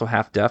 but I'm also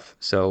half deaf,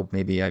 so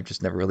maybe I've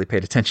just never really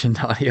paid attention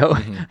to audio.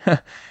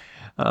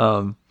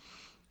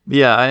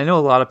 Yeah, I know a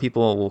lot of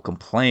people will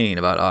complain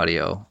about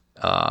audio,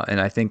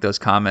 and I think those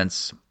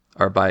comments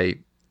are by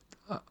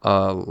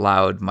a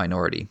loud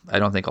minority. I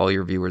don't think all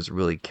your viewers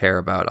really care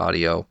about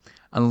audio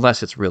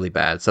unless it's really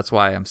bad. So that's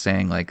why I'm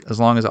saying, like, as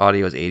long as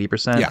audio is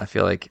 80%, I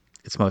feel like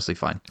it's mostly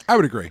fine. I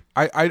would agree.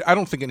 I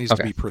don't think it needs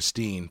to be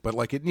pristine, but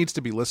like it needs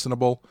to be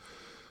listenable.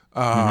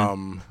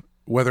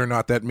 Whether or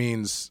not that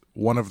means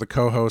one of the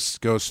co-hosts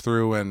goes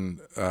through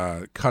and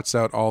cuts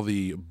out all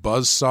the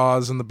buzz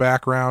saws in the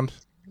background.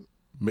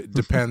 It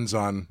depends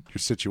on your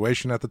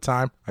situation at the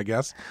time, I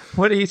guess.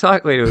 What are you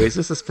talking? Wait, is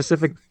this a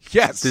specific?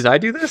 Yes. Did I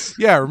do this?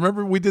 Yeah.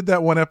 Remember we did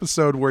that one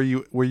episode where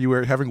you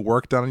were having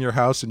work done in your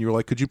house and you were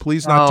like, "Could you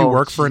please not do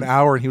work for an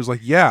hour?" And he was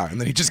like, "Yeah," and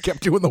then he just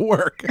kept doing the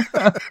work.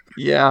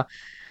 Yeah.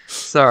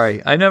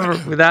 Sorry, I never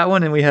with that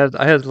one, and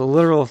I had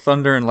literal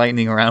thunder and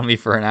lightning around me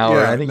for an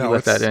hour. I think you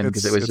let that in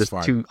because it was just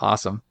fine. Too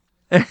awesome.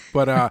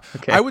 But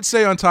okay. I would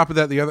say on top of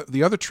that,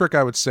 the other trick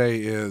I would say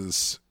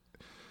is,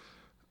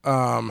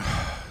 know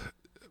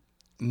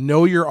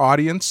your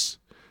audience.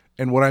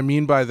 And what I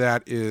mean by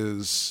that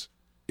is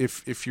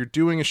if you're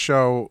doing a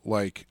show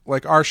like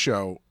our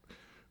show,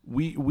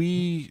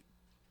 we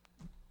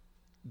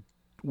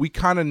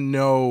kind of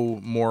know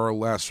more or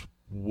less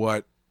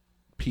what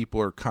people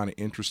are kind of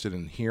interested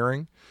in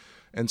hearing.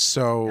 And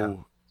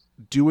so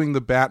doing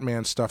the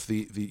Batman stuff,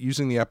 the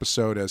using the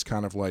episode as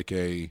kind of like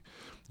a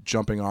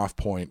jumping off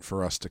point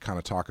for us to kind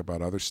of talk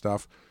about other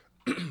stuff,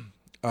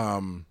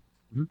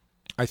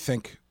 I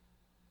think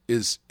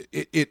is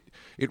it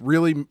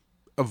really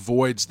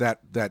avoids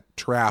that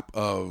trap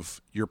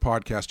of your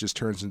podcast just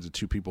turns into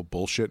two people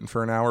bullshitting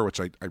for an hour, which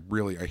I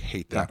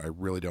hate that. I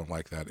really don't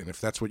like that. And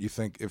if that's what you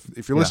think,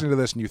 if you're listening to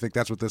this and you think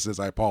that's what this is,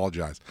 I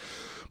apologize.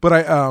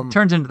 But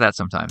turns into that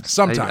sometimes.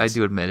 Sometimes I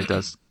do admit it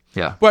does.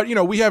 Yeah. But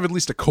we have at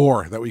least a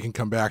core that we can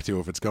come back to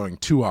if it's going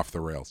too off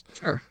the rails.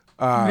 Sure.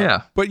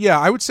 But yeah,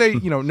 I would say,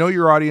 know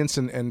your audience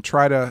and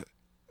try to,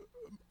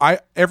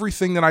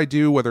 everything that I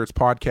do, whether it's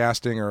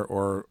podcasting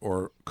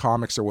or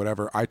comics or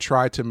whatever, I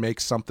try to make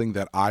something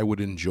that I would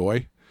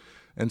enjoy.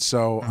 And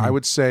so I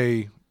would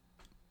say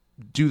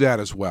do that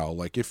as well.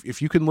 Like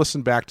if you can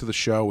listen back to the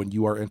show and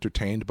you are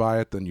entertained by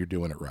it, then you're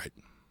doing it right.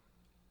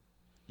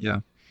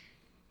 Yeah.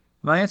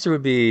 My answer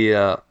would be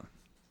I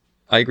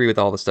agree with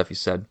all the stuff you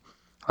said.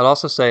 I'd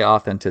also say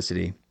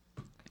authenticity.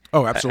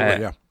 Oh,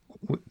 absolutely, yeah.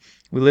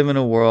 We live in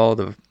a world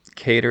of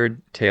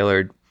catered,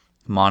 tailored,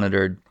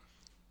 monitored,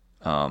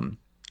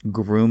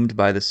 groomed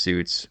by the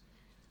suits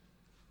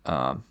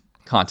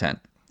content.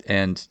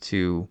 And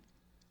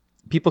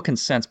people can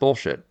sense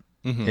bullshit.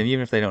 And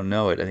even if they don't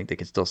know it, I think they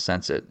can still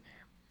sense it.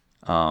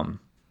 Like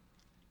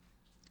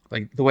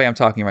the way I'm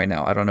talking right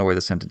now, I don't know where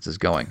the sentence is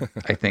going.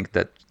 I think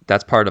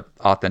that's part of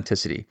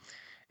authenticity,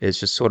 is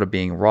just sort of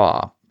being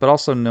raw, but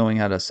also knowing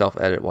how to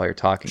self-edit while you're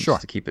talking, Sure,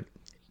 just to keep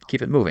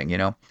it moving. You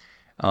know,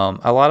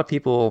 a lot of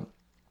people,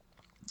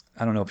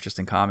 I don't know if it's just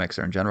in comics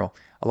or in general,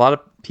 a lot of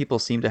people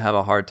seem to have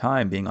a hard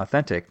time being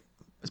authentic,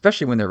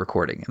 especially when they're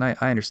recording, and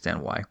I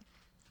understand why.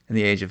 In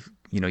the age of,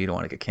 you don't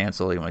want to get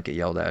canceled, you don't want to get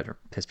yelled at or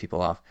piss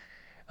people off.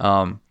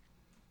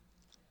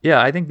 Yeah,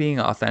 I think being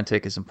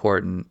authentic is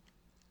important,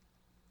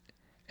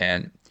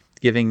 and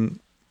giving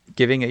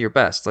it your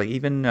best. Like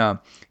even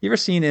you ever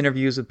seen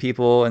interviews with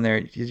people and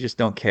you just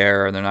don't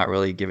care and they're not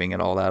really giving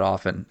it all that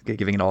often,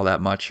 giving it all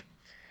that much.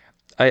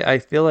 I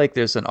feel like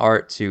there's an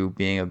art to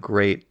being a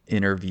great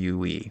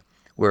interviewee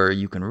where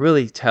you can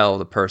really tell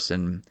the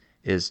person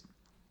is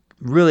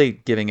really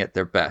giving it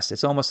their best.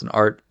 It's almost an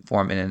art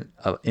form in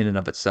and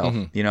of itself,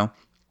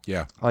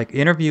 Yeah. Like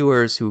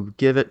interviewees who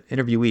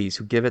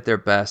give it their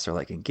best are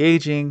like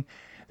engaging.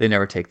 They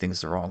never take things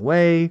the wrong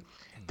way.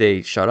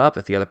 They shut up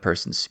if the other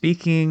person's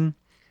speaking.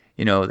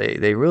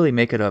 They really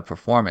make it a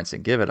performance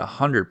and give it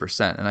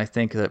 100%. And I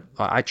think that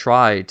I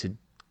try to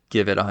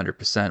give it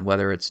 100%,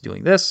 whether it's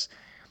doing this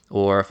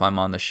or if I'm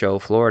on the show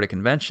floor at a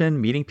convention,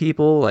 meeting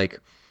people. Like,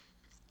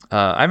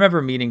 I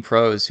remember meeting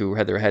pros who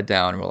had their head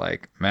down and were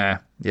like, meh,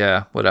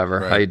 yeah, whatever.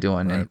 Right, How you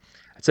doing? right. And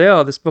I'd say,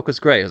 oh, this book was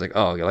great. I was like,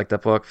 oh, you like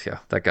that book? Yeah,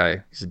 that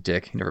guy, he's a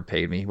dick. He never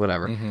paid me,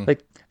 whatever.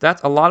 Like,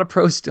 that's a lot of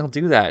pros still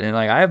do that. And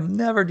like, I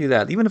never do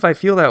that. Even if I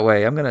feel that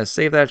way, I'm going to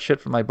save that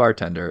shit for my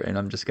bartender. And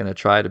I'm just going to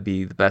try to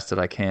be the best that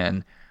I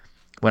can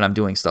when I'm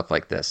doing stuff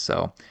like this.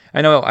 So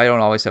I know I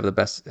don't always have the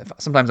best.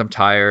 Sometimes I'm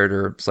tired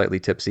or slightly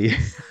tipsy,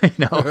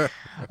 but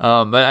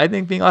I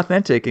think being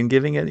authentic and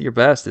giving it your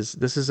best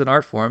this is an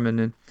art form.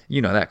 And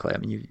you know that, Clay. I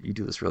mean, you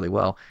do this really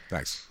well.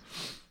 Thanks.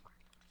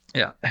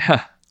 Yeah.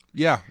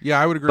 Yeah,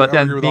 I would agree. But I would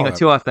then agree with being all that.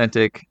 too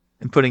authentic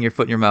and putting your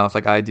foot in your mouth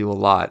like I do a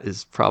lot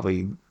is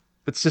probably,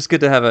 it's just good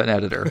to have an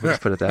editor. Let's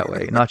put it that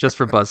way. Not just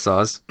for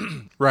buzzsaws.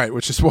 Right,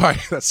 which is why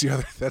that's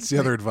the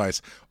other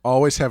advice.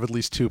 Always have at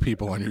least two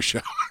people on your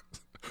show.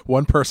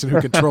 One person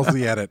who controls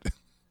the edit.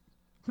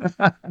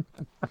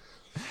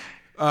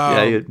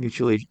 Yeah,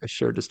 mutually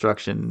assured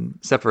destruction,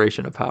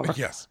 separation of power.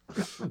 Yes.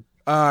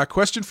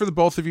 Question for the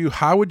both of you.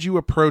 How would you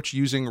approach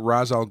using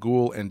Ra's al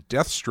Ghul and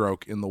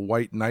Deathstroke in the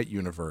White Knight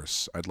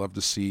universe? I'd love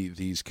to see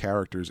these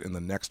characters in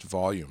the next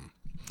volume.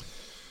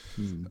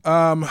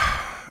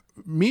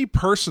 Me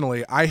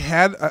personally, I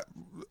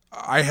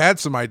had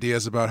some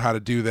ideas about how to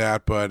do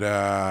that, but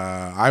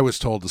I was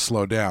told to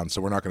slow down,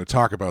 so we're not going to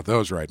talk about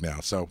those right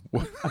now. So,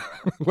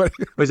 what?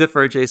 Was it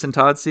for a Jason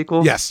Todd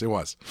sequel? Yes, it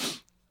was.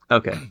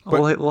 Okay,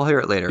 we'll hear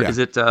it later. Yeah. Is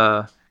it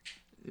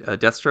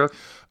Deathstroke?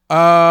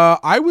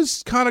 I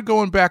was kind of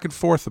going back and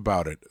forth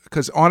about it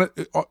because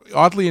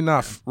oddly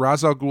enough,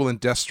 Ra's al Ghul and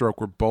Deathstroke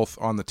were both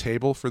on the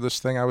table for this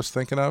thing I was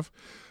thinking of.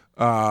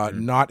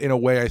 Not in a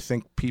way I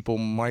think people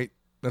might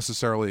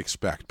necessarily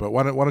expect. But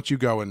why don't you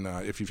go and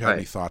if you've had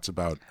any thoughts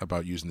about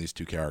using these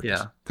two characters?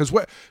 Yeah, because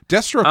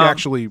Deathstroke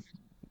actually,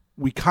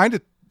 we kind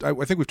of.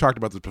 I think we've talked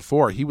about this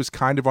before. He was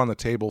kind of on the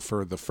table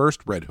for the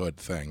first Red Hood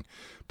thing,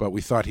 but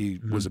we thought he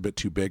was a bit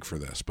too big for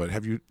this. But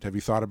have you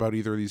thought about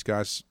either of these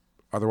guys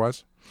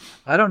otherwise?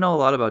 I don't know a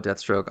lot about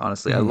Deathstroke,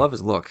 honestly. I love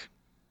his look.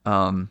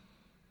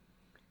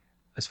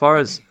 As far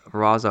as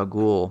Ra's al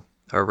Ghul,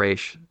 or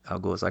Ra's al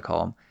Ghul as I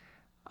call him,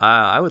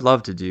 I would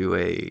love to do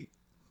a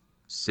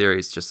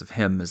series just of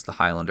him as the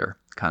Highlander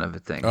kind of a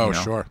thing. Oh,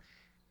 sure.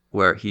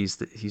 Where he's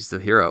the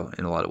hero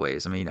in a lot of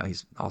ways. I mean,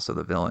 he's also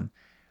the villain.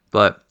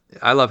 But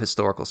I love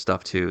historical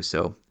stuff too,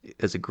 so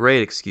it's a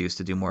great excuse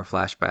to do more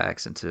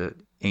flashbacks into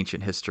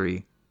ancient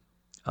history.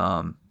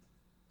 But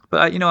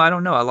I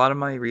don't know. A lot of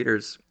my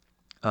readers,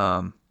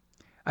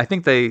 I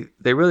think they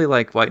really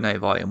like White Knight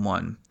Volume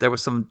 1. There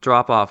was some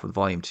drop off with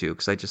Volume 2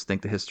 because I just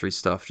think the history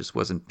stuff just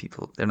wasn't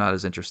they're not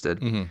as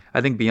interested.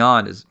 I think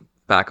Beyond is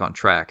back on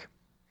track.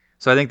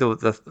 So I think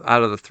the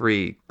out of the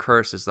three,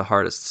 Curse is the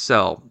hardest to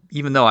sell,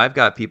 even though I've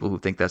got people who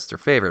think that's their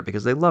favorite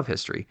because they love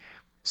history.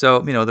 So,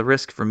 the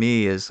risk for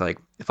me is like,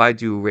 if I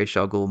do Ra's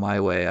al Ghul my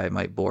way, I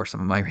might bore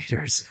some of my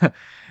readers.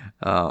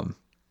 But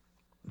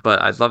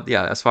I'd love,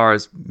 as far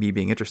as me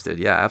being interested,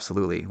 yeah,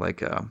 absolutely.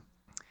 Like,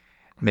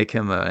 make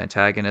him an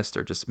antagonist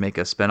or just make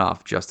a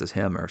spinoff just as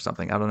him or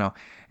something. I don't know.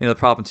 The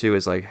problem too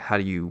is like, how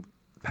do you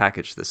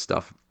package this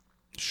stuff?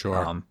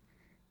 Sure.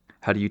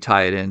 How do you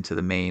tie it into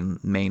the main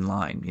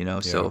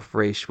line? So if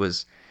Ra's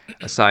was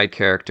a side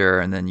character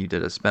and then you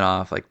did a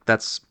spinoff, like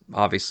that's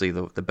obviously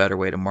the better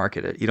way to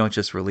market it. You don't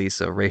just release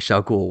a Ra's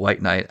al Ghul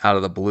White Knight out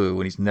of the blue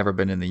when he's never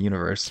been in the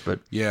universe. But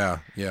Yeah.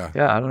 yeah,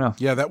 I don't know.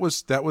 Yeah, that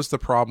was the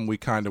problem we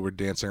kind of were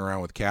dancing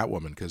around with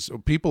Catwoman, because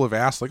people have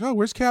asked like, "Oh,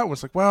 where's Catwoman?"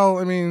 It's like, well,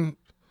 I mean,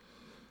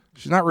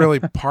 she's not really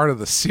part of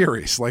the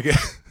series. Like,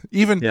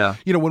 even Yeah.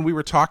 when we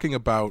were talking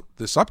about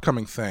this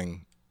upcoming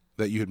thing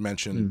that you had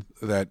mentioned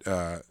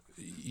that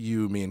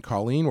you, me, and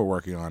Colleen were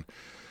working on,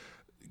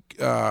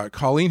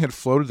 Colleen had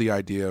floated the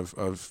idea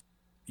of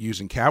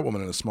using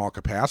Catwoman in a small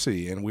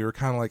capacity, and we were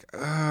kind of like,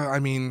 I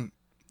mean,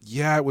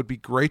 yeah, it would be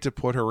great to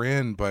put her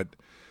in, but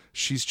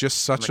she's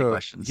just such Too many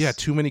questions.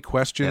 too many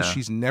questions. Yeah.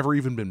 She's never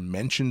even been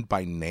mentioned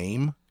by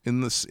name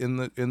in the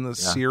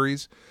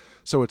series,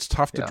 so it's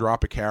tough to Yeah.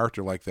 drop a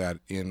character like that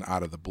in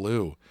out of the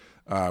blue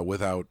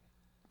without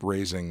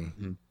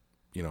raising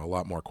a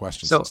lot more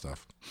questions So- and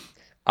stuff.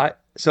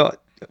 So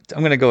I'm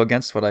going to go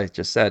against what I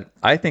just said.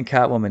 I think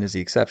Catwoman is the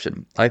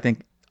exception. I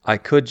think I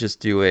could just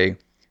do a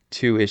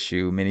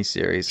 2-issue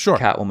miniseries, Sure.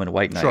 Catwoman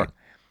White Knight, Sure.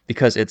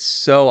 because it's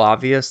so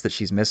obvious that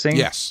she's missing.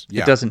 Yes,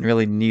 yeah. It doesn't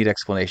really need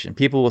explanation.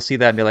 People will see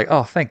that and be like,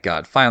 "Oh, thank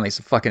God, finally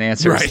some fucking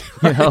answers." Right.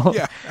 You know?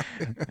 Yeah.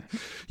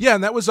 Yeah,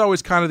 and that was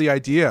always kind of the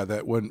idea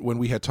that when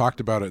we had talked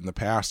about it in the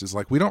past is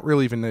like, we don't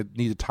really even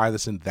need to tie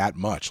this in that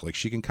much. Like,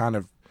 she can kind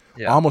of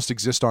Yeah. almost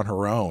exist on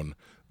her own,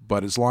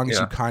 but as long as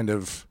Yeah. you kind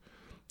of,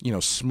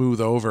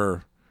 smooth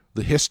over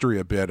the history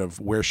a bit of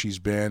where she's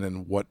been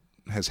and what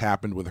has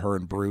happened with her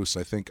and Bruce,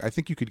 I think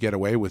you could get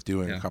away with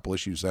doing a couple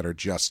issues that are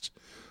just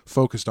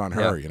focused on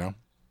her,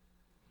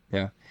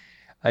 Yeah.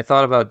 I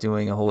thought about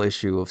doing a whole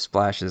issue of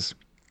splashes,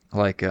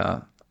 like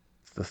the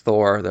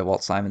Thor that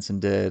Walt Simonson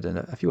did, and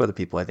a few other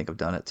people I think have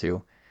done it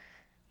too.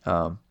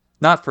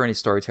 Not for any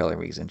storytelling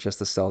reason, just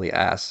to sell the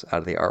ass out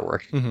of the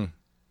artwork.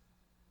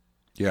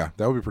 Yeah,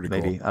 that would be pretty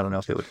Maybe cool. I don't know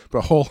if it would.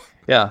 But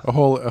Yeah, a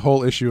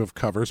whole issue of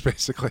covers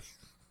basically.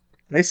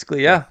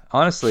 basically, yeah.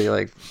 Honestly,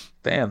 like,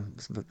 bam,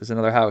 there's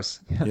another house.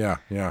 Yeah.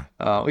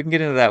 We can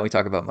get into that when we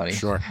talk about money.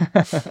 Sure.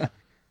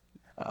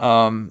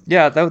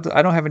 Yeah,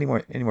 I don't have any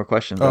more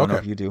questions. I don't know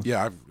if you do.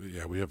 Yeah,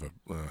 we have a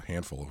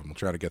handful of them. We'll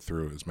try to get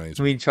through as many as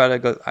We try to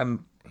go. I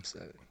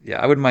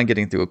wouldn't mind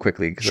getting through it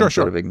quickly because Sure, I'm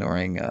sure. sort of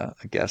ignoring a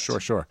guest.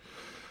 Sure.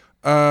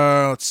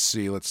 Let's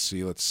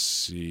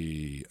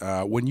see.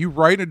 When you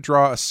write and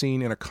draw a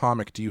scene in a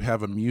comic, do you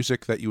have a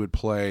music that you would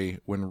play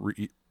when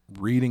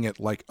reading it?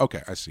 Like,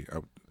 okay, I see.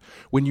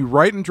 When you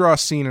write and draw a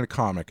scene in a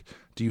comic,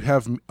 do you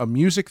have a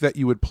music that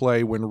you would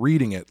play when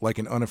reading it, like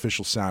an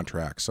unofficial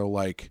soundtrack? So,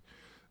 like,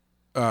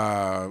 do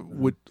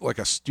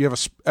you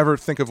ever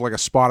think of like a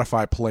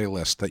Spotify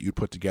playlist that you'd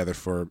put together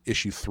for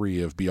issue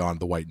 3 of Beyond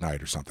the White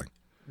Knight or something?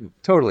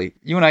 Totally.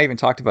 You and I even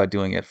talked about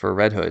doing it for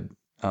Red Hood,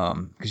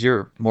 because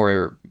you're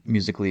more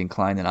musically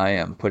inclined than I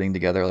am, putting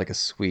together like a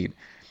sweet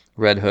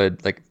Red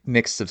Hood like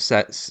mix of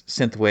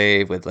synth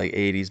wave with like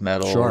 80s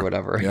metal or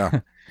whatever.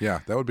 Yeah,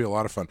 that would be a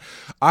lot of fun.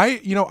 I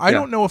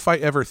don't know if I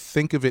ever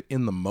think of it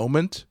in the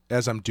moment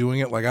as I'm doing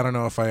it. Like, I don't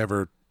know if I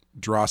ever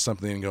draw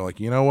something and go like,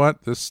 you know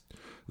what, this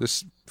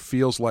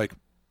feels like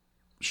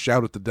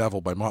Shout at the Devil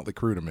by Motley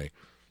Crue to me.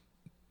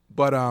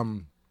 But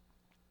I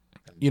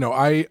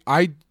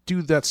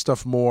do that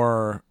stuff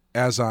more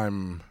as I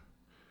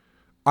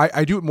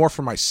do it more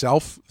for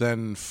myself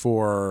than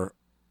for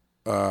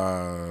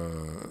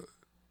the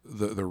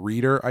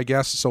reader, I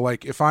guess. So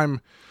like if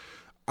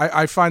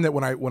I find that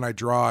when I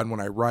draw and when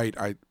I write,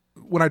 I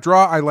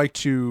like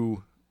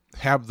to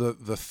have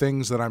the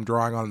things that I'm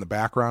drawing on in the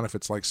background. If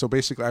it's like, so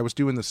basically I was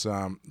doing this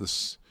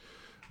this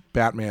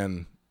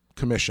Batman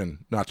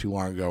commission not too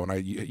long ago, and I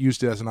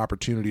used it as an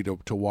opportunity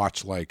to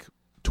watch like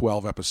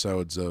 12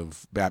 episodes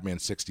of Batman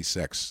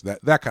 66,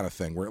 that kind of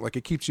thing, where like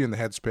it keeps you in the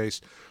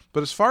headspace.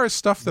 But as far as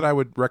stuff that I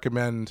would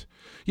recommend,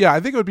 yeah, I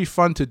think it would be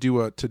fun to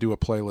do a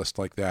playlist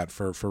like that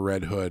for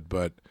Red Hood,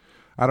 but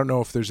I don't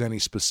know if there's any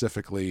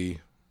specifically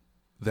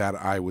that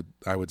I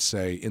would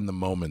say in the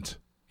moment,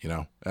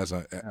 as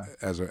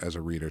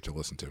a reader to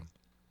listen to.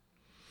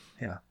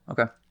 Yeah.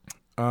 Okay.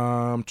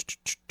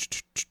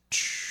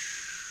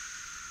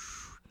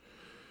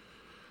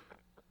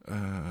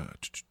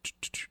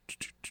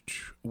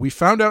 We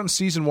found out in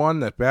season 1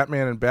 that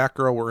Batman and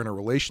Batgirl were in a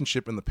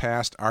relationship in the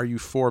past. Are you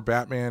for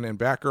Batman and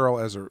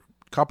Batgirl as a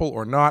couple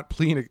or not?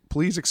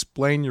 Please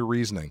explain your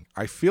reasoning.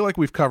 I feel like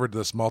we've covered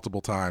this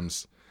multiple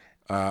times.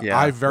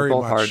 I very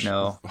both much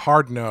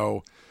hard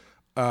no.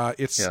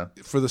 It's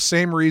for the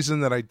same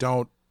reason that I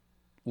don't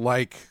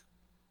like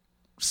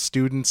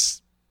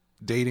students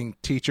dating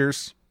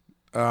teachers.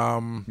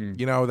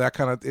 That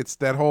kind of, it's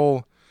that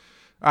whole,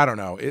 I don't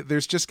know.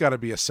 There's just got to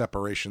be a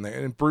separation there.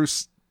 And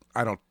Bruce,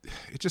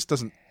 it just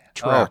doesn't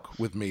track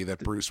with me that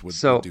Bruce would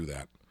do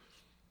that.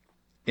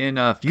 In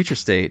Future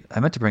State, I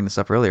meant to bring this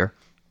up earlier.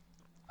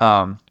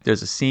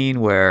 There's a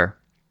scene where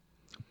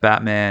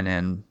Batman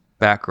and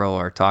Batgirl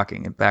are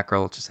talking, and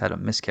Batgirl just had a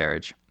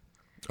miscarriage.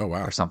 Oh,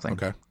 wow. Or something.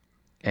 Okay.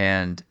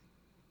 And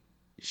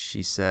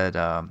she said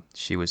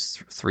she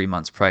was 3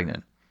 months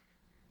pregnant.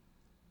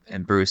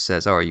 And Bruce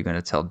says, "Oh, are you going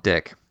to tell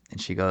Dick?"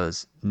 And she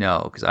goes,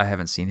 no, because I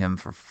haven't seen him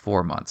for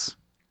 4 months.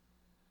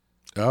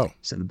 Oh,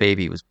 So the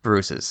baby was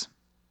Bruce's.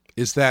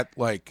 is that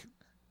like?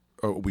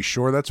 Are we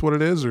sure that's what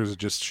it is, or is it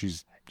just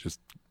she's just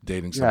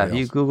dating Yeah, somebody if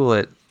you else? Google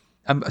it,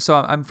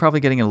 I'm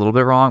probably getting it a little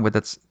bit wrong, but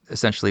that's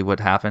essentially what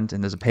happened.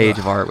 And there's a page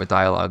of art with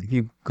dialogue. If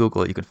you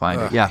Google it, you can find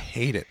it. I Yeah.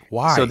 hate it. So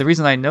Why? the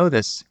reason I know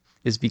this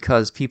is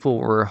because people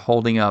were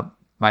holding up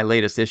my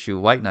latest issue,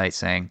 White Knight,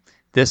 saying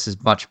this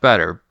is much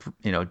better.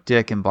 You know,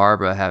 Dick and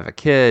Barbara have a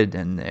kid,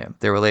 and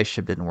their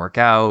relationship didn't work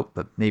out,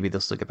 but maybe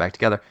they'll still get back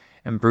together.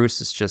 And Bruce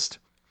is just,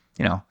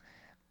 you know,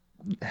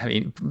 I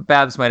mean,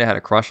 Babs might have had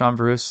a crush on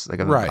Bruce, like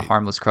a Right.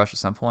 harmless crush at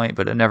some point,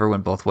 but it never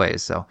went both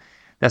ways. So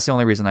that's the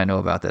only reason I know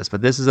about this.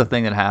 But this is a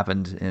thing that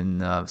happened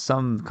in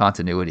some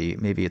continuity.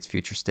 Maybe it's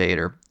Future State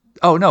or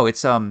oh no,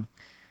 it's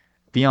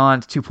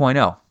Beyond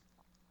 2.0.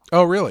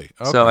 Oh, really?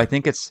 Okay. So I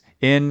think it's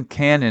in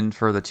canon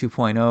for the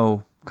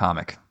 2.0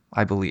 comic,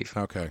 I believe.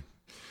 Okay.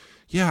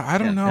 Yeah, I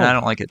don't know. And I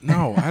don't like it.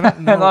 No, I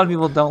don't know. A lot of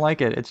people don't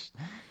like it. It's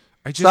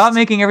I just stop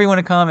making everyone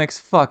in comics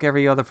fuck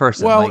every other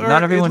person. Well, Like, or not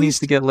at everyone needs least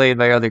to get laid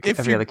by every if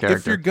other you're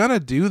character. gonna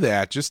do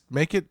that, just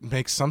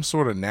make some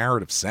sort of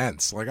narrative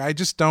sense. Like I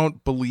just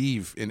don't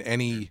believe in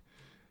any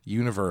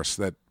universe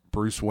that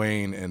Bruce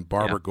Wayne and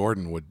Barbara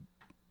Gordon would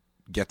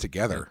get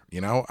together.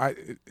 You know,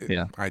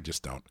 I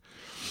just don't.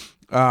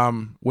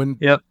 When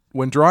Yep.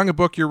 when drawing a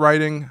book you're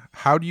writing,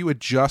 how do you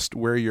adjust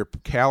where your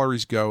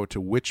calories go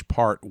to which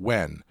part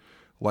when?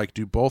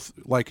 Do both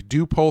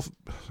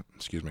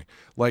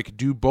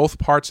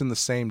parts in the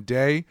same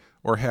day,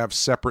 or have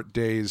separate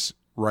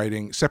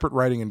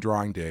writing and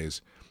drawing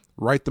days?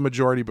 Write the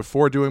majority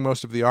before doing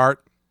most of the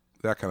art,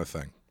 that kind of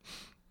thing.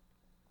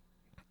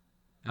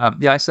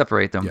 Yeah, I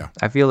separate them. Yeah.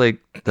 I feel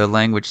like the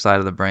language side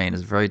of the brain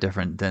is very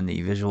different than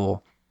the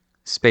visual,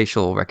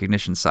 spatial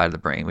recognition side of the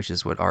brain, which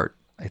is what art,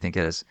 I think,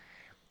 is.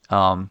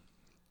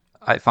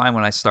 I find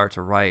when I start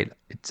to write,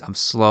 I'm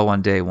slow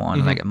on day one,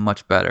 and I get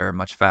much better,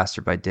 much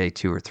faster by day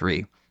 2 or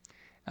 3.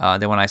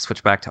 Then when I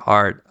switch back to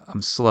art,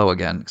 I'm slow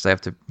again because I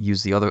have to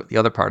use the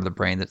other part of the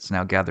brain that's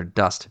now gathered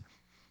dust.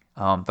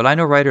 But I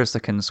know writers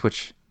that can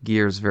switch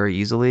gears very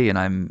easily, and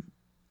I'm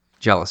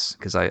jealous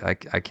because I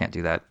can't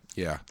do that.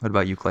 Yeah. What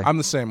about you, Clay? I'm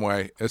the same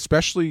way,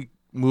 especially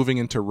moving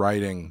into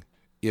writing.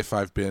 If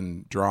I've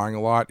been drawing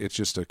a lot, it's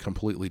just a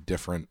completely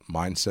different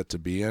mindset to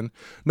be in.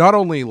 Not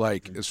only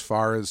as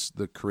far as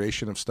the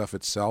creation of stuff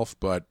itself,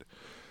 but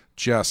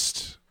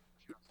just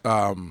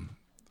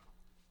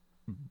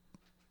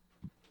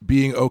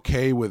being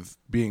okay with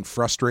being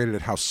frustrated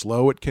at how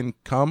slow it can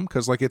come.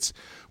 Because it's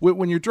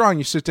when you're drawing,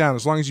 you sit down.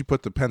 As long as you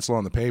put the pencil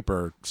on the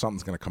paper,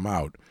 something's going to come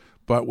out.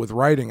 But with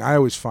writing, I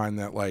always find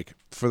that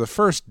for the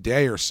first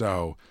day or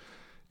so,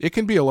 it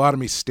can be a lot of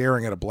me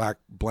staring at a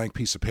blank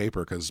piece of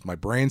paper because my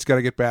brain's got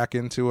to get back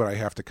into it. I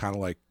have to kind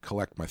of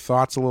collect my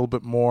thoughts a little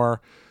bit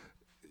more.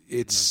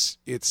 There's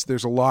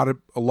a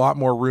lot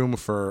more room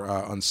for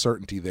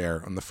uncertainty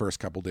there on the first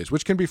couple of days,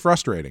 which can be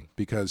frustrating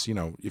because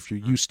if you're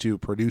used to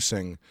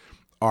producing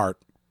art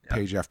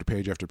page after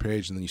page after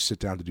page, and then you sit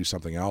down to do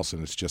something else,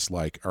 and it's just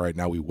all right,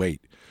 now we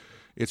wait.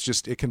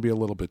 It can be a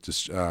little bit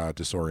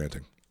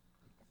disorienting.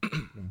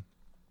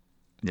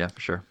 Yeah,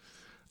 for sure.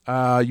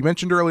 You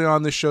mentioned early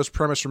on this show's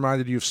premise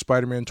reminded you of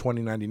Spider-Man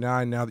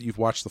 2099. Now that you've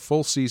watched the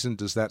full season,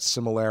 does that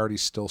similarity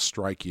still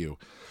strike you?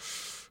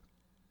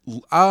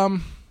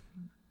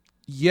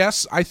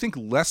 Yes, I think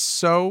less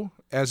so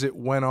as it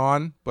went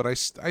on, but I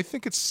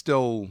think it's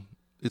still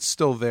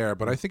there,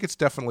 but I think it's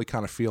definitely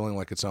kind of feeling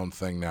like its own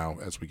thing now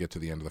as we get to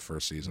the end of the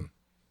first season.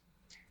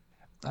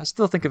 I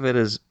still think of it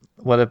as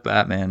what if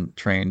Batman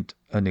trained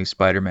a new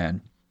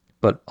Spider-Man,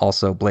 but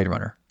also Blade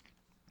Runner.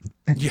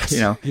 Yes.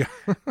 Yeah.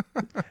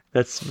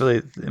 That's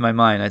really in my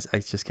mind. I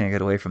just can't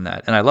get away from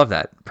that, and I love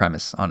that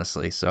premise,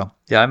 honestly. So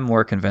yeah, I'm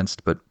more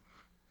convinced. But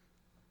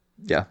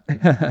yeah,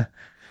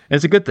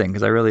 it's a good thing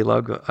because I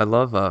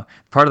love.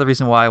 Part of the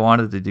reason why I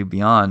wanted to do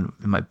Beyond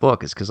in my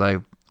book is because I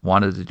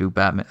wanted to do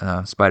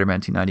Spider-Man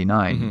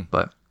 299,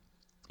 but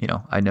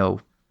I know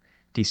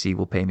DC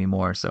will pay me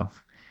more, so.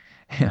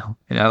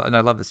 And I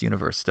love this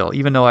universe still.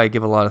 Even though I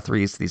give a lot of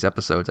 3s to these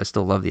episodes, I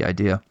still love the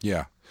idea.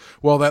 Yeah.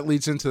 Well, that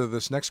leads into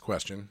this next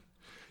question.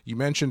 You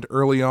mentioned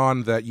early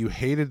on that you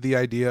hated the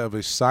idea of a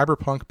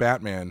cyberpunk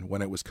Batman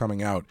when it was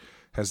coming out.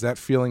 Has that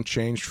feeling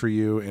changed for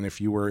you? And if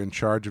you were in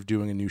charge of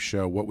doing a new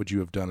show, what would you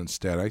have done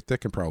instead?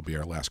 That can probably be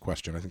our last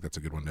question. I think that's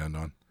a good one to end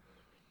on.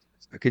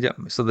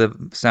 So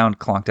the sound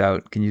clonked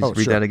out. Can you just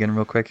read sure. that again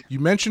real quick? You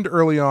mentioned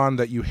early on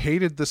that you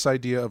hated this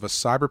idea of a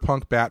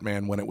cyberpunk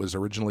Batman when it was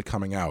originally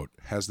coming out.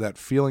 Has that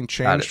feeling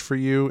changed for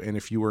you? And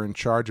if you were in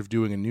charge of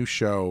doing a new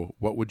show,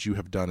 what would you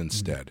have done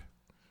instead?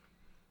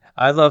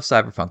 I love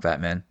cyberpunk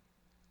Batman.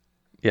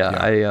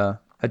 Yeah.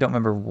 I don't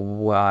remember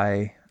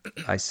why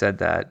I said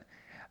that.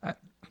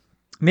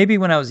 Maybe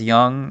when I was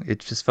young, it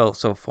just felt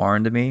so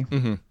foreign to me.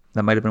 Mm-hmm.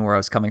 That might have been where I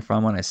was coming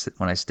from when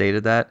I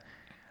stated that.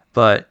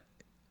 But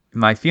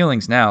my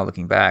feelings now,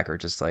 looking back, are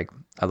just I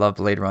love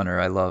Blade Runner.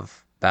 I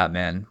love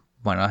Batman.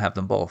 Why not have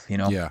them both?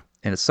 Yeah.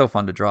 And it's so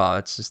fun to draw.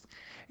 It's just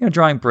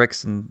drawing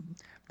bricks and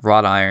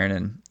wrought iron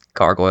and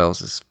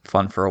gargoyles is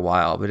fun for a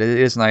while, but it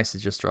is nice to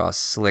just draw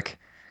slick,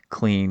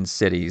 clean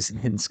cities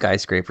and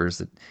skyscrapers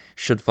that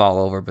should fall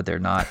over, but they're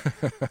not.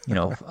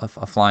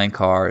 A flying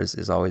car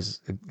is always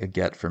a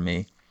get for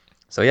me.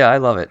 So yeah, I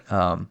love it.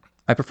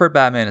 My preferred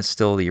Batman is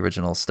still the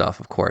original stuff,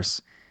 of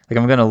course. Like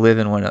I'm gonna live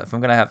in one. If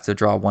I'm gonna have to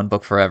draw one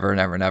book forever and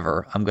ever and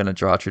ever, I'm gonna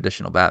draw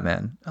traditional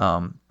Batman.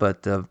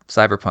 But the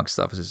cyberpunk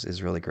stuff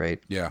is really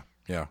great. Yeah.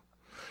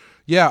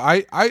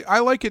 I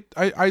like it.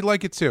 I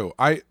like it too.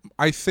 I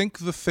think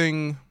the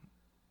thing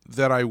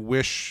that I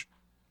wish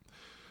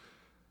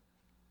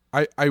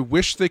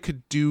they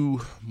could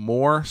do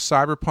more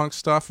cyberpunk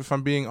stuff, if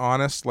I'm being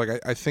honest. Like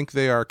I think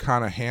they are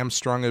kind of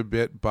hamstrung a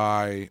bit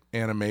by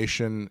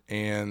animation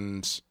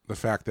and the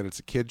fact that it's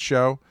a kid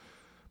show.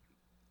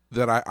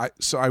 That I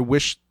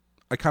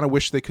kind of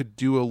wish they could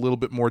do a little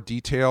bit more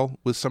detail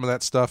with some of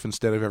that stuff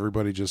instead of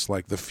everybody just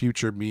like the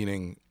future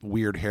meaning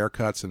weird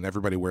haircuts and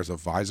everybody wears a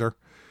visor.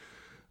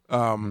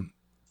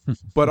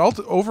 But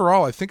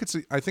overall, I think it's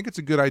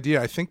a good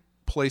idea. I think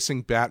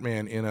placing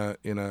Batman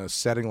in a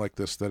setting like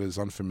this that is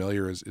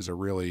unfamiliar is a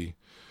really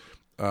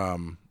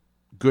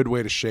good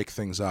way to shake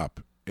things up.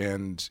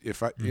 And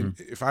if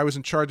I was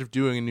in charge of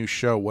doing a new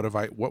show,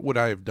 what would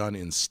I have done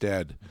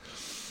instead?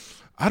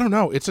 I don't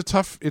know. It's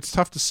tough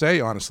to say,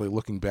 honestly,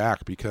 looking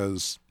back,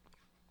 because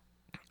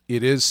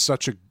it is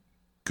such a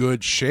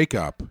good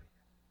shakeup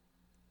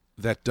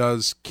that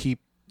does keep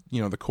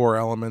the core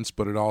elements,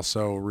 but it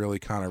also really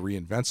kind of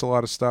reinvents a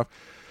lot of stuff.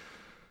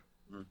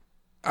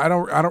 I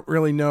don't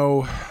really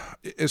know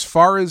as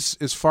far as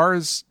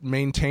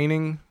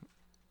maintaining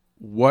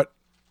what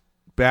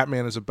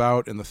Batman is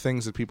about and the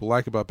things that people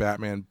like about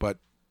Batman, but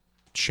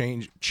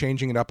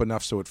changing it up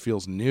enough so it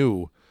feels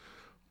new.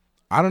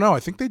 I don't know. I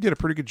think they did a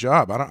pretty good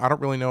job. I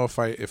don't really know if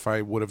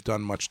I would have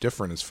done much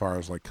different as far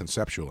as like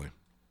conceptually.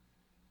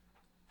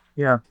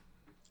 Yeah,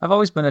 I've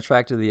always been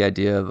attracted to the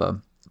idea of a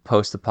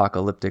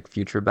post-apocalyptic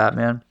future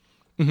Batman,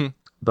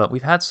 but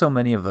we've had so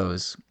many of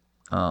those.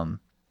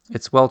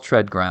 It's well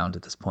tread ground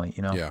at this point,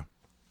 Yeah.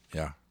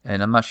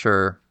 And I'm not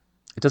sure.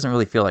 It doesn't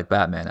really feel like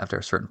Batman after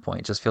a certain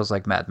point. It just feels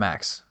like Mad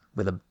Max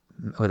with a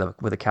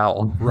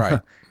cowl. Right.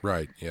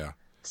 Yeah.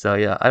 So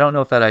yeah, I don't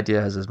know if that idea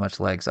has as much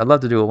legs. I'd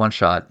love to do a one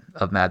shot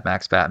of Mad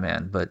Max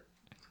Batman, but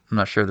I'm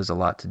not sure there's a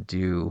lot to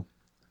do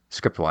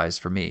script wise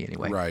for me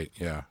anyway. Right.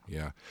 Yeah.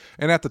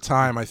 And at the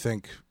time, I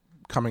think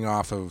coming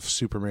off of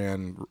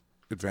Superman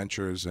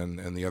Adventures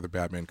and the other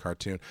Batman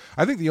cartoon,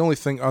 I think the only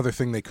other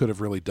thing they could have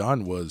really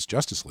done was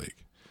Justice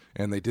League,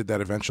 and they did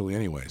that eventually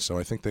anyway. So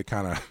I think they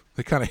kind of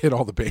hit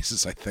all the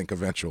bases. I think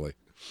eventually.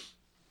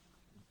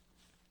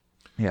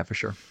 Yeah, for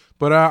sure.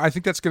 But I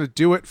think that's going to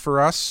do it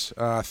for us.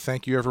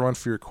 Thank you, everyone,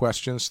 for your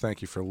questions.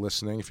 Thank you for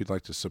listening. If you'd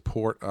like to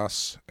support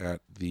us at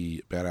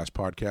the Badass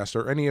Podcast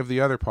or any of the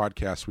other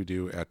podcasts we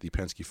do at the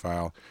Penske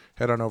File,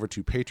 head on over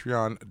to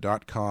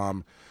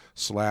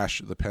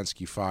patreon.com/the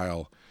Penske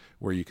File,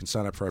 where you can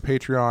sign up for our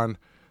Patreon.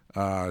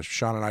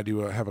 Sean and I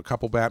have a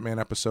couple Batman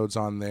episodes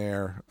on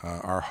there.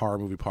 Our horror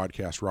movie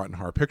podcast, Rotten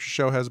Horror Picture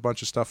Show, has a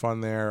bunch of stuff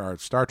on there. Our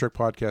Star Trek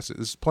podcast,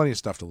 there's plenty of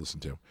stuff to listen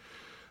to,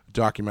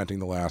 documenting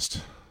the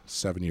last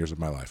 7 years of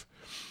my life.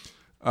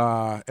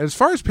 As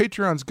far as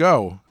Patreons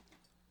go,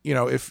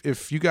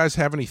 if you guys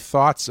have any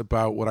thoughts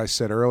about what I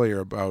said earlier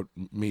about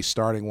me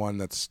starting one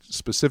that's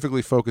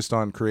specifically focused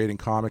on creating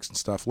comics and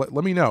stuff, let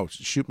me know.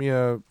 Shoot me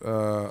a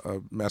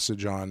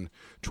message on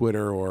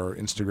Twitter or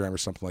Instagram or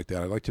something like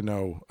that. I'd like to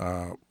know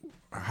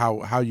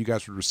how you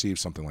guys would receive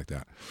something like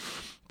that.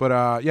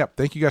 But yeah,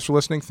 thank you guys for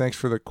listening. Thanks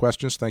for the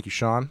questions. Thank you,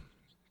 Sean.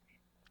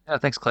 Yeah,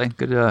 thanks, Clay.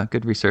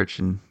 Good research,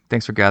 and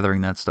thanks for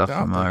gathering that stuff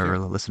from our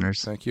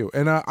listeners. Thank you.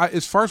 And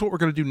as far as what we're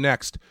going to do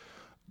next,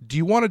 do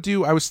you want to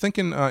do? I was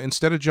thinking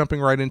instead of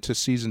jumping right into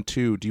season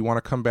 2, do you want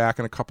to come back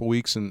in a couple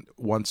weeks and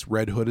once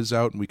Red Hood is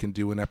out, and we can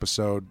do an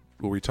episode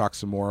where we talk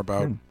some more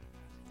about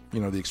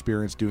the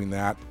experience doing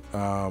that,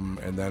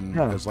 and then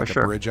as like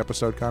a bridge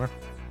episode, kind of.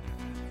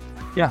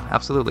 Yeah,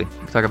 absolutely.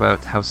 We talk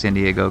about how San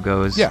Diego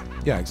goes. Yeah,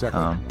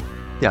 exactly.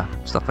 Yeah,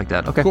 stuff like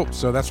that. Okay. Cool.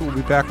 So that's what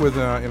we'll be back with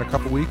in a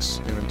couple weeks.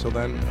 And until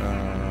then,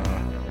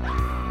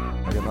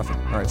 I got nothing.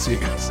 All right. See you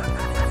guys. Let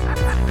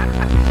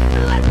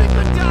me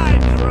go die.